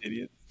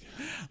 Idiot.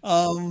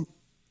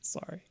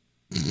 Sorry.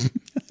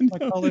 My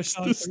color's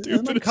showing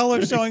through. My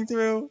color's showing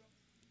through.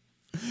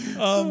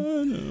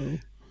 No.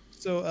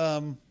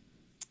 So,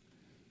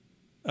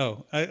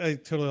 I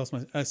totally lost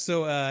my.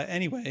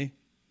 Anyway,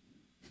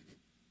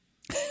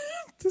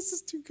 this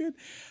is too good.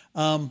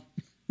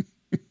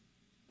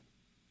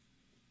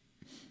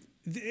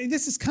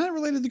 This is kind of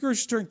related to the grocery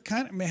store,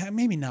 kind of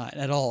maybe not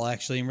at all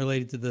actually, and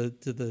related to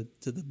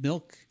the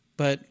milk,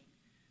 but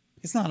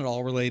it's not at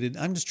all related.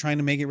 I'm just trying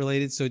to make it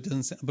related so it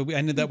doesn't. But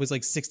I know that was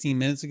like 16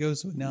 minutes ago,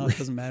 so now it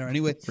doesn't matter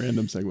anyway.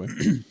 Random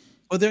segue.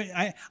 Well,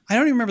 I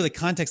don't even remember the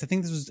context. I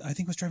think I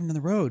was driving down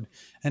the road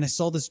and I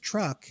saw this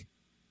truck,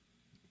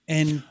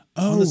 and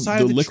on the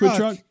side of the liquid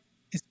truck,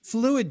 it's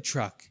fluid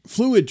truck.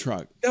 Fluid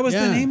truck. That was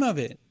the name of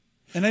it.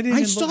 And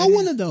I saw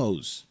one of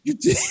those. You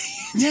did?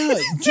 Yeah,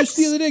 just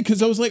the other day,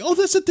 because I was like, oh,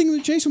 that's the thing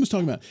that Jason was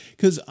talking about.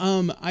 Because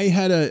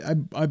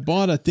I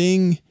bought a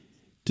thing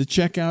to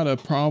check out a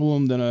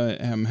problem that I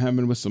am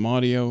having with some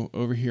audio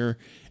over here,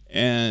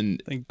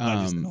 and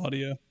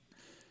audio.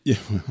 Yeah,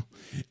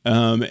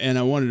 well, and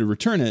I wanted to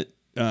return it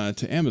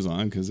to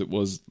Amazon because it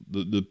was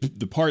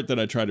the part that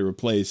I tried to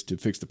replace to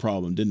fix the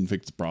problem didn't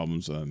fix the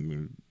problem, so I'm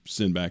going to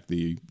send back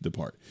the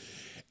part.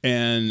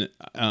 And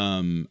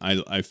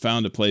I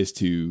found a place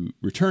to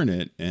return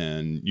it,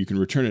 and you can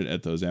return it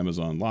at those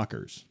Amazon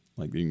lockers.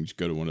 Like you can just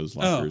go to one of those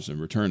lockers and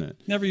return it.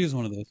 Never used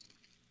one of those.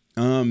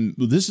 Well,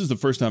 this is the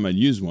first time I'd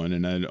used one,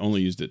 and I'd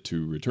only used it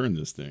to return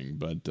this thing.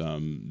 But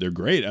they're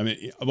great. I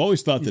mean, I've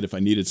always thought that if I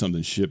needed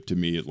something shipped to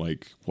me,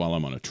 like while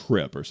I'm on a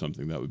trip or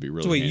something, that would be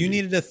really. So wait, handy. You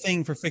needed a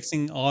thing for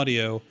fixing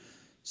audio,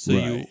 so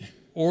you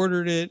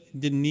ordered it,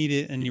 didn't need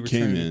it, and you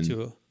returned it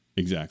to a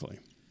exactly.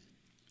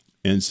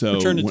 And so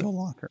returned it to a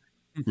locker.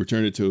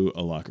 Return it to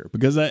a locker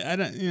because I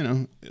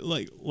don't,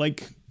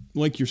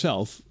 like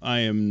yourself, I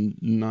am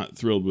not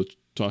thrilled with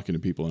talking to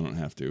people I don't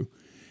have to.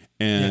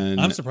 And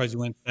I'm surprised you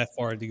went that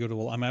far to go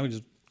to. I would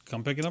just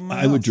come pick it up at my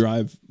I house. would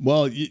drive.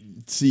 Well,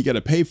 so you got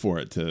to pay for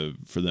it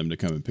for them to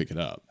come and pick it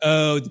up.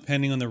 Oh,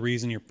 depending on the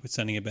reason you're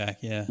sending it back.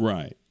 Yeah.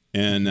 Right.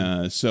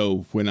 And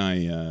so when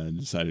I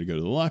decided to go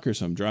to the locker,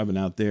 so I'm driving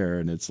out there,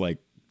 and it's like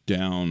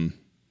down.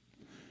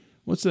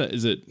 What's that?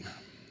 It's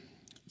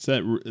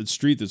that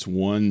street that's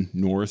one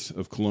north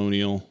of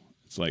Colonial.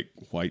 It's like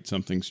White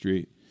something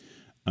Street,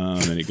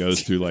 and it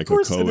goes through like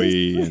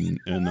Ocoee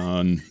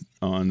and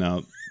on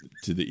out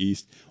to the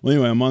east. Well,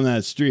 anyway, I'm on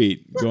that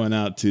street going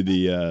out to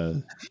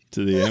the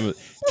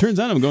turns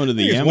out I'm going to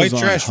the Amazon White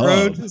Trash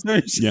hub.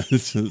 Road. Yeah,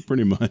 it's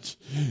pretty much.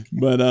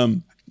 But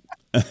I'm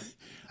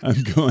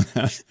going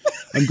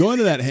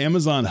to that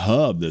Amazon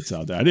hub that's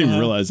out there. I didn't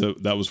realize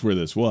that was where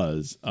this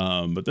was.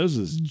 But there's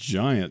this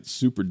giant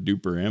super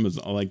duper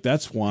Amazon. Like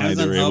that's why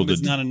Amazon they're hub able to.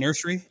 is not a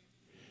nursery.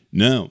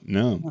 No,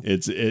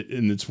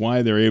 it's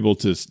why they're able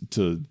to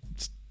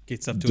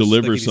Get stuff to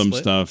deliver a some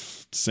split.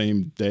 stuff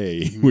same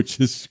day, which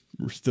is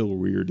still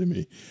weird to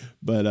me.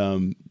 But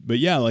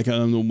yeah, like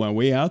on my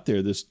way out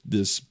there,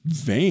 this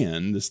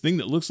van, this thing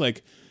that looks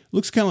kind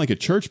of like a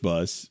church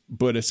bus,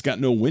 but it's got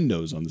no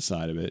windows on the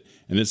side of it,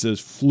 and it says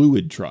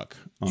Fluid Truck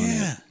on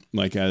it,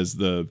 like as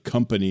the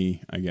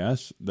company, I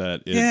guess,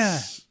 that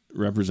it's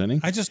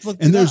representing. I just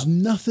looked, and there's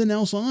nothing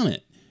else on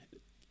it.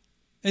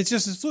 It's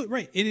just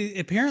right.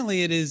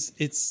 Apparently it is.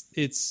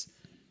 It's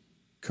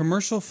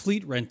commercial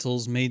fleet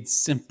rentals made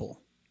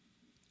simple.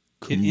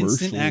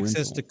 Instant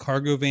access to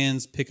cargo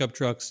vans, pickup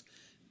trucks,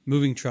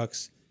 moving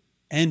trucks,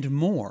 and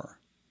more.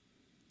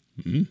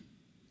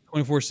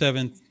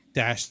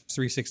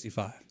 24/7-365.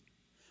 I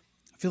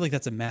feel like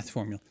that's a math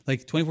formula.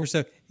 Like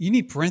 24/7. You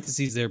need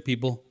parentheses there,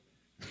 people.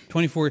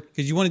 24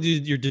 because you want to do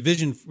your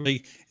division.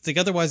 Like, it's like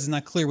otherwise it's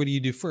not clear. What do you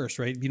do first,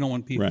 right? You don't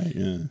want people. Right.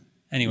 Yeah.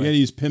 Anyway, you got to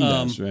use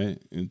PIMDAS, right?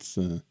 It's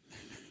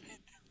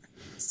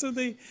so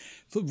they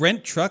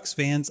rent trucks,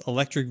 vans,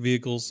 electric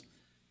vehicles,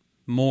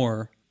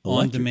 more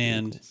on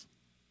demand. Vehicles.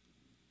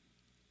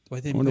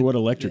 I wonder what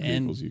electric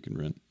vehicles you can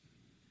rent.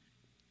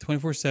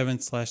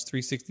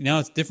 24/7/360. Now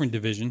it's different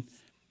division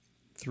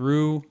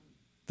through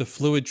the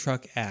Fluid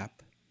Truck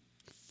app.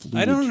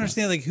 I don't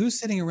understand. Like, who's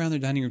sitting around their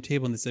dining room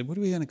table and they say, "What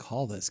are we going to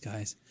call this,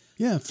 guys?"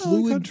 Yeah,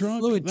 Fluid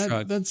Truck. Fluid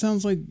Truck. That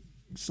sounds like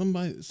some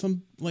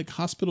like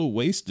hospital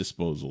waste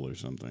disposal or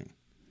something.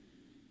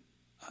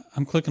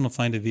 I'm clicking to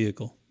find a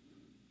vehicle.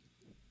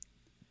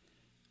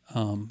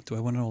 Do I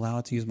want to allow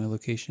it to use my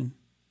location?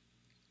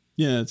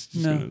 Yeah, it's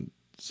just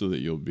so that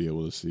you'll be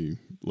able to see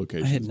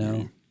locations. I hit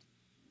no.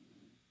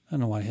 I don't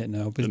know why I hit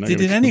no, but it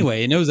did it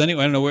anyway. It knows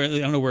anyway. I don't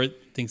know where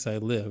it thinks I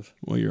live.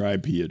 Well, your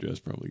IP address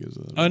probably gives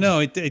it. Oh no,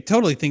 it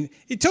totally thinks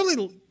it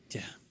totally.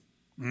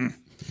 Yeah.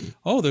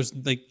 Oh, there's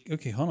like,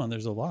 okay, hold on.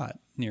 There's a lot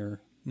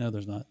near. No,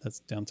 there's not. That's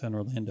downtown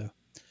Orlando.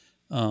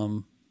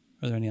 Are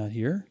there any out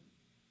here?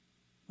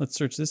 Let's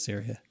search this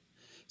area.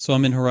 So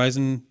I'm in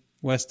Horizon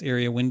West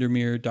area,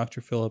 Windermere,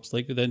 Dr. Phillips,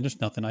 Lake.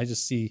 There's nothing. I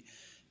just see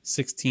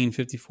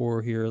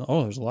 1654 here.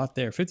 Oh, there's a lot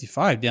there.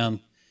 55 down.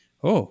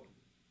 Oh,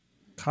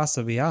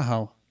 Casa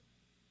Viajal.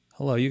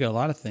 Hello, you got a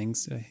lot of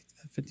things.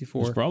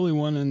 54. There's probably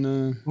one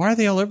in. Why are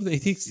they all over?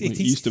 East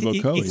of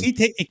Ocoee.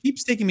 It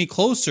keeps taking me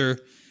closer,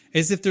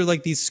 as if they're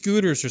like these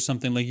scooters or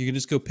something. Like you can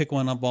just go pick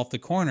one up off the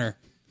corner.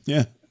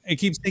 Yeah. It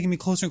keeps taking me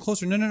closer and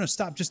closer. No,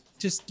 stop.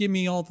 Just give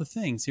me all the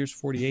things. Here's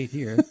 48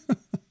 here.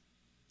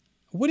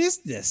 What is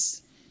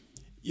this?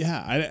 Yeah,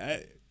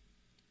 I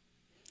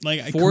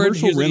like a Ford,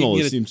 commercial rental.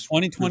 It seems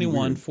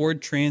 2021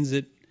 Ford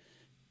Transit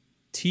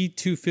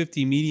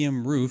T250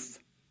 medium roof.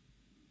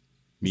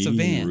 Medium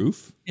it's a van.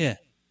 Roof? Yeah.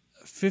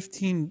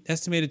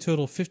 Estimated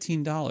total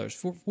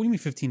 $15. What do you mean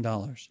 $15?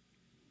 What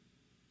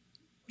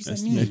does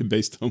Estimated that mean?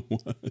 Based on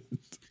what?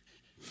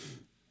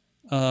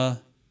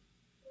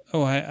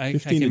 I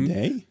 15 a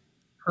day?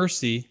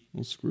 Percy.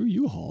 Well, screw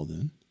you all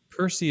then.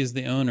 Percy is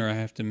the owner. I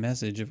have to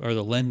message, or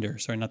the lender.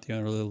 Sorry, not the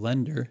owner, the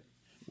lender.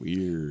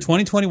 Weird.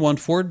 2021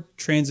 Ford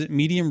Transit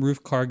medium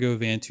roof cargo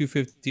van,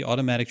 250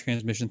 automatic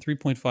transmission,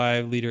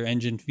 3.5 liter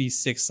engine,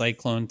 V6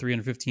 Cyclone,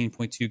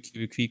 315.2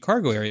 cubic feet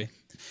cargo area.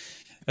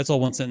 That's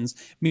all one sentence.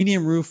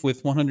 Medium roof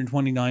with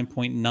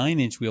 129.9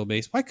 inch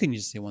wheelbase. Why couldn't you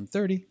just say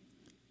 130?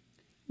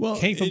 Well,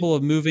 capable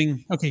of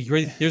moving. Okay, you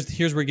ready?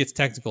 Here's where it gets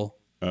technical.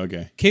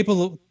 Okay.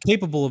 Capable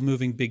of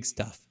moving big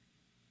stuff.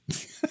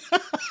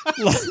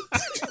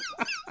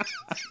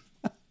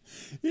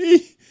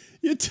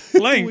 You took the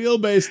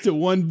wheelbase to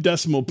one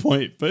decimal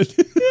point, but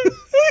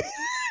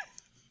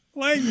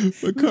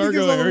the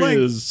cargo area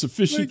is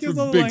sufficient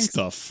for big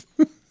stuff.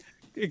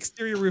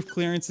 Exterior roof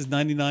clearance is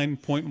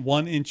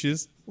 99.1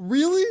 inches.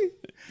 Really?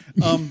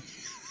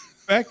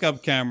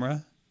 Backup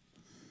camera.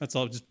 That's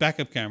all. Just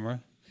backup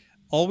camera.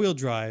 All-wheel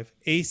drive.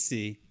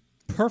 AC.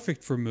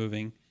 Perfect for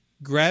moving.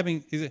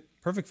 Is it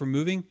perfect for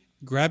moving?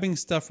 Grabbing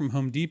stuff from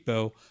Home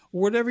Depot,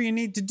 or whatever you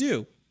need to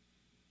do.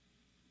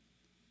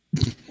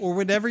 Or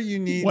whatever you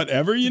need.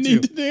 Whatever you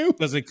need to do.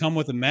 Does it come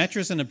with a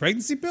mattress and a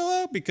pregnancy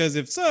pillow? Because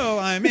if so,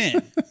 I'm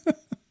in.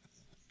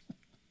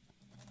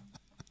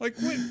 Like,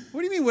 what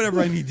do you mean?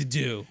 Whatever I need to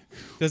do?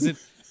 Does it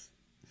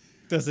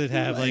Does it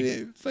have like?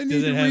 If I need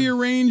does it to have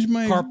rearrange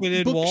my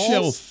carpeted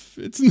bookshelf,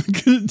 it's not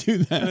going to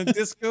do and a that.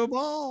 disco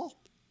ball?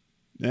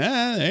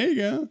 Yeah, there you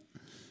go.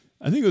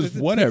 I think it was Does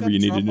it whatever pick up you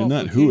need to do, drop-off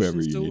not whoever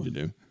locations you too? need to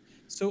do.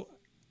 So,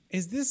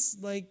 is this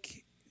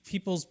like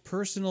people's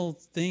personal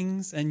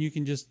things, and you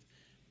can just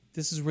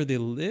this is where they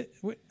live?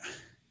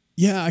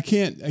 Yeah, I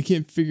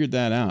can't figure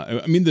that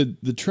out. I mean,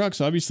 the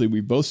trucks, obviously,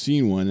 we've both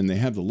seen one, and they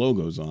have the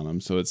logos on them,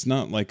 so it's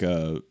not like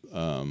a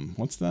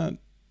what's that?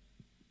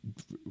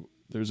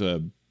 There's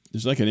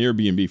like an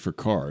Airbnb for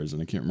cars,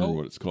 and I can't remember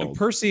what it's called.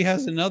 Percy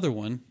has another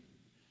one.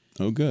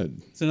 Oh,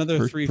 good. It's another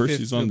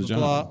Percy's on the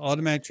job.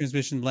 Automatic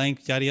transmission,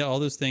 blank, yada yada, all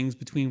those things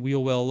between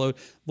wheel well load.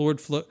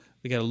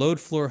 We got a load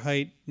floor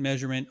height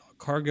measurement,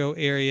 cargo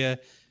area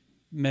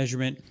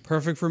measurement,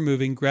 perfect for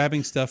moving,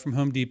 grabbing stuff from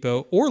Home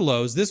Depot or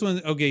Lowe's. This one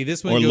Or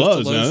goes Lowe's. to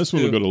Lowe's. Now this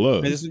one will go to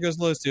Lowe's. This one goes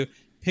to Lowe's too.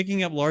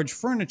 Picking up large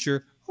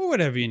furniture or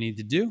whatever you need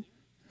to do.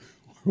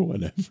 Or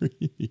whatever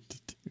you need to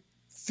do.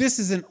 This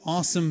is an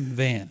awesome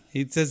van.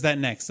 It says that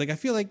next. Like I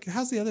feel like,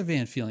 how's the other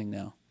van feeling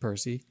now,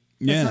 Percy?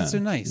 That's not so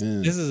nice.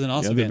 Yeah. This is an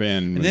awesome the other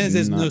van. van And then it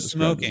says not no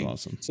described as smoking.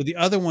 awesome. So the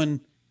other one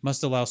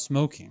must allow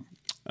smoking.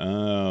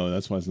 Oh,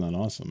 that's why it's not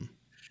awesome.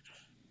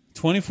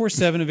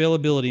 24/7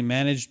 availability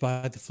managed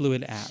by the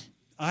Fluid app.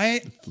 I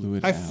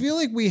feel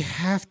like we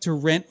have to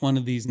rent one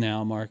of these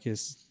now,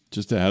 Marcus.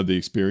 Just to have the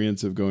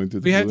experience of going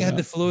through the We have Fluid to have app?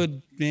 the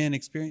Fluid van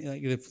experience,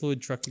 like the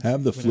Fluid truck experience.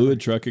 Have the whatever. Fluid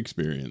truck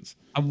experience.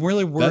 I'm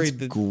really worried That's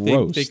that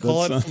gross. they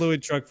call That's it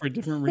Fluid truck for a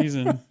different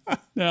reason.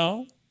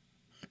 No,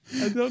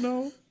 I don't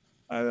know.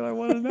 I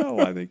want to know.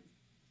 I think.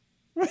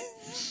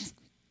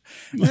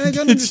 And I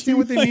don't understand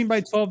what they mean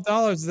by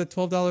 $12. Is that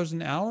 $12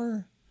 an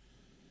hour?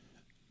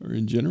 Or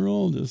in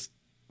general, just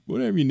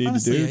whatever you need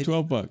Honestly, to do,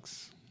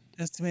 $12.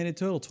 Estimated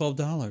total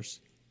 $12.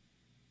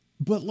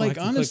 But like I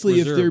can honestly,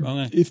 click if reserve. they're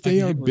Okay. if I they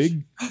can are hit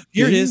big,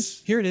 Here it things-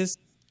 is. Here it is.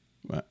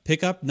 What?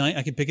 Pick up night.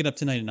 I can pick it up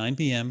tonight at 9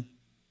 p.m.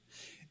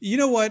 You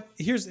know what?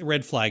 Here's the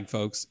red flag,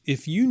 folks.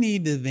 If you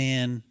need the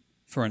van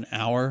for an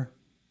hour,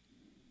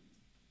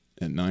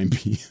 At 9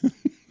 p.m.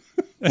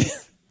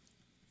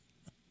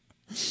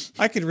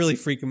 I could really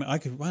freak them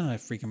out. Why don't I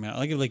freak them out?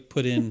 I could like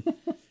put in.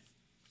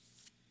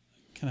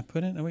 Can I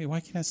put in? Oh, wait,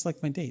 why can't I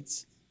select my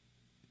dates?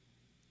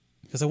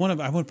 Because I want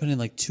to put in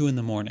like 2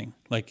 a.m.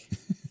 Like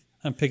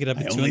I'm picking it up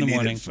I at 2 only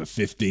a.m. need it for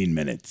 15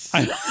 minutes.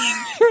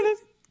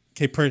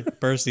 Okay,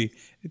 Percy.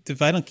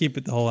 If I don't keep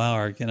it the whole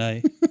hour, can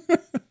I?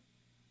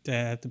 Do I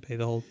have to pay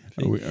the whole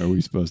thing? Are we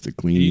supposed to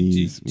clean Do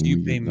these? do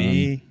you pay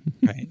me?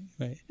 Right.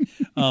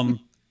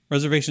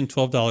 Reservation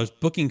 $12.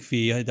 Booking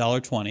fee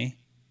 $1.20.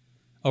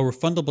 A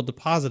refundable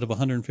deposit of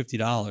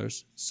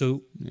 $150.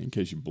 So In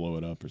case you blow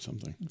it up or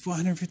something.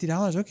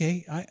 $150.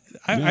 Okay, I'd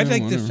Yeah,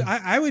 like whatever.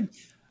 to.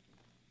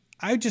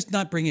 I would just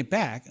not bring it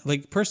back.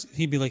 Like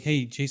he'd be like,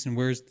 "Hey, Jason,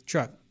 where's the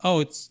truck? Oh,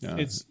 it's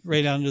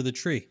right under the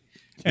tree."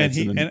 And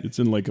It's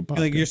in like a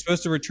pocket. like you're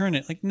supposed to return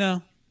it. Like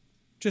no,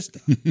 just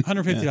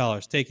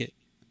 $150. Take it.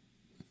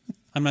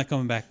 I'm not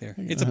coming back there.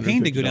 It's a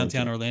pain to go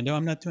downtown Orlando.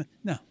 I'm not doing.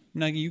 No, I'm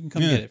not. You can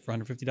come get it for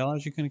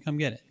 $150. You're going to come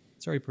get it.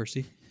 Sorry,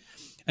 Percy.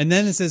 And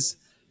then it says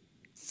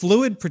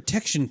fluid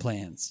protection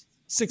plans,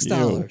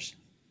 $6.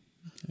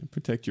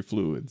 Protect your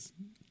fluids.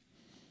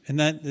 And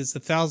that is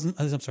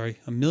 $1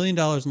 million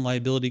in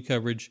liability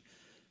coverage,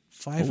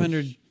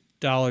 $500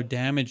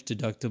 damage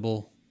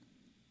deductible.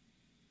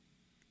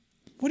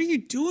 What are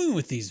you doing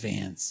with these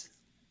vans?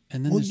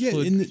 And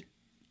then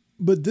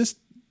but this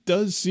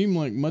does seem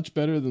like much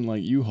better than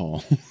like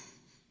U-Haul.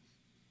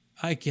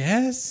 I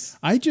guess.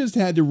 I just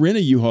had to rent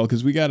a U-Haul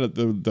because we got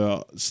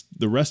the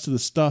rest of the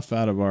stuff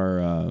out of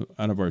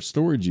our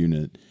storage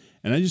unit,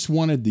 and I just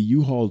wanted the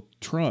U-Haul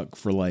truck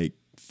for like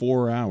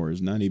 4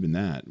 hours. Not even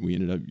that. We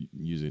ended up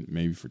using it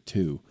maybe for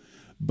 2.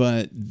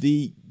 But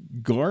the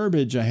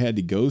garbage I had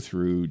to go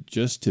through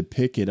just to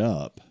pick it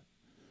up,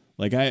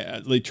 like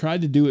I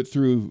tried to do it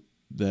through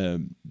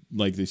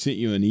they sent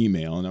you an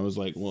email, and I was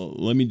like, well,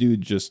 let me do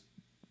just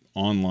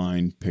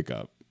online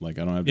pickup. Like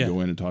I don't have to go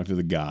in and talk to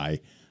the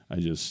guy. I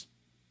just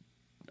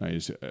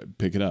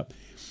pick it up.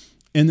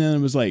 And then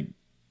it was like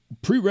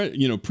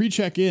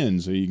pre-check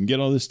in, so you can get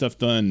all this stuff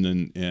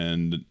done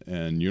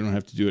and you don't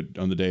have to do it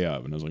on the day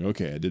of. And I was like,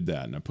 okay, I did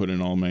that, and I put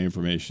in all my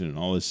information and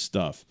all this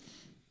stuff.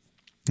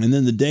 And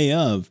then the day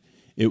of,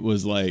 it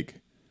was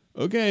like,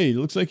 okay,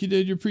 looks like you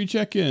did your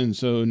pre-check-in,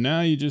 so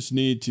now you just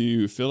need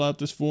to fill out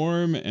this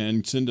form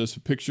and send us a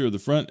picture of the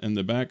front and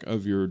the back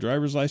of your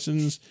driver's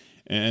license.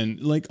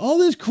 And like all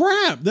this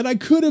crap that I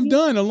could have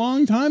done a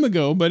long time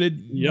ago, but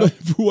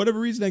for whatever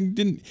reason I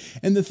didn't.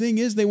 And the thing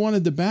is, they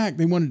wanted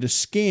to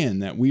scan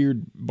that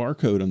weird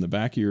barcode on the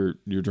back of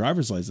your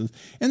driver's license,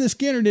 and the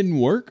scanner didn't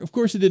work. Of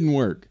course it didn't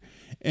work.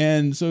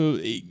 And so,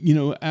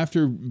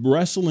 after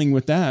wrestling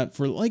with that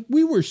for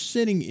we were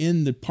sitting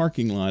in the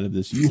parking lot of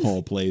this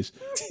U-Haul place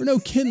for no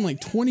kidding,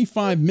 like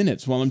 25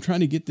 minutes while I'm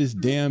trying to get this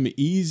damn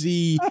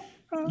easy,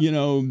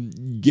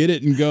 get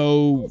it and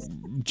go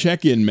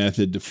check-in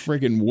method to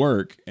friggin'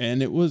 work.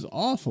 And it was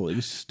awful. It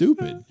was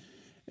stupid.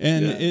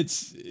 And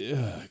it's,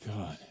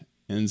 God.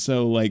 And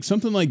so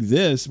something like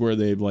this, where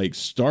they've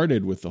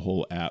started with the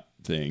whole app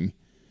thing,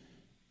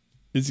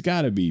 It's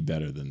got to be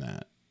better than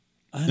that.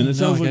 I And don't it know.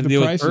 sounds I like gotta the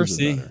deal with prices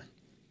Percy. are better.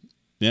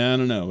 Yeah, I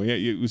don't know.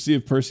 We'll see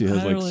if Percy has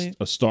I don't like really-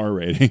 a star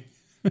rating.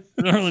 I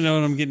don't really know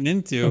what I'm getting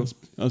into.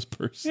 How's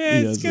Percy? Yeah, He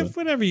it's has good for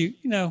whatever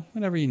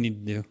whatever you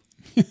need to do.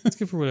 It's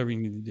good for whatever you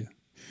need to do.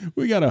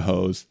 we got a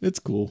hose. It's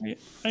cool.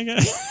 I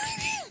got.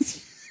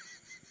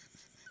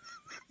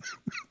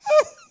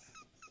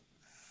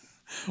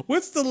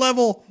 What's the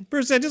level?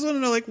 First, I just want to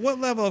know, like, what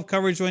level of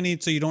coverage do I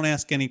need so you don't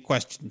ask any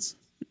questions?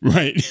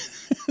 Right.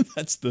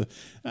 that's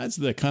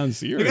the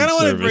concierge Like, I don't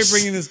want to service.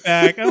 bring this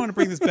back. I don't want to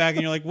bring this back,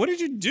 and you're like, what did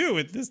you do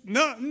with this?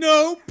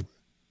 Nope.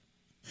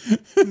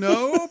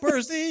 No,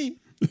 Percy.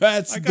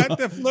 That's I got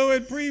the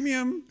fluid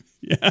premium.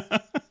 Yeah.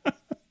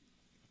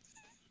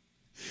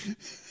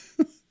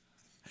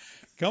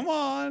 Come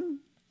on.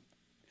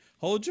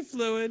 Hold your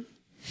fluid.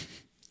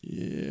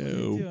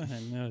 Ew. I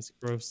know it's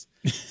gross.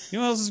 You know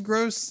what else is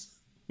gross?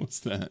 What's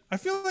that? I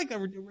feel like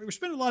we're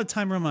spending a lot of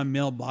time around my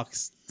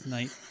mailbox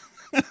tonight.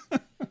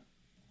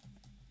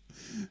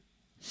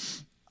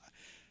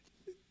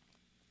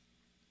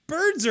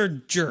 Birds are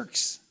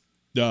jerks.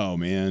 Oh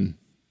man.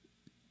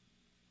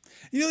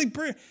 You know,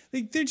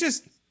 like they're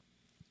just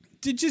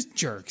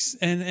jerks,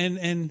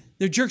 and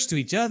they're jerks to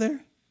each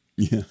other.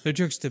 Yeah. They're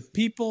jerks to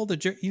people. They're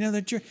jerks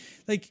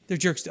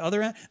to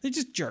other. They're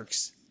just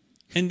jerks.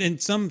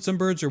 And some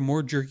birds are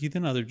more jerky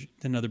than other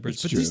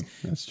birds. That's true.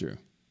 That's true.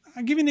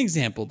 I'll give you an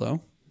example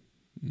though.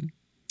 Mm-hmm.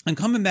 I'm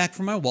coming back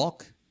from my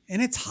walk,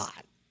 and it's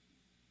hot.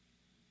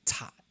 It's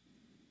hot.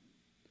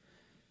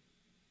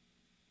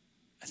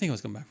 I think I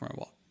was coming back from my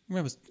walk.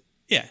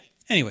 Yeah.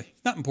 Anyway,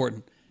 not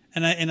important.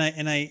 And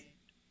I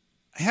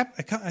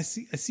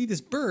see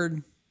this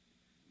bird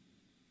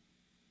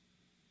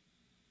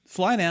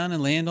fly down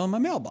and land on my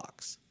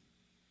mailbox.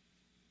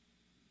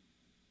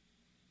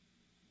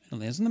 It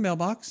lands on the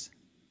mailbox,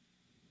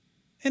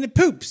 and it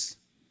poops.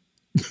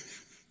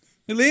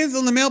 It lands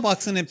on the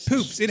mailbox and it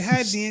poops. It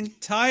had the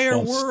entire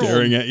While world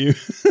staring at you.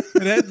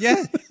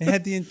 it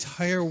had the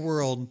entire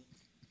world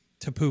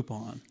to poop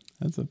on.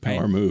 That's a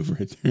power move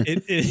right there.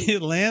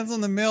 It lands on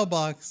the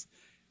mailbox.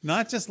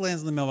 Not just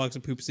lands on the mailbox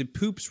and poops. It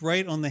poops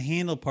right on the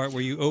handle part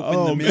where you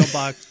open the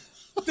mailbox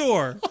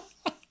door.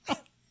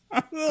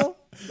 the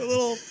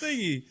little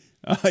thingy.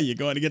 Oh, you're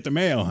going to get the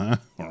mail, huh?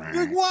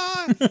 Like,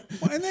 why?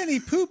 And then he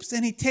poops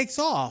and he takes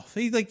off.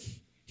 He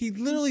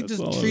literally That's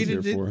just all I was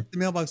treated here for. the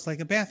mailbox like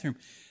a bathroom.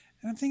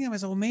 And I'm thinking to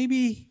myself, well,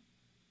 maybe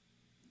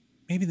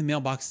the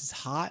mailbox is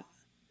hot,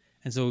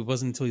 and so it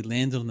wasn't until he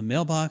landed on the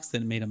mailbox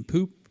that it made him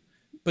poop.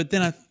 But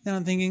then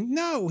I'm thinking,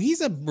 no,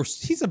 he's a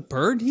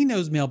bird. He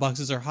knows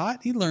mailboxes are hot.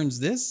 He learns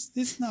this.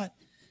 It's not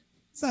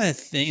a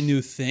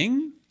new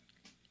thing.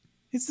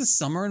 It's the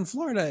summer in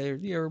Florida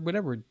or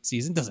whatever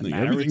season. Doesn't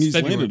matter. Everything It's he's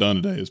February. landed on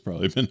today has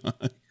probably been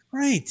hot.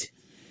 Right.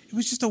 It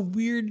was just a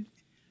weird,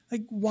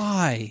 like,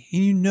 why?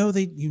 And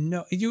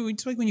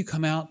it's like when you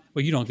come out,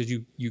 well, you don't because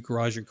you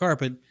garage your car,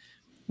 but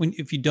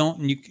if you don't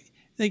and you,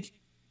 like,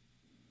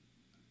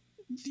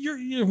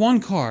 you're one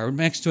car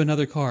next to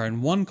another car,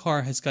 and one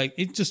car has got,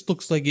 it just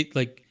looks like it,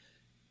 like,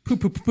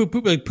 poop,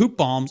 like poop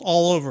bombs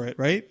all over it,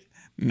 right?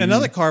 Mm-hmm.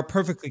 Another car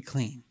perfectly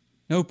clean.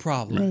 No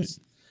problems.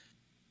 Right.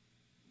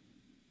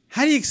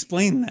 How do you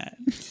explain that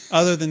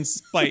other than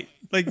spite?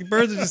 Like,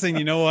 birds are just saying,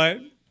 you know what?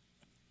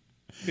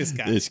 This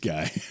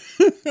guy.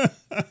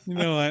 You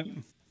know what?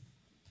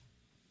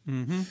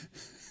 Mm-hmm.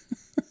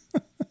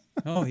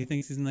 Oh, he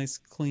thinks he's a nice,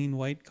 clean,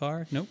 white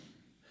car? Nope.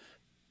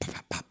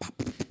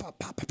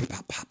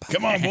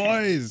 Come on,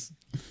 boys.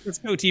 Let's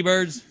go,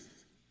 T-birds.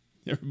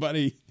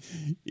 Everybody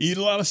eat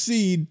a lot of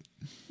seed.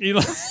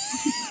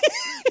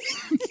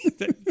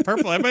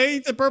 Purple. Everybody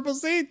eats the purple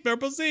seeds.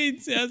 Purple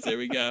seeds. Yes, there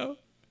we go.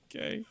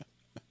 Okay.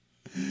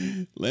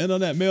 Land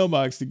on that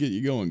mailbox to get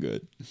you going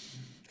good.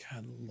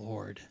 Good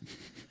Lord.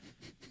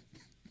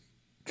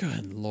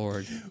 Good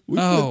Lord.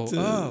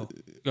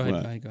 Go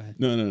ahead.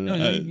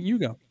 No, you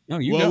go. No,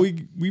 you go. Well,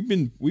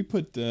 we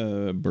put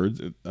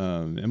birds.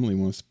 Emily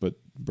wants to put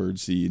bird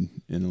seed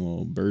in a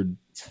little bird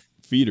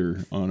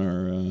feeder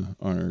on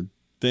our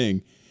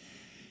thing.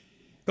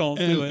 Don't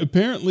do it.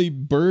 Apparently,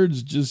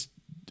 birds just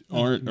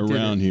aren't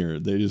around here.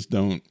 They just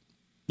don't.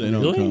 They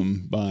don't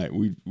come by.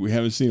 We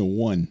haven't seen a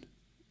one.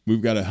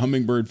 We've got a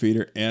hummingbird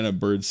feeder and a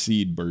bird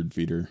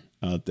feeder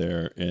out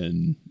there,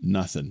 and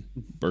nothing.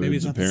 Birds Maybe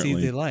it's not apparently. the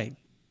seed they like.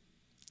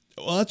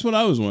 Well, that's what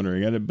I was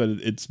wondering. But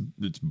it's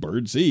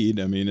bird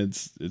seed. I mean,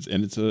 it's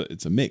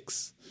a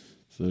mix.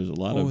 So there's a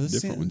lot of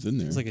different ones in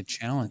there. It's like a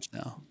challenge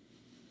now.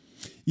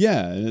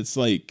 Yeah, and it's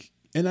like,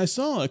 and I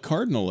saw a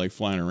cardinal like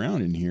flying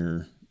around in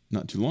here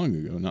not too long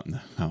ago. Not in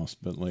the house,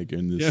 but like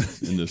in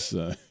this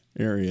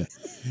area,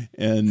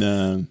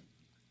 and.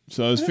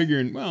 So I was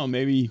figuring, well,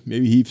 maybe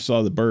he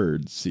saw the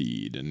bird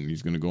seed and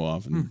he's going to go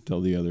off and tell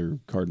the other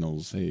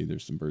cardinals, hey,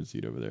 there's some bird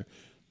seed over there.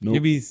 Nope.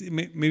 Maybe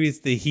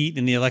it's the heat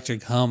and the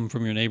electric hum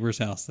from your neighbor's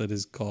house that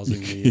is causing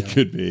the. It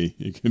could be.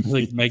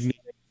 Like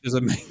there's a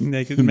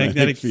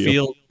magnetic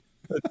field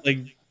that's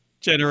like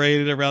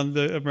generated around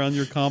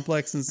your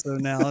complex, and so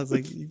now it's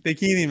like they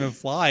can't even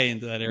fly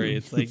into that area.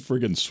 It's like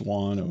friggin'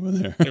 swan over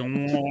there.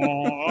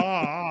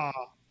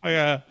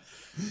 My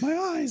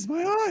eyes,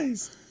 my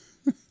eyes.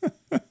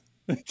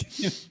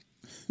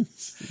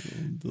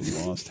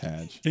 The lost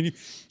hatch. Can you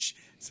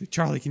say,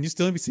 Charlie, can you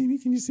still see me?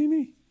 Can you see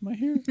me? Am I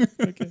here?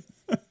 Okay.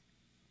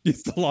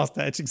 It's the lost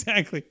hatch,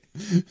 exactly.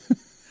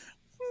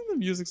 The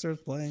music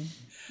starts playing.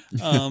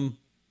 I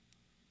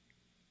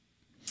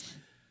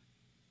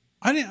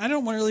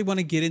don't really want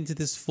to get into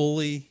this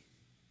fully.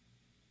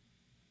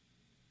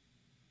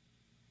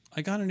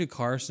 I got a new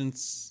car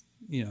since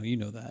you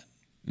know that.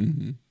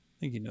 Mm-hmm. I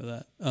think you know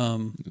that. I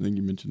think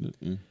you mentioned it.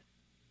 Yeah.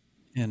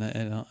 And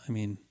I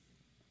mean,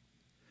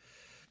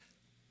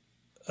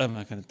 I'm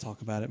not going to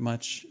talk about it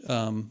much,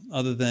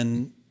 other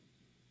than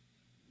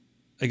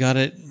I got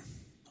it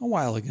a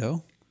while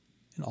ago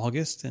in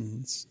August,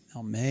 and it's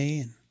now May,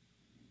 and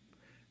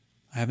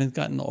I haven't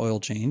gotten the oil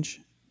change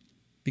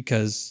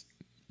because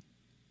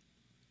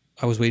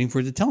I was waiting for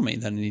it to tell me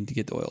that I need to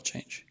get the oil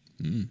change.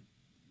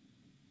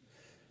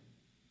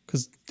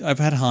 Because I've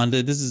had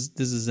Honda. This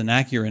is an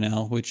Acura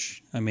now,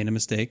 which I made a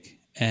mistake,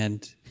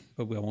 but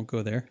I won't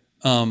go there.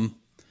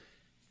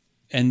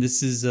 And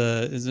this is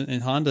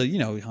in Honda. You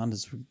know,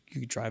 Hondas,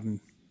 you could drive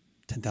them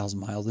 10,000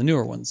 miles. The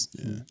newer ones,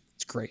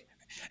 it's great.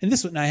 And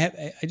this one, I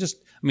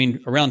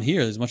mean, around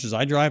here, as much as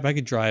I drive, I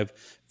could drive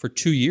for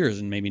 2 years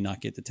and maybe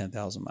not get to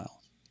 10,000 miles.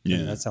 Yeah,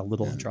 and that's how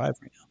little I drive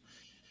right now.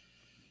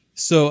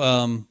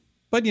 So,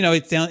 but you know,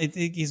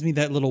 it gives me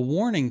that little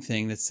warning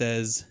thing that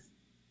says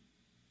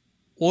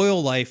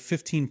oil life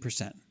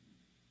 15%.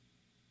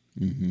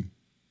 Mm-hmm.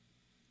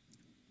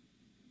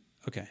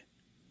 Okay.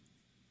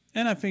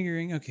 And I'm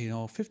figuring, okay,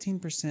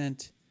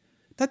 15%,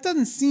 that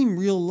doesn't seem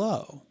real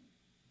low.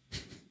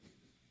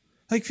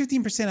 Like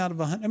 15% out of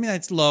 100. I mean,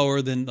 that's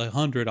lower than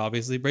 100,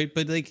 obviously, right?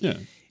 But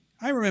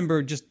I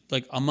remember just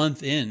like a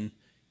month in,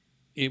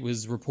 it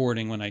was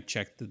reporting when I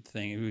checked the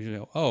thing. It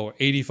was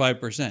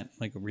 85%.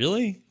 Like,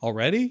 really?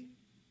 Already?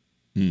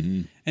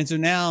 Mm-hmm. And so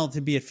now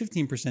to be at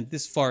 15%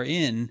 this far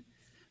in,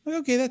 like,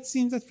 okay, that's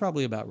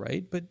probably about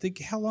right. But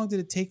how long did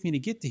it take me to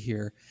get to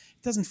here?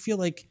 It doesn't feel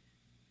like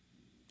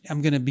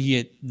I'm going to be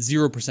at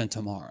 0%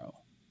 tomorrow.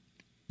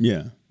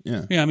 Yeah.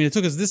 Yeah. Yeah. I mean, it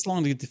took us this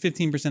long to get to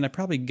 15%. I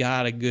probably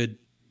got a good,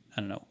 I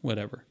don't know,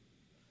 whatever.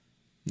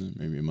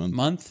 Maybe a month.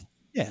 Month?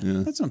 Yeah.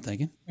 That's what I'm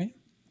thinking. Right.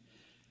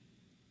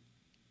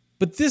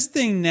 But this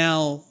thing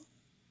now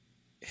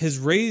has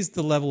raised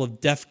the level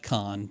of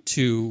DEFCON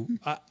to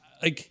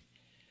like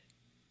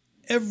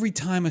every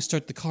time I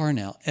start the car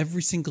now,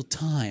 every single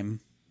time,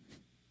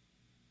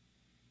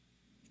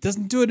 it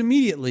doesn't do it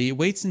immediately. It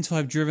waits until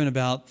I've driven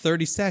about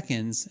 30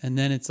 seconds, and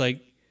then it's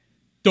like,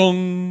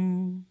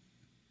 dong,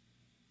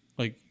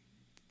 like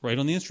right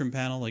on the instrument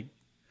panel, like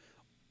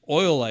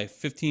oil life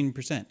 15%.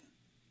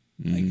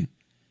 Mm-hmm. Like,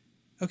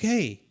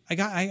 okay,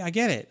 I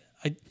get it.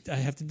 I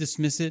have to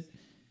dismiss it.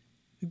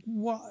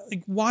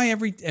 Why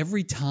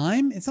every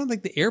time? It's not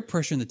like the air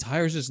pressure in the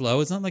tires is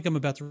low. It's not like I'm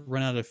about to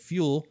run out of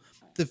fuel.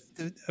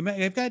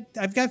 I've got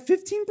 15%.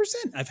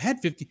 I've had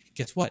 50.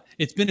 Guess what?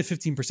 It's been at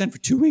 15% for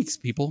 2 weeks,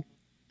 people.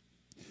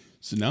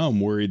 So now I'm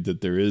worried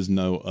that there is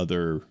no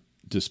other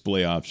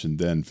display option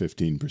than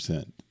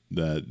 15%.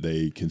 That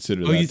they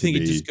consider that you to think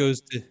be it just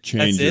goes to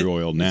change your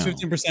oil now.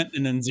 15%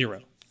 and then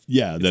 0.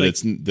 Yeah,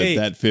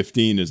 that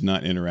 15 is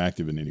not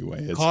interactive in any way.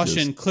 It's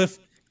caution, just,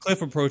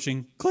 cliff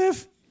approaching.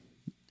 Cliff.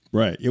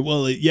 Right.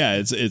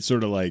 It's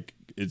sort of like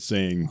it's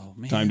saying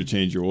time to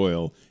change your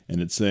oil, and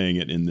it's saying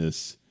it in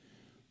this.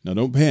 Now,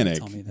 don't panic.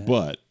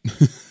 But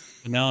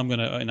now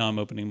I'm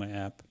opening my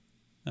app.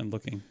 I'm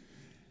looking.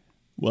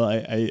 Well,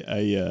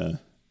 I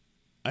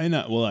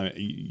not well.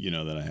 You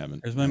know that I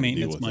haven't. There's my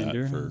maintenance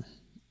minder for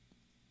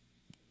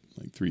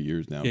like 3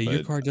 years now. Yeah,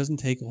 your car doesn't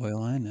take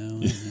oil. I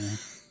know.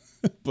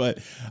 But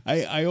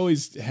I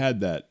always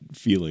had that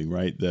feeling,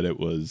 right? That it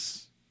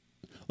was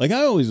like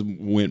I always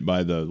went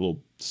by the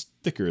little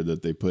sticker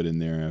that they put in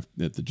there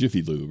at the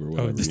Jiffy Lube or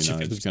whatever. I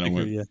just kind of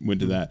went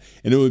to that,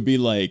 and it would be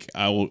like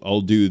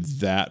I'll do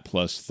that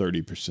plus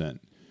 30%.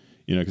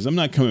 Because I'm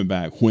not coming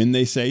back when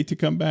they say to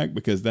come back,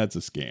 because that's a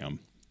scam.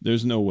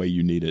 There's no way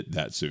you need it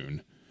that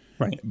soon.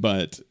 Right.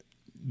 But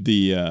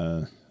the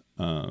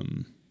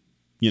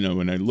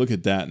when I look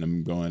at that and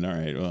I'm going, all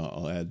right, well,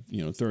 I'll add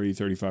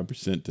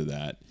 30-35% to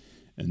that,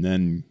 and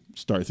then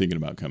start thinking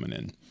about coming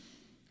in.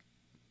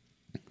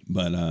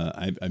 But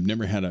I've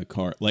never had a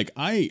car like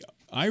I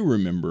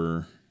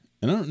remember,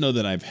 and I don't know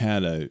that I've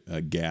had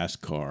a gas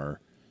car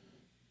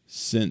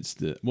since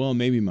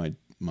maybe my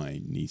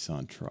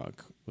Nissan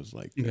truck was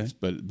like this,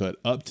 but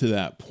up to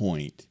that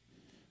point,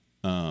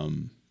 you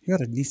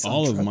had a Nissan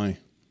all truck?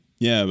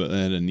 But I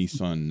had a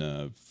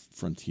Nissan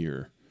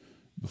Frontier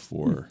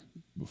before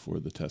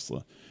the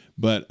Tesla,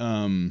 but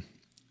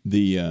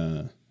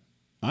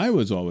I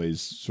was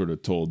always sort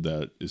of told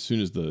that as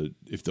soon as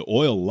if the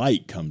oil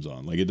light comes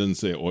on, like it doesn't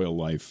say oil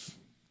life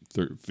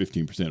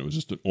 15%, it was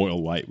just an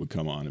oil light would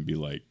come on and be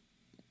like,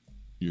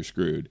 you're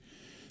screwed.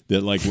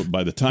 That like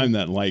by the time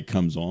that light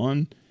comes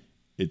on,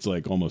 it's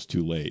like almost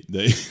too late.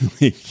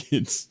 You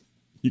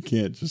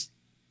can't just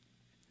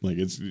Like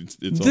it's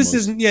This almost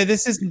isn't. Yeah,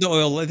 this isn't the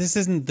oil. This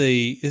isn't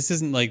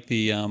like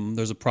the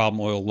there's a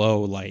problem oil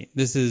low light.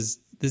 This is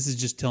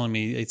just telling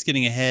me it's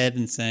getting ahead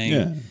and saying,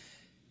 yeah.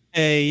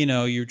 hey,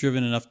 you've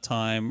driven enough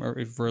time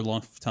or for a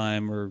long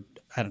time, or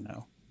I don't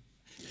know.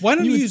 Why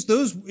don't you would, use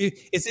those?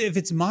 If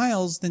it's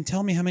miles, then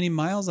tell me how many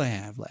miles I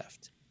have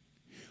left.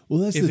 well,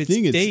 that's If the it's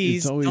thing. It's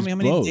days, always tell me how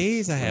many both,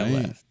 days I have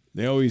right? left.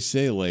 They always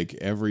say like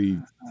every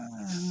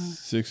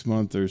 6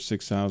 months or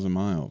 6,000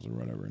 miles or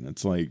whatever, and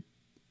it's like,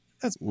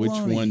 That's which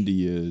baloney. one do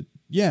you?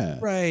 Yeah,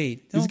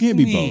 Right. because it Don't can't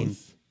be mean.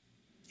 both.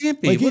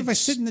 Can't be. Like What if I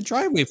sit in the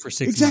driveway for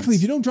 6 exactly. months?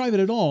 If you don't drive it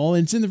at all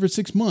and it's in there for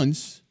 6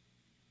 months,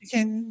 You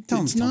can't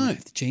tell it's me I not.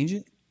 have to change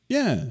it.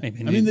 Yeah, Maybe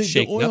I I mean need to the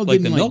shake it oil up like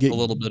the didn't like milk get a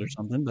little bit or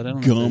something, but I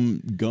don't know.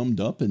 gummed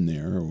up in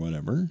there or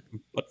whatever.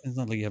 But it's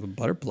not like you have a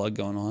butter plug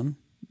going on.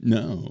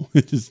 No,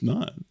 it is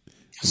not.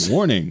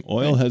 Warning: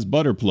 oil has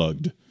butter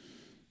plugged.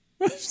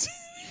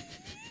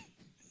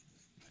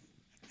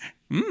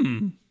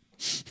 Mmm.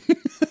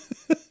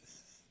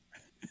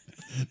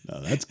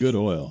 No, that's good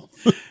oil.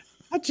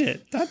 Touch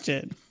it.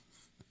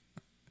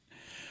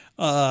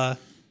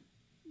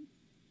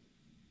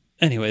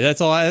 Anyway, that's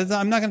all.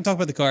 I'm not going to talk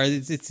about the car.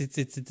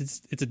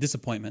 It's a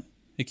disappointment.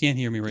 You can't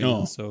hear me right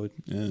now, so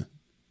yeah,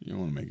 you don't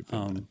want to make it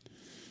feel bad.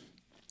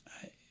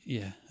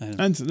 yeah. I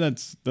don't know.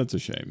 That's a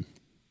shame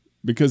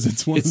because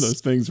it's one of those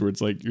things where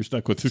it's like you're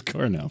stuck with this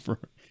car now for.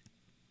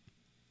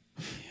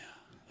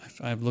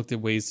 I've looked at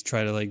ways to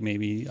try to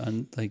maybe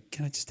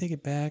can I just take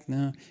it back?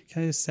 No,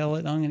 can I just sell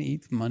it? I'm going to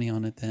eat the money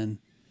on it then,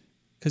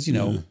 because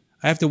I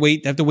have to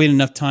wait.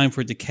 Enough time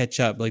for it to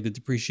catch up. Like the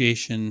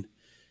depreciation,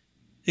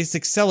 it's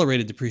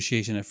accelerated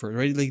depreciation at first,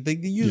 right? Like they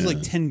use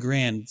like 10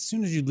 grand as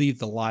soon as you leave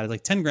the lot.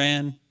 Like 10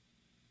 grand,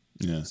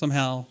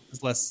 somehow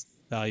is less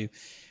value.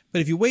 But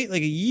if you wait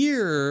like a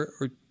year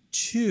or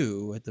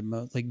two at the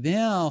most, like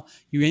now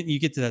you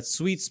get to that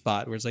sweet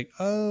spot where it's like,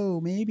 oh,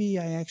 maybe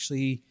I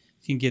actually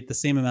can get the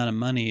same amount of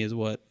money as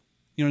what,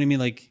 you know what I mean?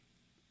 Like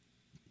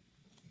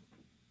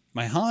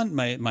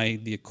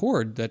the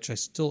Accord that I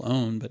still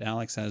own, but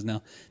Alex has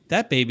now,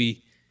 that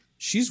baby,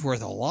 she's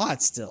worth a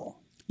lot still.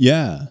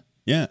 Yeah.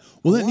 Yeah.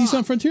 Well, that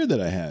Nissan Frontier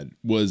that I had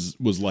was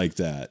like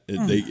that.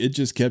 It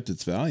just kept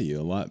its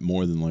value a lot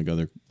more than like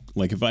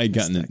if I had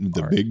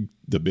gotten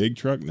the big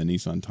truck, the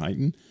Nissan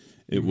Titan,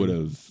 it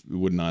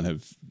would not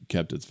have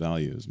kept its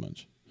value as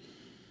much.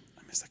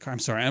 I missed that car. I'm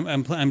sorry.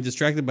 I'm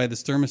distracted by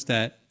this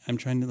thermostat. I'm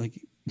trying to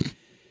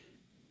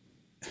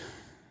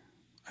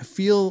I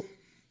feel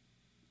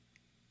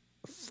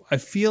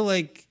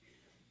like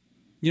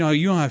you know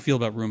how I feel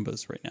about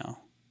Roombas right now.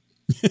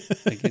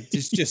 Like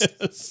it's just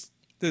Yes.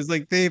 there's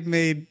they've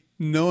made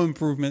no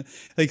improvement.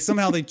 Like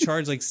somehow they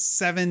charge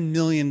 $7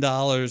 million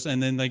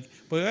and then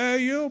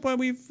but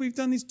we've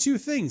done these two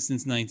things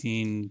since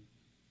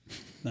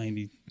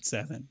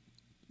 1997.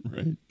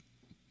 Right.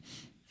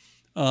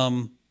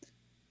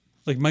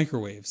 Like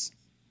microwaves.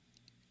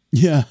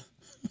 Yeah.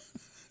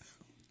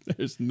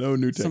 There's no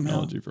new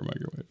technology for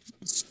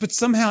microwaves. But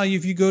somehow,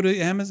 if you go to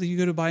Amazon, you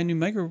go to buy a new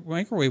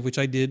microwave, which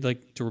I did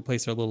to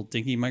replace our little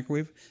dinky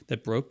microwave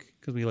that broke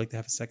because we like to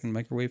have a second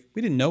microwave.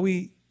 We didn't know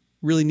we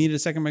really needed a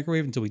second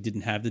microwave until we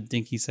didn't have the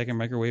dinky second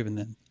microwave,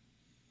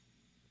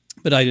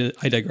 But I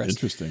digress.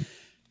 Interesting.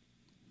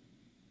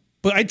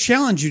 But I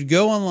challenge you to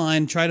go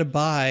online, try to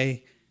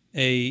buy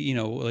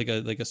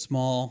a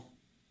small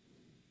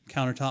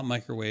countertop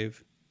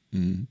microwave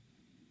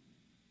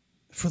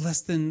for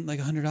less than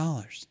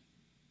 $100.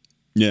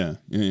 Yeah.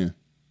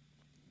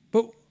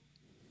 But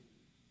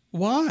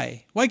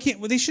why? Why can't?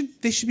 Well, they should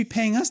be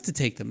paying us to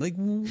take them.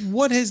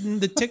 What has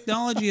the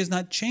technology has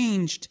not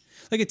changed?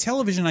 Like a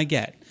television, I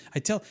get.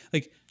 The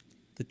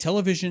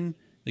television.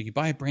 Like you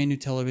buy a brand new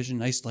television,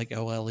 nice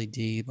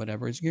OLED,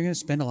 whatever. You're going to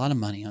spend a lot of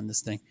money on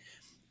this thing.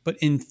 But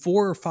in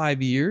 4 or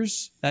 5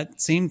 years,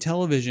 that same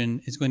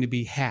television is going to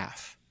be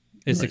half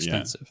as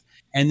expensive.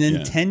 Yeah. And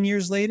then 10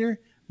 years later,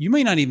 you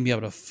may not even be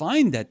able to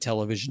find that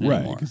television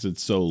anymore. Right, because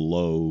it's so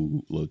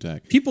low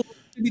tech. People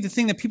be the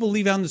thing that people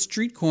leave out on the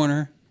street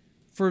corner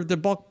for the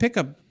bulk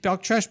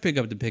trash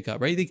pickup to pick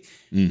up, right? They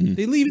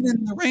leave it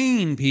in the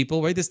rain,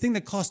 people, right? This thing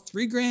that cost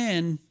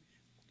 $3,000,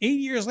 8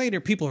 years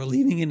later, people are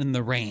leaving it in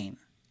the rain.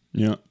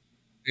 Yeah.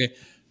 Okay.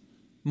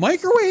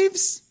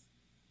 Microwaves.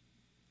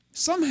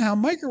 Somehow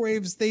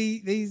microwaves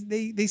they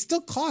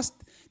still cost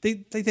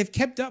they've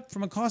kept up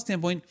from a cost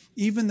standpoint,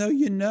 even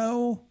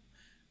though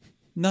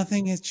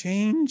nothing has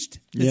changed.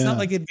 It's not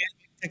like advanced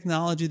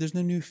technology. There's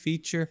no new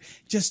feature.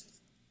 Just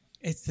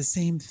it's the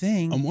same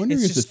thing. I'm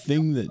wondering if the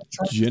thing that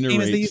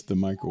generates the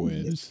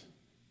microwaves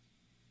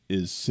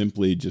is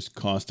simply just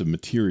cost of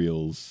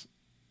materials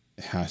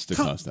has to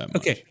cost that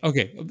much.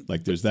 Okay.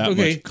 Like there's that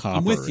much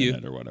copper in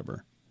it or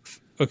whatever.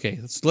 Okay,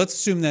 let's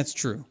assume that's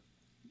true.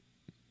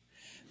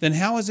 Then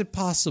how is it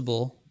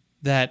possible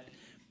that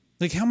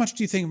how much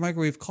do you think a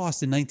microwave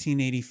cost in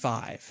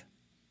 1985?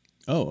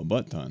 Oh, a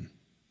butt ton.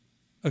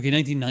 Okay,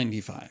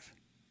 1995.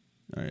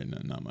 All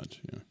right, not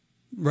much. Yeah.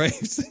 Right.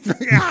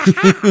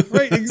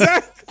 Right.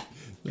 Exactly.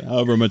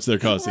 However much they're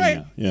costing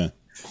now. Yeah.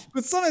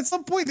 But at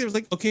some point, there was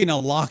like, okay, now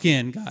lock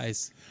in,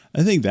 guys.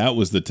 I think that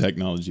was the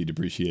technology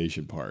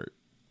depreciation part.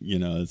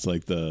 It's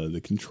like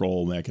the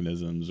control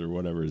mechanisms or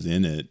whatever is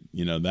in it.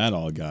 That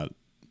all got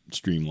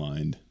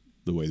streamlined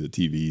the way the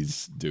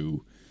TVs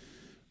do.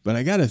 But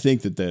I got to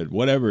think that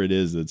whatever it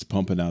is that's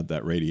pumping out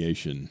that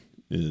radiation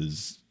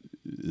is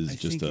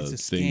just a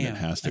thing that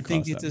has to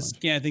cost that much.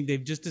 Yeah, I think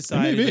they've just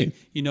decided, like,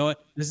 you know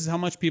what? This is how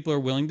much people are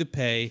willing to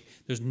pay.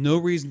 There's no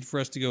reason for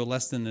us to go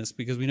less than this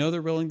because we know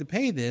they're willing to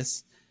pay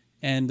this.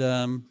 And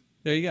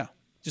there you go.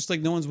 Just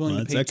like no one's willing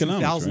to pay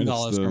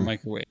 $2,000 for a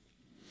microwave.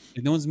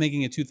 If no one's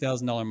making a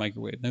 $2,000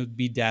 microwave, no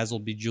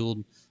bedazzled,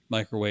 bejeweled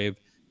microwave,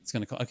 it's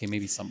going to cost, okay,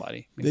 maybe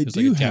somebody. Maybe they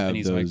do have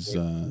those.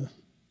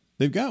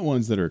 They've got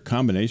ones that are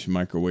combination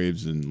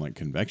microwaves and like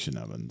convection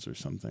ovens or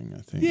something,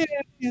 I think. Yeah,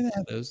 they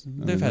have those.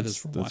 They've had those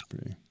for a while. That's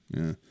pretty,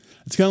 yeah.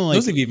 It's kind of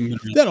like,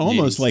 that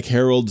almost like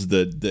heralds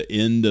the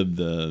end of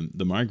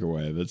the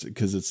microwave. It's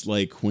because it's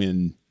like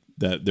when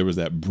there was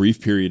that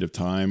brief period of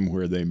time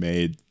where they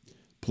made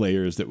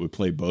players that would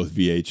play both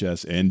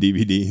VHS and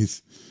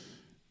DVDs.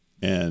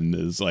 And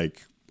it's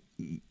like,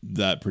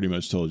 that pretty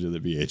much told you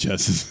that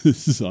VHS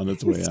is on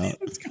its way out.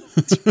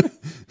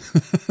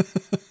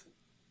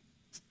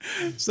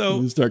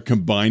 So you start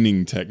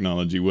combining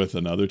technology with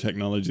another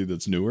technology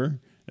that's newer.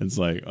 It's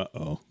like,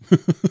 uh-oh.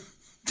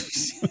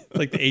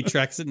 Like the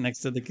 8-track sitting next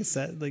to the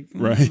cassette. Like,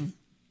 right.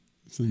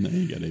 So now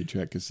you got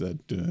 8-track cassette,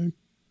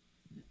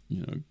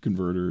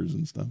 converters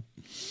and stuff.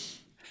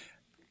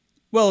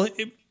 Well,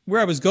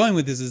 where I was going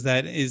with this is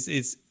that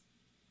is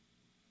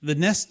the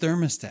Nest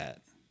thermostat.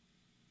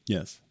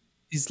 Yes.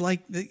 Is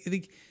like,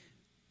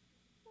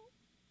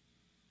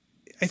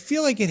 I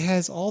feel like it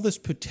has all this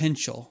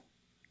potential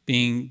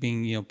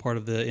being part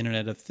of the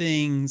Internet of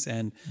Things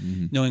and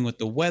knowing what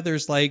the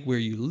weather's like where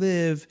you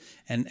live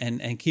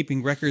and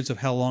keeping records of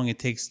how long it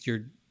takes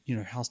your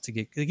house to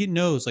get, like, it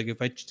knows, like,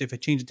 if I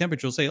change the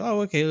temperature, it'll say,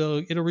 oh, okay,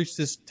 it'll reach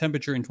this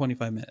temperature in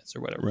 25 minutes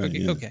or whatever. Right,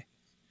 okay.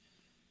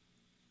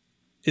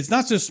 It's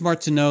not so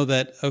smart to know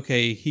that,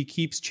 okay, he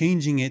keeps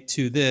changing it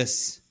to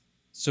this,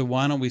 so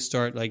why don't we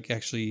start like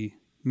actually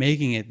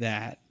making it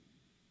that?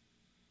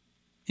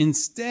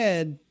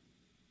 Instead,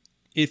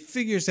 it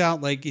figures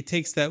out, like, it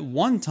takes that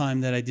one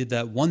time that I did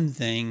that one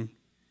thing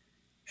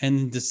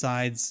and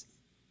decides,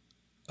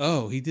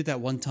 oh, he did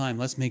that one time,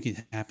 let's make it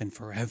happen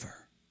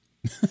forever.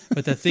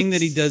 But the thing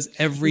that he does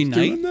every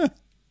night,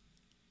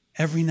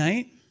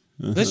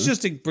 let's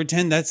just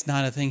pretend that's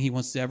not a thing he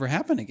wants to ever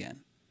happen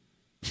again.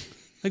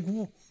 Like,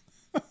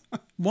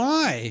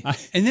 why?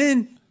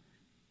 And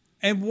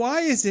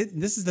why is it,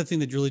 this is the thing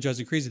that really drives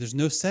me crazy, there's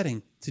no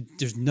setting,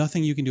 there's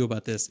nothing you can do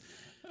about this.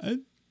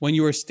 When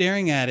you are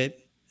staring at it,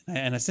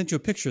 and I sent you a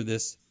picture of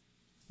this,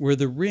 where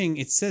the ring,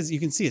 it says, you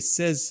can see it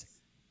says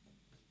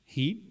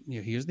heat,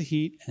 here's the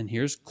heat, and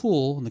here's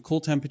cool, and the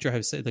cool temperature, I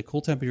have set the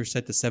cool temperature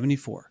set to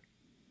 74.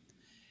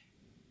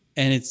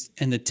 And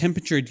the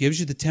temperature, it gives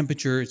you the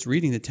temperature, it's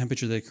reading the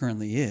temperature that it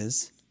currently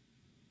is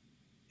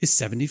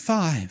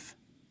 75.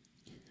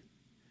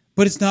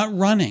 But it's not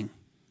running.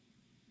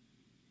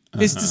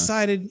 It's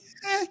decided,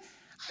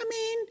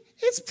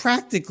 it's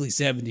practically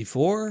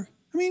 74.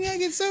 I mean, I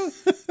get so,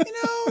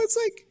 it's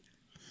like,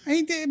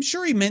 I'm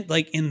sure he meant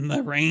like in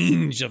the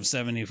range of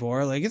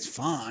 74. Like, it's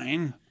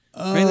fine.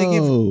 Oh.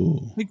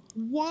 Right? Like,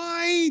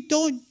 why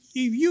don't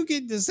you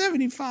get to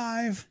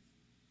 75?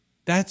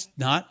 That's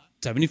not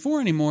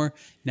 74 anymore.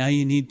 Now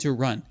you need to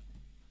run.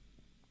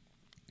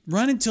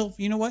 Run until,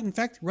 you know what? In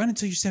fact, run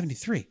until you're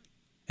 73.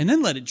 And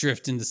then let it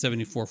drift into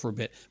 74 for a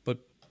bit. But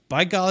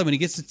by golly, when he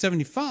gets to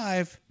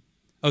 75,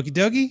 okie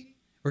dokie,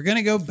 we're going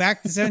to go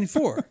back to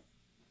 74.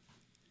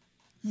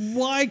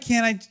 Why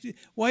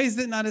is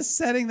that not a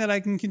setting that I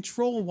can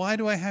control? Why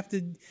do I have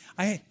to,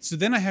 so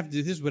then I have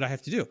to, this is what I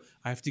have to do.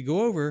 I have to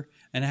go over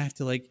and I have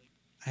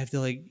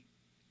to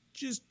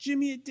just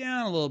jimmy it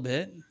down a little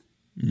bit,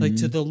 like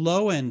to the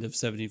low end of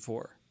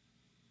 74.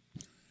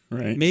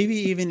 Right. Maybe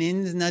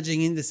even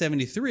nudging into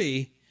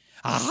 73.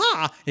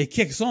 Aha! It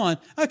kicks on.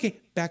 Okay,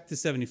 back to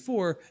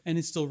 74 and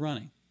it's still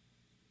running.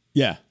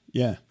 Yeah.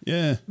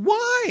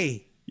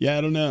 Why? Yeah,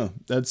 I don't know.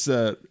 That's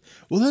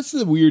that's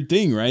the weird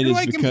thing, right? Who do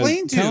I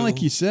complain to? Kind of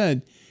like you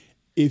said,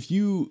 if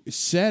you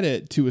set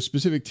it to a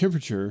specific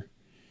temperature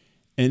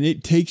and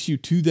it takes you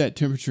to that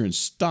temperature and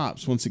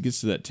stops once it gets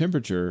to that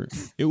temperature,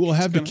 it will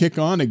have to kick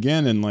on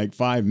again in like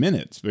 5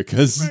 minutes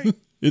because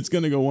it's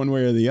going to go one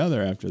way or the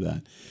other after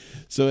that.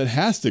 So it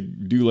has to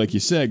do, like you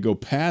said, go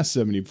past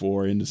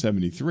 74 into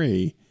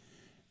 73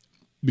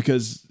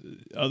 because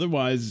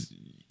otherwise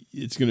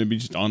it's going to be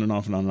just on and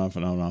off and on and off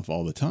and on and off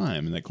all the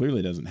time. And that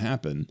clearly doesn't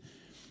happen.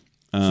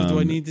 So do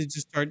I need to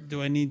just start,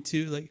 do I need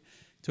to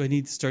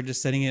start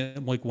just setting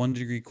it like 1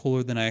 degree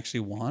cooler than I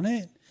actually want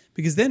it?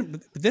 Because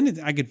then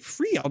I could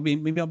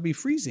I'll be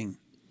freezing.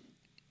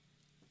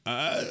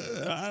 I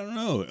don't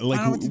know.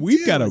 Like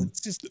we've got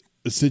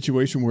a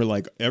situation where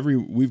like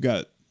we've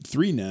got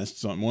 3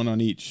 nests on one on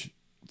each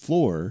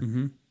floor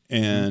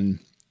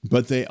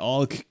but they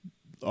all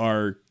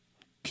are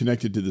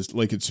connected to this,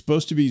 like it's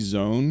supposed to be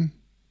zone,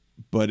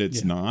 but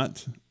it's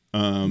not.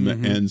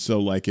 And so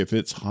like if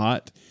it's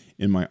hot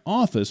in my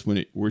office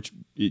which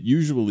it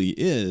usually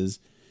is,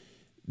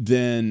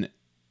 then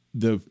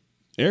the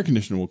air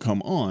conditioner will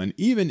come on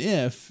even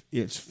if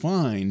it's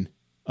fine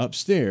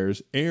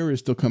upstairs. Air is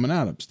still coming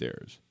out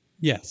upstairs.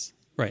 Yes,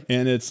 right.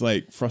 And it's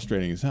like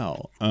frustrating as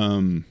hell.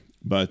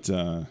 But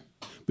yeah,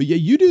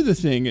 you do the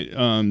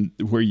thing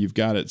where you've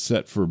got it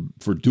set for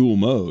dual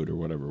mode or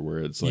whatever, where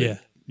it's like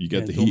you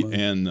get the heat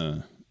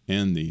mode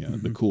and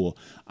the cool.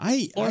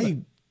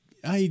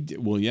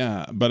 Well,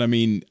 yeah, but I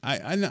mean,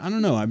 I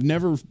don't know. I've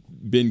never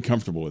been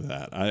comfortable with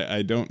that.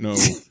 I don't know.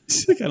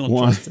 I don't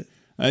trust it.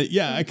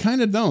 Yeah, I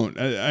kind of don't.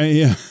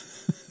 I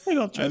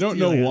don't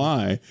know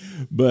why,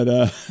 but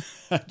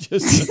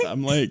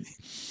I'm like,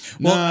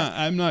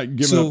 I'm not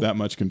giving up that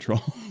much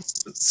control.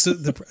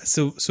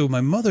 So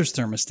my mother's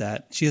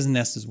thermostat, she has a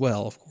Nest as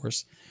well, of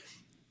course,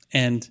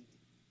 and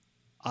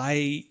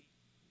I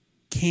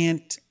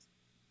can't.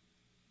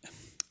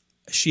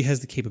 She has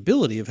the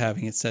capability of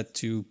having it set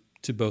to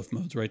both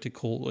modes, right? To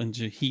cold and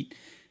to heat.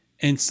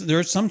 And so there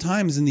are some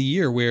times in the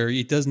year where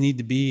it does need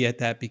to be at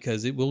that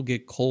because it will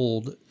get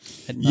cold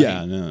at night.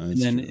 Yeah, no,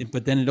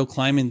 but then it'll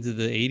climb into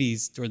the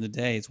 80s during the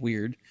day. It's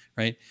weird,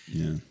 right?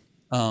 Yeah.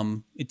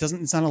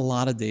 It's not a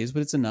lot of days,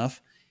 but it's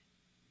enough.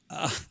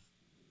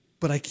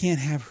 But I can't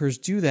have hers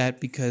do that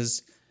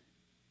because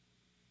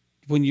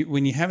when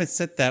you have it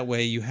set that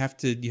way, you have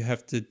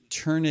to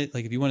turn it.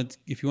 Like if you want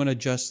to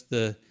adjust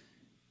the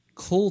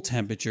cooling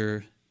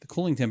temperature,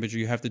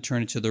 you have to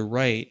turn it to the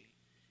right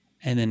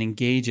and then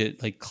engage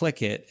it, like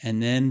click it,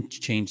 and then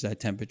change that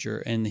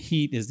temperature. And the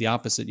heat is the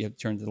opposite. You have to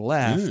turn to the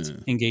left,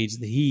 engage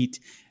the heat,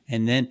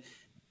 and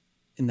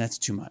that's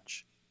too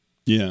much.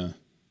 Yeah.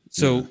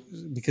 So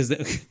because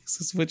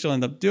that's what you'll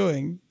end up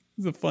doing.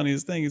 The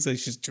funniest thing is like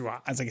she's too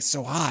hot. I was like, it's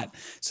so hot.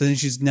 So then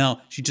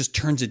she just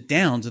turns it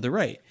down to the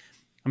right.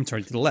 I'm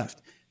sorry, to the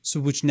left. So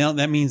which now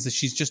that means that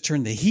she's just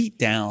turned the heat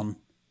down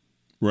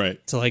right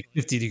to like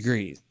 50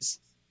 degrees,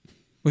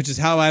 which is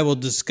how I will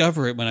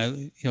discover it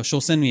when she'll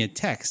send me a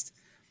text.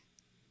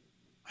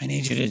 I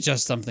need you to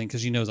adjust something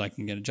because she knows I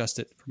can adjust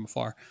it from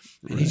afar.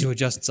 I need you to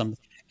adjust something.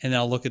 And then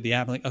I'll look at the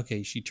app and like,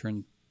 okay,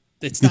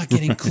 it's not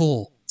getting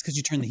cool. It's because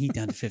you turned the heat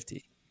down to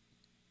 50.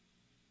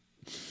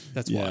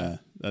 That's why. Yeah,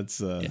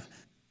 that's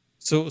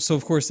So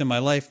of course in my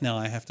life now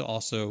I have to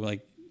also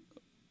like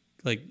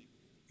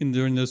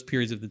during those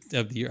periods of the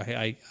year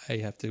I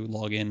have to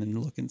log in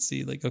and look and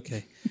see like,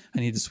 okay, I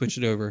need to switch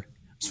it over.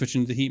 I'm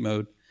switching to heat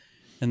mode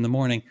in the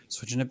morning,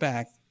 switching it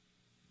back.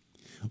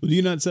 Well, do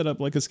you not set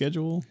up like a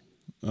schedule?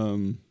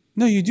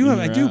 No, you do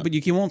I do, but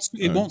it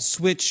won't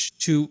switch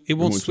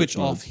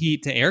off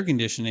heat to air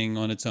conditioning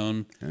on its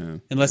own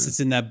unless it's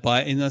in that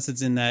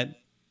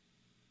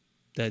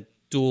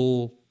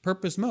dual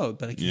purpose mode,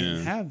 but I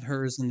can't have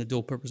hers in the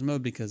dual purpose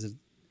mode because it's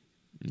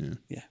a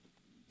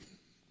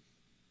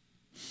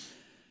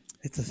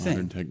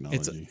modern thing.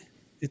 Technology.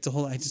 It's a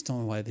whole. I just don't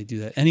know why they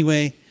do that.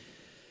 Anyway,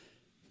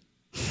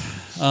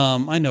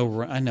 I know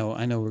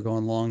we're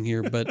going long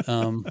here, but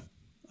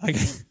I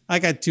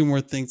got two more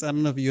things. I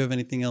don't know if you have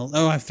anything else.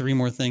 Oh, I have three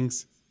more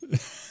things.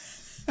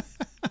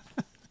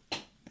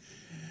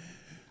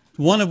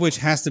 One of which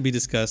has to be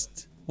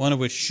discussed. One of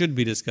which should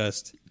be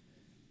discussed.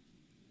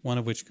 One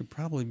of which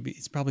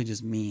it's probably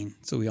just mean,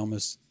 so we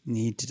almost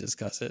need to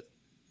discuss it.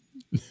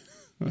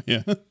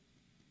 Yeah.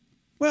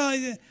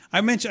 Well,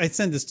 I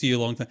sent this to you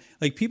a long time.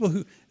 Like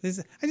people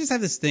I just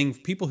have this thing,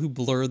 people who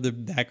blur the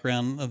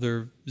background of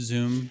their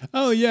Zoom.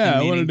 Oh yeah,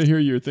 I wanted to hear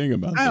your thing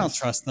about this. I don't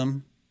trust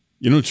them.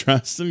 You don't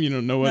trust them? You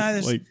don't know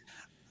what,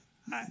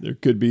 there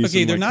could be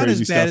some they're not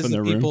crazy as bad stuff as in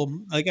their people.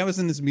 room. Like I was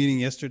in this meeting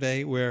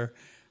yesterday where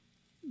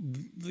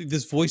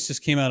this voice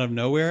just came out of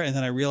nowhere, and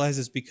then I realized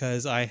it's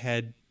because I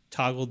had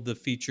toggled the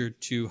feature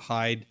to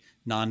hide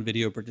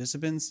non-video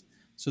participants.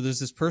 So there's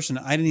this person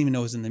I didn't even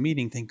know was in the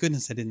meeting. Thank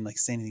goodness I didn't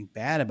say anything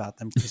bad about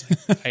them because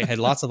I had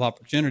lots of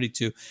opportunity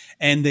to.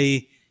 And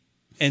they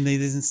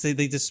didn't say,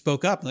 they just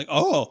spoke up like,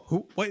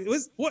 oh,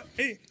 what's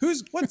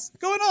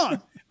going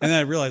on? And then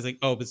I realized like,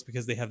 oh, it's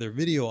because they have their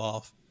video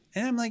off.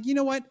 And I'm like, you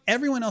know what?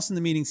 Everyone else in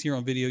the meeting's here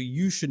on video.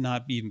 You should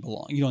not even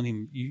belong.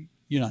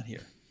 You're not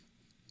here.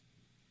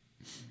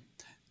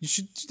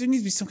 There needs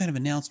to be some kind of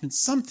announcement,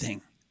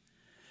 something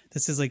that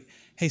says like,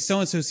 hey,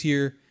 so-and-so's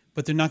here,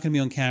 but they're not going to be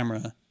on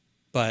camera.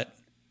 But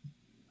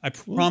I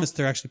promise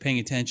they're actually paying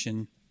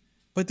attention.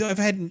 But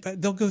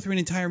they'll go through an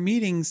entire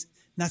meetings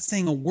not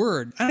saying a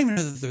word. I don't even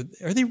know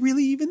that are they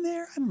really even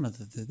there? I don't know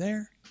that they're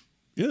there.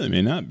 Yeah, they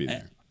may not be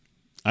there.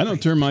 I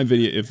don't turn my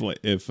video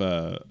if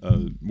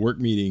a work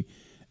meeting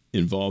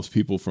involves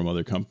people from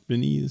other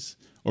companies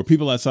or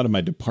people outside of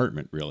my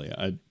department. Really,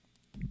 I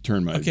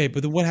turn my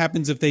But then what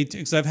happens if they?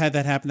 Because I've had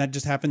that happen. That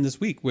just happened this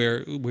week,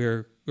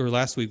 or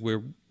last week,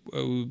 where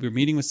we were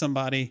meeting with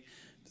somebody.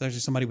 There's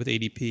actually somebody with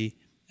ADP,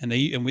 and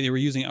we were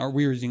using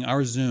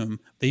our Zoom.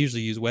 They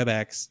usually use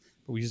WebEx,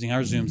 but we're using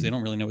our Zooms. They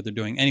don't really know what they're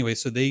doing anyway.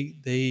 So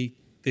they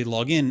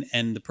log in,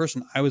 and the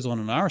person I was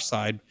on our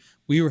side,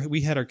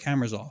 we had our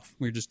cameras off.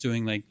 We were just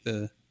doing like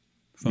the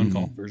phone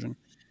call version.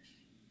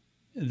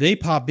 They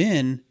pop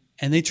in,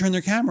 and they turn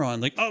their camera on.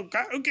 Like, oh,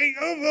 God, okay,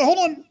 hold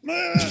on.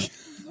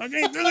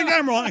 Okay, turn the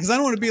camera on. Because I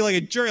don't want to be like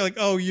a jerk. Like,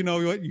 oh, you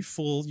know what, you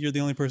fool. You're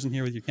the only person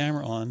here with your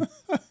camera on.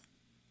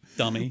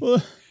 Dummy.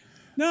 Well,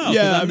 No, because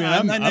yeah, I mean,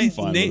 I'm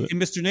fine with it.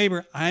 Mr.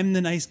 Neighbor, I'm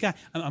the nice guy.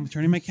 I'm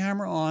turning my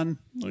camera on.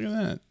 Look at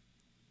that.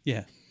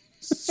 Yeah.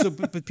 So,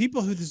 but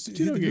people who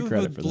don't get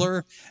credit for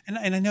blur, and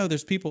I know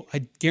there's people.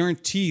 I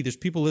guarantee there's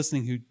people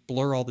listening who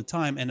blur all the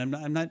time. And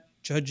I'm not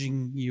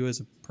judging you as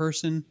a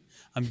person.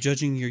 I'm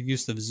judging your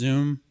use of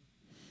Zoom.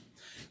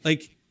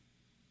 Like,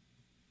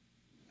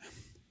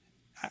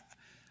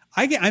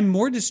 I'm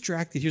more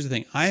distracted. Here's the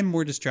thing: I'm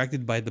more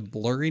distracted by the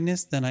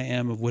blurriness than I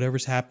am of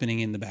whatever's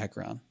happening in the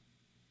background.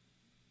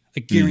 I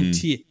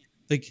guarantee it.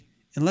 Like,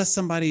 unless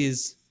somebody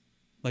is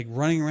like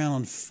running around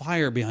on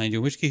fire behind you,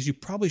 in which case you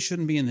probably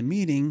shouldn't be in the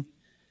meeting.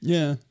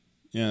 Yeah,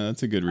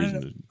 that's a good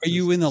reason. Are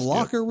you in the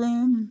locker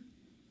room?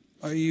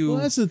 Are you?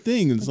 Well, that's the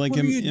thing. It's like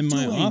in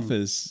my doing?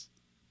 office,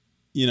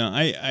 you know,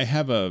 I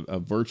have a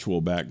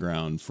virtual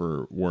background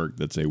for work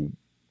that's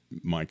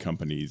my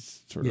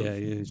company's sort of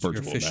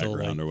virtual official,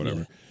 background or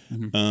whatever. Yeah.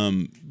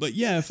 Mm-hmm. But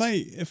yeah,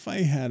 if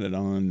I had it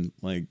on,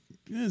 like,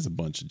 there's a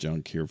bunch of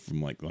junk here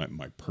from like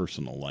my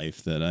personal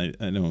life that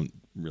I don't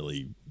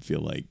really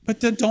feel like.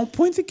 But then don't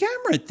point the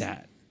camera at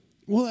that.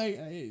 Well,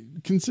 I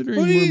considering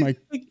where my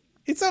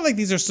it's not like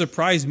these are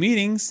surprise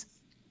meetings.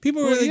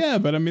 People are like, yeah,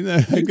 but I mean,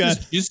 I've got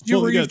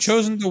where you've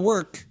chosen to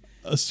work.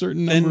 A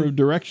certain number of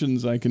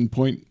directions I can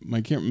point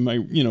my camera.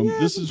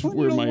 This is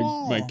where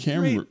my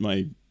camera,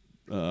 right.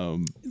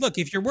 Look,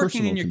 if you're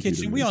working in your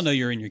kitchen, we all know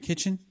you're in your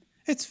kitchen.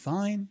 It's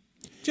fine.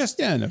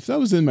 And if that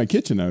was in my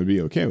kitchen, I would be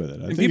okay with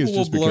it. I think people it's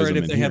just will blur because it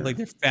if they here. have like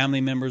their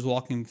family members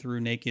walking through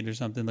naked or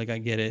something. Like, I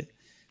get it.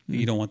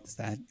 You don't want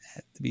that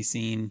to be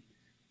seen.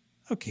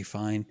 Okay,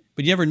 fine.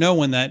 But you never know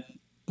when that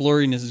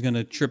blurriness is going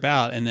to trip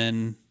out, and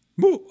then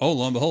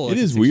lo and behold, it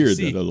is weird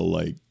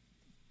that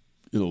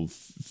it'll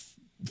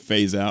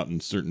phase out in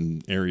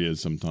certain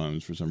areas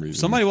sometimes for some reason.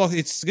 Somebody walks,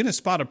 it's going to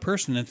spot a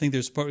person and think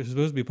they're supposed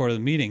to be part of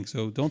the meeting.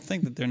 So don't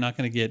think that they're not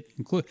going to get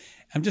included.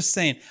 I'm just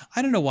saying,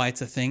 I don't know why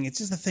it's a thing. It's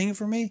just a thing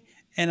for me.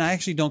 And I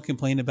actually don't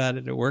complain about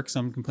it at work. So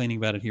I'm complaining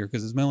about it here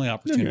because it's my only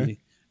opportunity. Okay.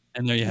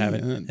 And there you have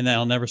it. And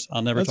I'll never talk about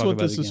it again. That's what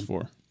this is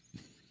for.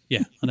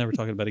 Yeah, I'll never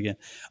talk about it again.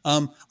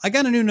 I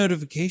got a new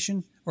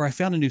notification, or I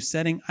found a new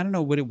setting. I don't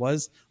know what it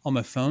was on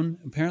my phone.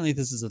 Apparently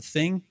this is a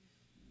thing.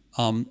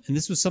 And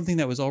this was something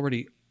that was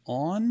already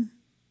on.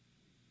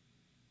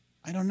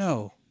 I don't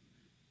know.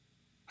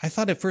 I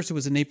thought at first it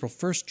was an April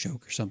 1st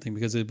joke or something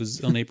because it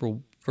was on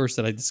April 1st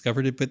that I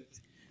discovered it. But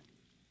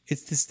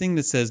it's this thing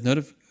that says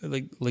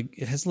like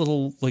it has a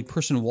little like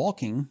person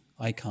walking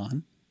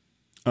icon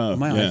on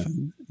my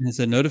iPhone, and it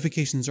said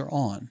notifications are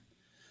on.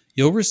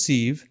 You'll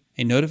receive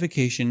a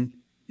notification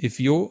if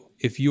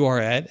you are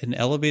at an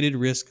elevated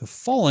risk of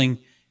falling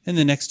in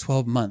the next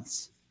 12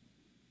 months.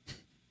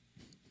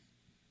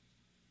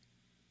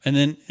 And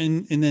then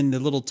the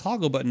little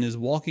toggle button is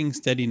walking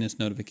steadiness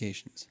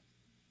notifications.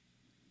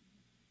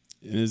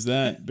 And is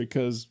that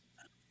because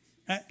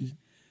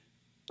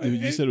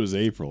you said it was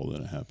April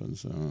that it happened,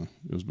 so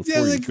it was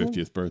before your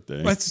 50th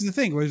birthday. That's the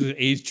thing. It was an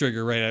age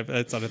trigger, right?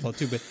 That's what I thought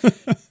too.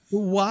 But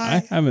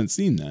why? I haven't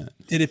seen that.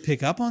 Did it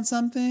pick up on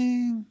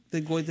something? I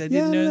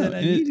didn't know that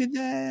I needed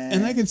that.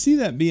 And I can see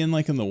that being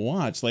like in the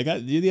watch. Like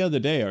the other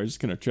day, I was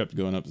just kind of tripped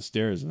going up the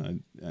stairs,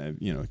 and I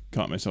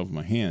caught myself in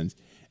my hands.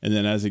 And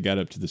then as I got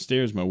up to the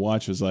stairs, my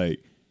watch was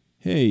like,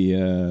 "Hey,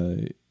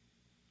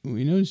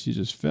 we noticed you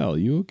just fell.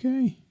 You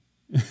okay?"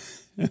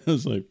 And I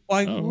was like,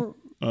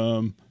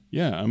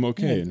 yeah, I'm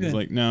okay." Yeah, and it's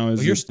like, "No,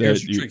 your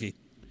stairs are tricky."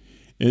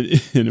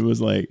 And it was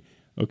like,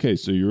 "Okay,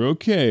 so you're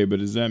okay, but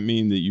does that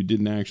mean that you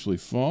didn't actually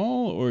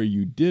fall, or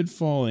you did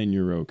fall and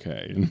you're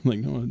okay?" And I'm like,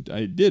 "No,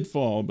 I did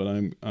fall, but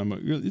I'm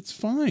it's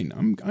fine.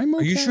 I'm okay."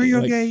 Are you sure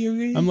you're okay? You're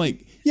okay? I'm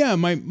like, yeah,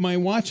 my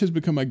watch has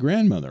become my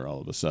grandmother all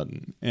of a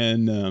sudden,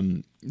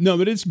 and no,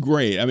 but it's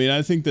great. I mean,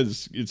 I think that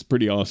it's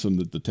pretty awesome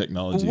that the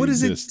technology. What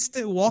is exists.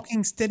 it?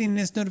 Walking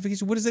steadiness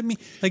notification. What does that mean?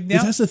 Like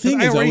now, that's the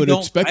thing. I would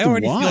expect I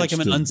already feel like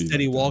I'm an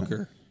unsteady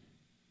walker.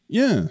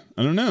 Yeah,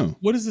 I don't know.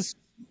 What is this?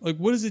 Like,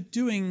 what is it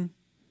doing?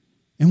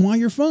 And why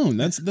your phone?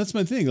 That's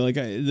my thing. Like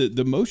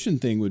the motion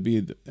thing would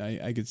be.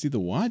 I could see the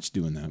watch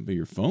doing that, but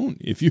your phone.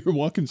 If you're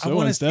walking so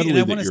unsteadily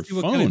that your phone.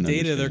 What kind of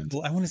data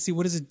I want to see.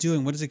 What is it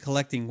doing? What is it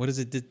collecting? What does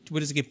it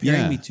get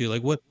pairing me to?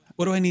 Like what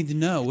do I need to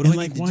know? What do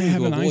I need to do? Why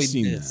haven't I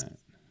seen this? that?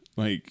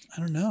 Like, I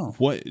don't know.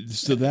 What?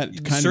 So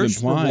that kind of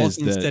implies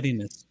that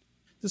steadiness.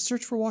 The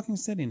search for walking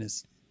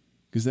steadiness.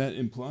 Because that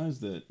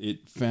implies that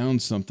it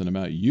found something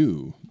about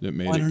you that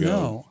made it go. I don't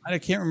know. I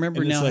can't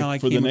remember now how I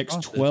came for the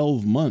next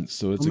 12 months.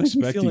 So it's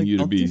expecting you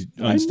to be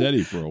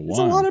unsteady for a while. It's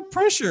a lot of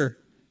pressure.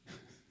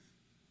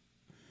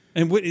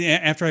 And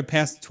after I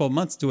passed 12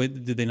 months,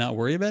 did they not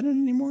worry about it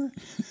anymore?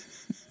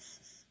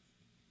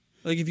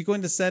 Like if you go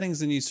into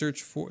settings and you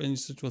search,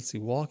 let's see,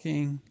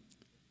 walking.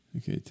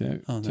 Okay,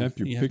 tap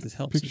your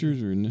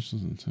pictures or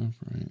initials on the top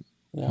right.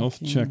 Walking. Health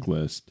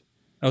checklist.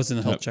 I was in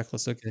the health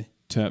checklist. Okay.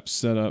 Tap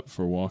set up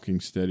for walking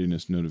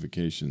steadiness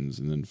notifications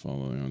and then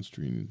following on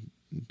screen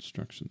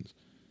instructions.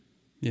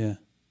 Yeah.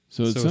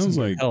 So it So some sounds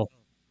sort of like, health.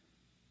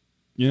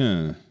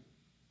 yeah.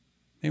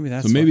 Maybe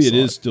that's So why I maybe it saw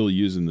is still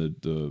using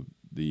the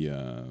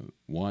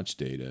watch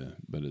data,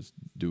 but it's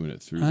doing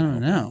it through I the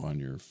don't help app know. on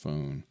your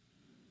phone.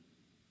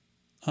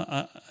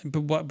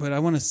 But I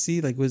want to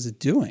see like what is it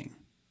doing?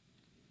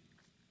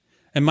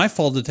 And my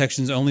fall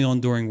detection is only on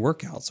during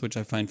workouts, which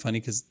I find funny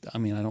because I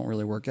mean I don't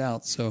really work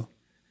out, so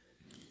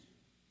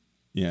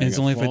Yeah, and I it's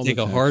got only if I fall take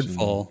a hard detection,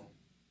 fall.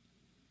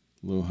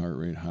 low heart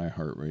rate, high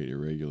heart rate,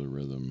 irregular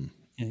rhythm,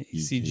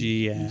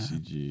 ECG,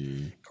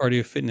 ECG.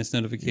 cardio fitness Yeah,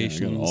 I got all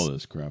notifications,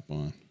 this crap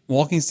on.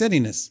 walking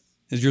steadiness.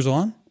 Is yours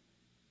on?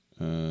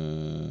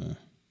 Uh,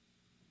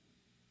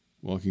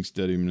 walking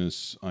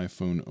steadiness,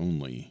 iPhone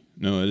only.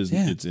 No, it isn't.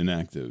 Yeah. It's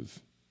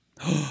inactive.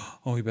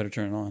 Oh, you better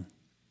turn it on.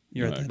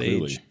 You're at that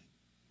Clearly. age.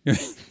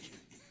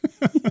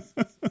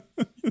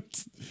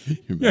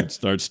 You're about to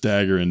start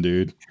staggering,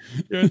 dude.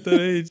 You're at that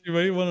age. You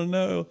might want to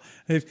know.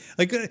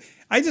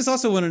 I just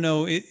also want to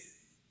know.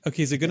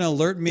 Okay, is it going to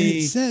alert me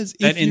It says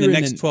that if in the you're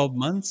next 12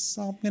 months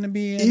I'm going to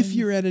be if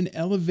you're at an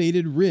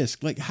elevated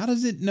risk. Like, how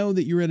does it know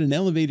that you're at an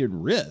elevated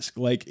risk?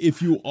 Like,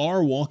 if you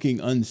are walking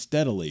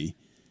unsteadily,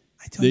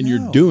 then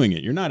you're doing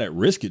it. You're not at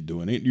risk at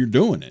doing it. You're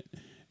doing it.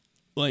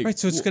 Like, right,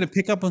 so it's going to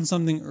pick up on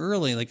something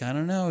early. Like I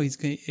don't know, and it's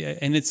going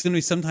to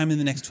be sometime in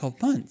the next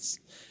 12 months.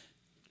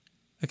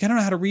 Like I don't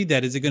know how to read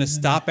that. Is it going to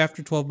stop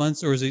after 12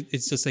 months, or is it?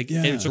 It's just like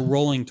it's a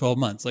rolling 12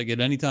 months. Like at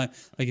any time,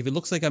 like if it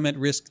looks like I'm at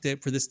risk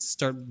for this to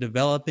start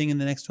developing in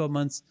the next 12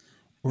 months,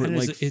 or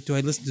like, do I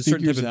listen to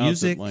certain type of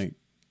music? Like,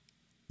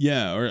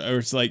 yeah, or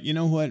it's like, you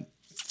know what?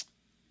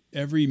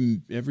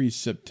 Every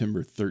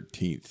September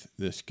 13th,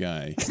 this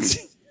guy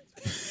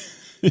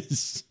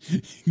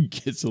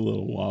gets a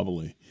little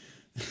wobbly.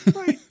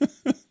 Right.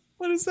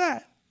 What is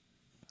that?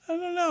 I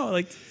don't know.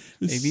 Like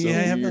maybe so I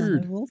have a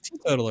weird. little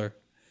teetotaler.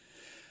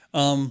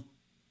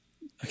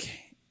 Okay.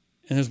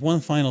 And there's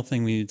one final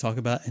thing we need to talk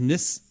about, and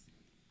this,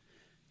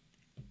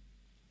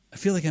 I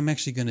feel like I'm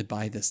actually going to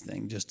buy this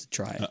thing just to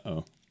try it.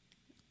 Uh-oh.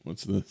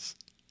 What's this?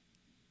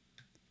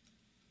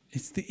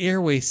 It's the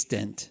airway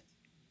stent.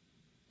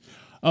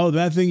 Oh,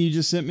 that thing you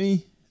just sent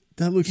me?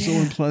 That looks so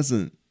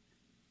unpleasant.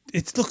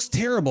 It looks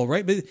terrible,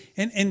 right? But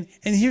and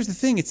here's the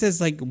thing: it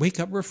says like "wake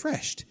up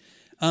refreshed."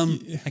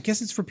 I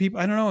guess it's for people.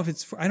 I don't know if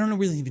it's for. I don't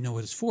really even know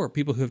what it's for.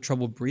 People who have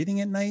trouble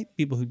breathing at night.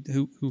 People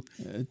who will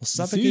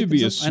suffocate. It seems to be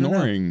a themselves.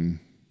 snoring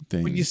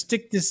thing. But you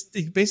stick this.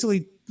 It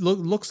basically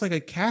looks like a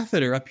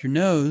catheter up your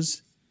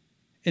nose,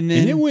 and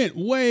then and it went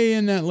way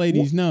in that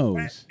lady's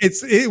nose.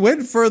 It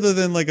went further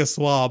than like a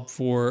swab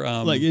for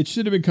like it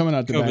should have been coming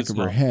out the COVID back of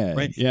her swab, head.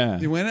 right? Yeah,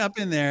 It went up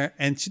in there,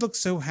 and she looked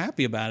so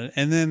happy about it,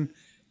 and then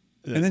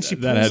she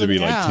pulls that had to be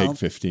it like out. take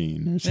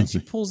 15 or Then something. she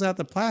pulls out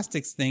the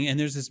plastics thing, and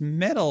there's this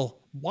metal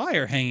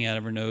wire hanging out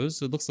of her nose.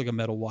 So it looks like a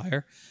metal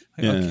wire.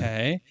 Like,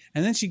 okay.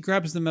 And then she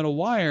grabs the metal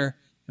wire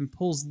and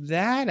pulls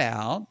that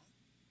out.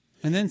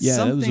 And then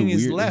something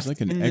is left. Like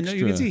an in extra.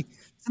 You can see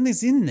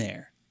something's in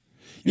there.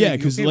 Yeah,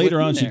 because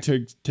later on she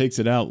takes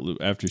it out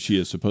after she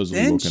has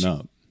supposedly woken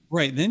up.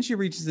 Right. Then she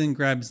reaches in and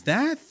grabs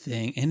that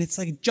thing, and it's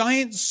like a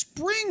giant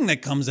spring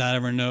that comes out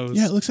of her nose.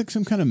 Yeah, it looks like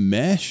some kind of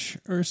mesh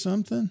or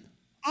something.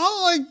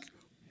 Oh, like,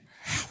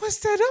 how is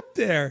that up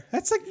there?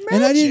 That's like magic.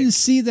 And I didn't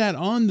see that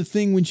on the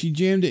thing when she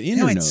jammed it in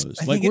her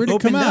nose. Like, where'd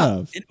it come out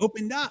of? It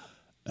opened up.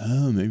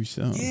 Oh, maybe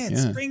so. Yeah, the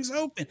spring's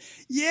open.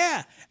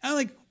 Yeah. I'm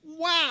like,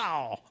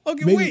 wow.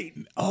 Okay, maybe, wait.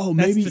 Oh,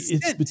 maybe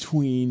it's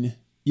between.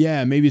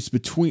 Yeah, maybe it's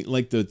between.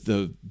 Like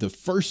the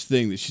first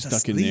thing that she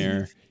stuck in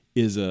there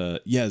is a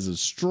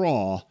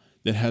straw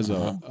that has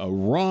a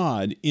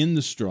rod in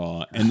the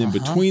straw, and then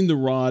between the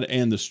rod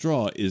and the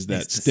straw is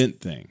that stent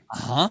thing.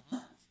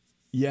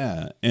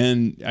 Yeah,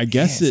 and I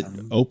guess it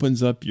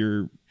opens up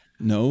your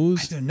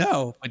nose. I don't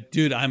know, but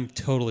dude, I'm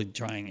totally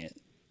trying it.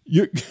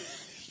 You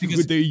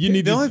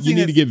need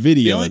to get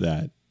video of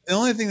that. The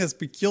only thing that's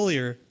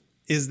peculiar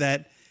is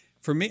that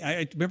for me,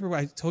 I remember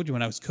I told you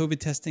when I was COVID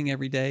testing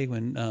every day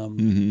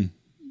when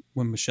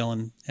Michelle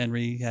and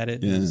Henry had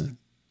it. Yeah. I was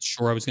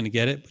sure I was going to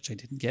get it, which I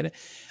didn't get it.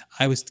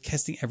 I was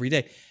testing every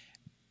day,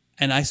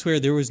 and I swear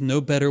there was no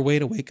better way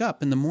to wake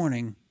up in the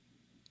morning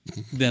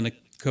than a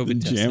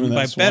COVID test. And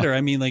by better,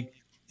 I mean like.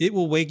 It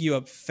will wake you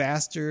up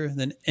faster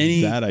than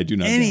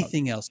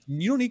anything else.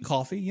 You don't need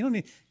coffee. You don't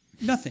need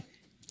nothing.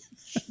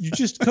 You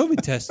just COVID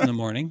test in the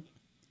morning.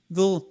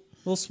 They'll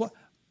swab.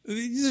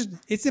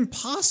 It's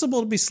impossible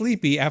to be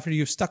sleepy after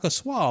you've stuck a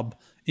swab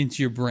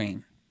into your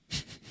brain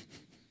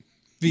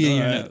via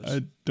your nose.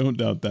 I don't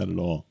doubt that at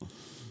all.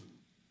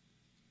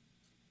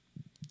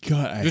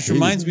 God, This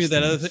reminds me of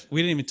that other thing.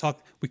 We didn't even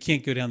talk. We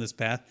can't go down this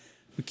path.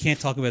 We can't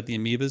talk about the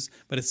amoebas,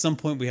 but at some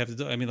point we have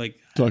to. I mean, like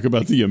talk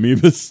about the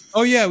amoebas.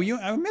 Oh yeah,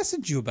 I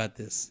messaged you about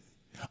this.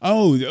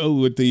 Oh,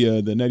 with the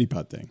neti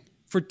pot thing.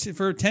 For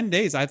 10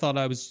 days, I thought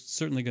I was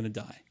certainly going to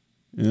die.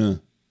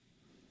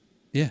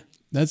 Yeah.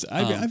 That's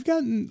I've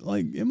gotten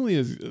like Emily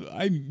has.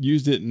 I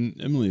used it and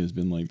Emily has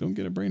been like, "Don't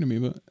get a brain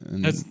amoeba."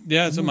 And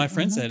that's what my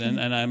friend said, and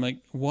I'm like,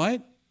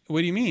 "What?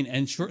 What do you mean?"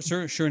 And sure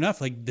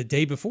enough, like the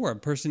day before, a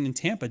person in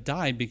Tampa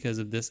died because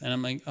of this, and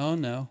I'm like, "Oh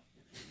no."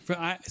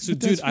 I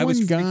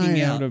was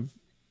freaking out.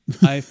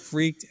 I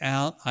freaked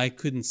out. I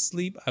couldn't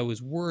sleep. I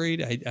was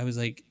worried. I was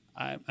like,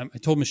 I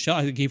told Michelle.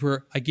 I gave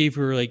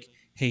her like,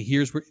 hey,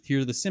 here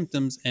are the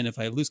symptoms, and if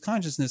I lose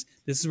consciousness,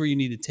 this is where you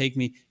need to take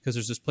me, because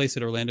there's this place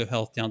at Orlando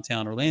Health,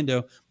 downtown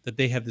Orlando, that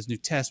they have this new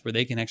test where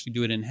they can actually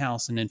do it in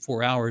house, and in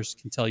 4 hours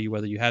can tell you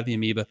whether you have the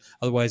amoeba.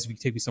 Otherwise, if you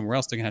take me somewhere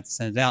else, they're gonna have to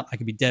send it out. I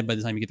could be dead by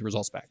the time you get the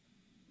results back.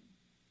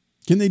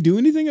 Can they do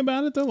anything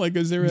about it though? Like,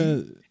 is there a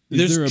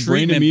brain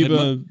treatment,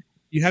 amoeba?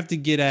 You have to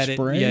get at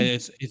spray? it. Yeah,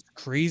 it's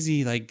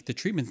crazy. Like the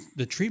treatment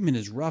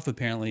is rough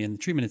apparently, and the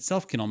treatment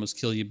itself can almost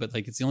kill you. But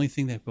like it's the only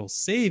thing that will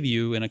save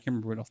you. And I can't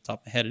remember what off the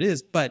top of my head it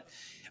is, but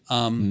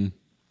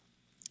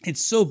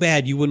it's so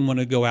bad you wouldn't want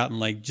to go out and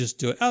like just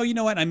do it. Oh, you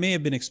know what? I may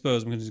have been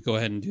exposed. I'm going to just go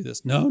ahead and do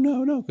this.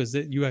 No, because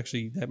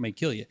that may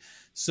kill you.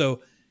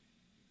 So,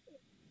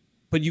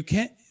 but you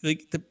can't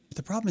like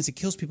the problem is it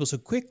kills people so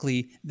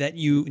quickly that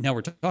you. Now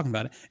we're talking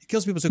about it. It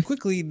kills people so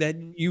quickly that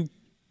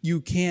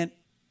you can't.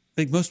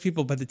 Like most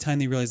people, by the time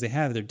they realize they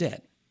have it, they're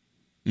dead.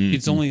 Mm-hmm.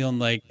 It's only on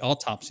like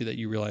autopsy that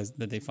you realize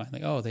that they find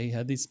like, oh, they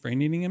had these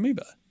brain-eating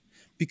amoeba,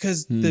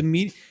 because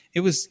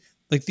it was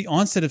like the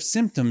onset of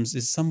symptoms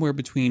is somewhere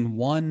between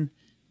 1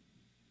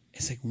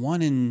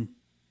 in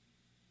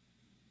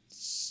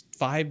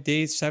 5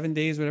 days, 7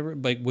 days, whatever,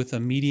 like with a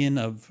median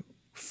of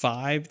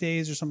 5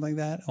 days or something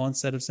like that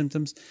onset of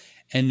symptoms,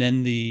 and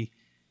then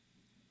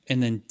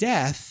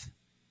death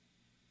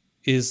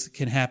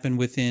can happen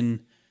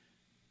within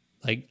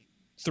like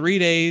 3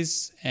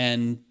 days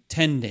and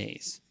 10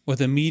 days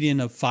with a median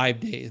of 5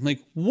 days. I'm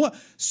like, what?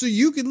 So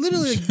you could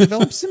literally like,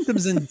 develop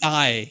symptoms and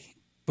die.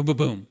 Boom, boom,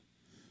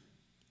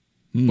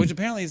 boom. Which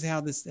apparently is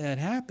how that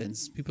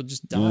happens. People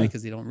just die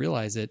because they don't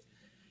realize it.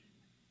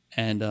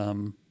 And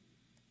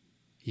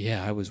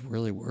I was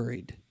really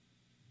worried.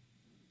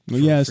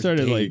 Well, I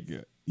started days.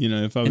 Like,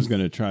 if I was going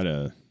to try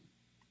to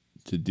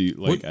do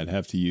like, I'd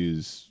have to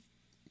use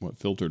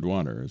filtered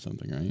water or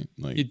something, right?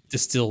 Like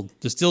distilled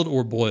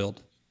or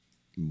boiled.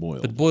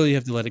 But boil, you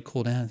have to let it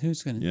cool down.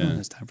 Who's going to do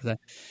this time for that?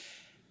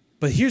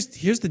 But here's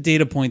the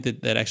data point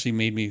that actually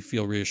made me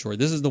feel reassured.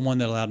 This is the one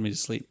that allowed me to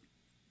sleep.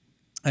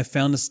 I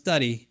found a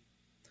study,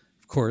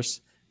 of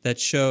course, that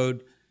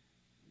showed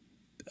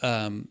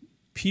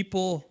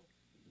people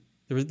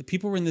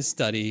were in this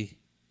study.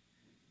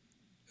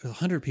 There were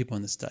 100 people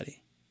in the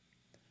study,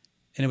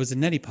 and it was a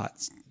neti pot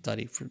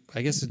study for,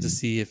 I guess, to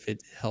see if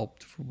it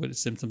helped for what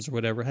symptoms or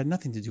whatever. It had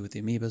nothing to do with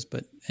the amoebas,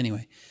 but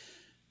anyway.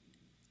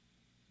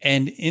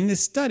 And in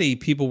this study,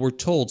 people were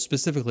told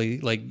specifically,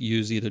 like,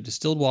 use either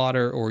distilled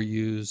water or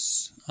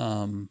use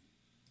boiled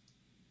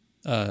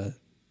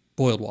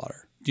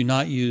water. Do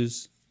not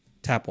use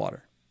tap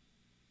water.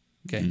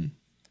 Okay.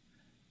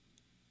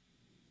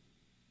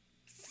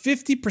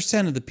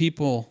 50% of the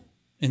people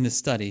in this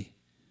study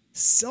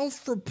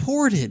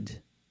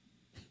self-reported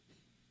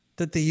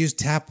that they used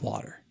tap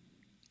water.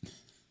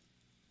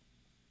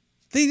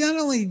 They not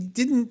only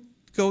didn't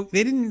read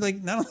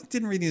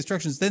the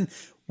instructions, then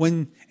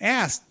when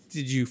asked,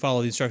 did you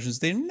follow the instructions?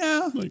 They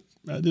no. Like,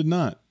 I did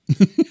not.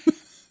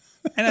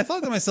 And I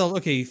thought to myself,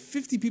 okay,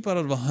 50 people out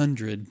of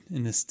 100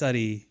 in this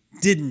study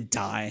didn't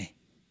die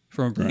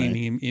from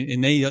brain,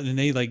 and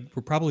they like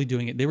were probably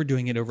doing it. They were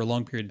doing it over a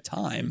long period of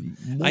time.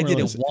 I did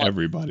it once.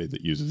 Everybody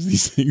that uses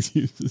these things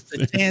uses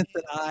the chance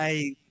that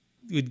I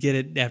would get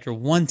it after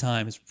one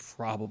time is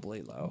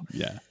probably low.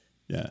 Yeah.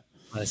 But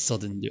I still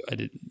didn't do it. I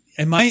didn't.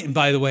 And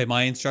by the way,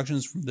 my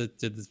instructions from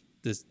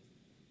this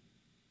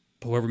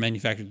whoever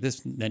manufactured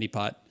this neti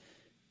pot,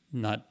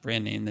 not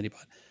brand name neti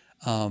pot,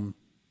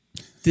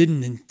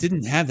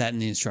 didn't have that in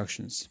the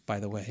instructions. By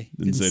the way,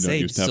 didn't say don't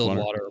use tap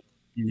water.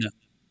 No.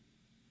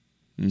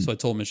 So I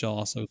told Michelle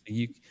also,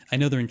 I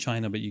know they're in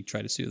China, but you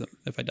try to sue them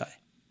if I die.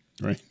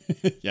 Right.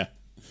 Yeah.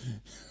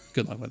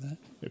 Good luck with that.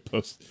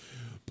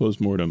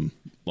 Post-mortem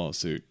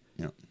lawsuit.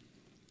 Yeah.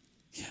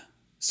 Yeah.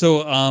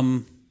 So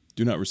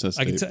do not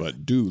resuscitate,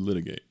 but do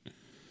litigate.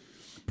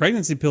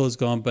 Pregnancy pill is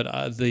gone, but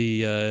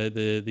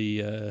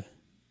the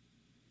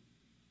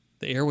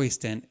airway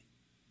stent.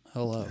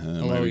 Hello,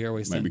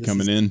 airway stent. Might be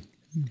coming in.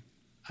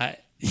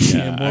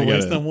 More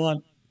ways than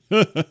one.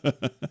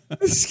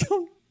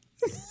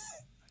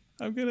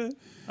 I'm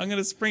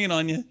gonna spring it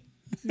on you.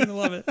 You're gonna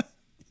love it.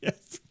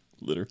 Yes,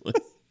 literally.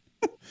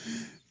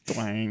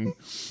 Twang.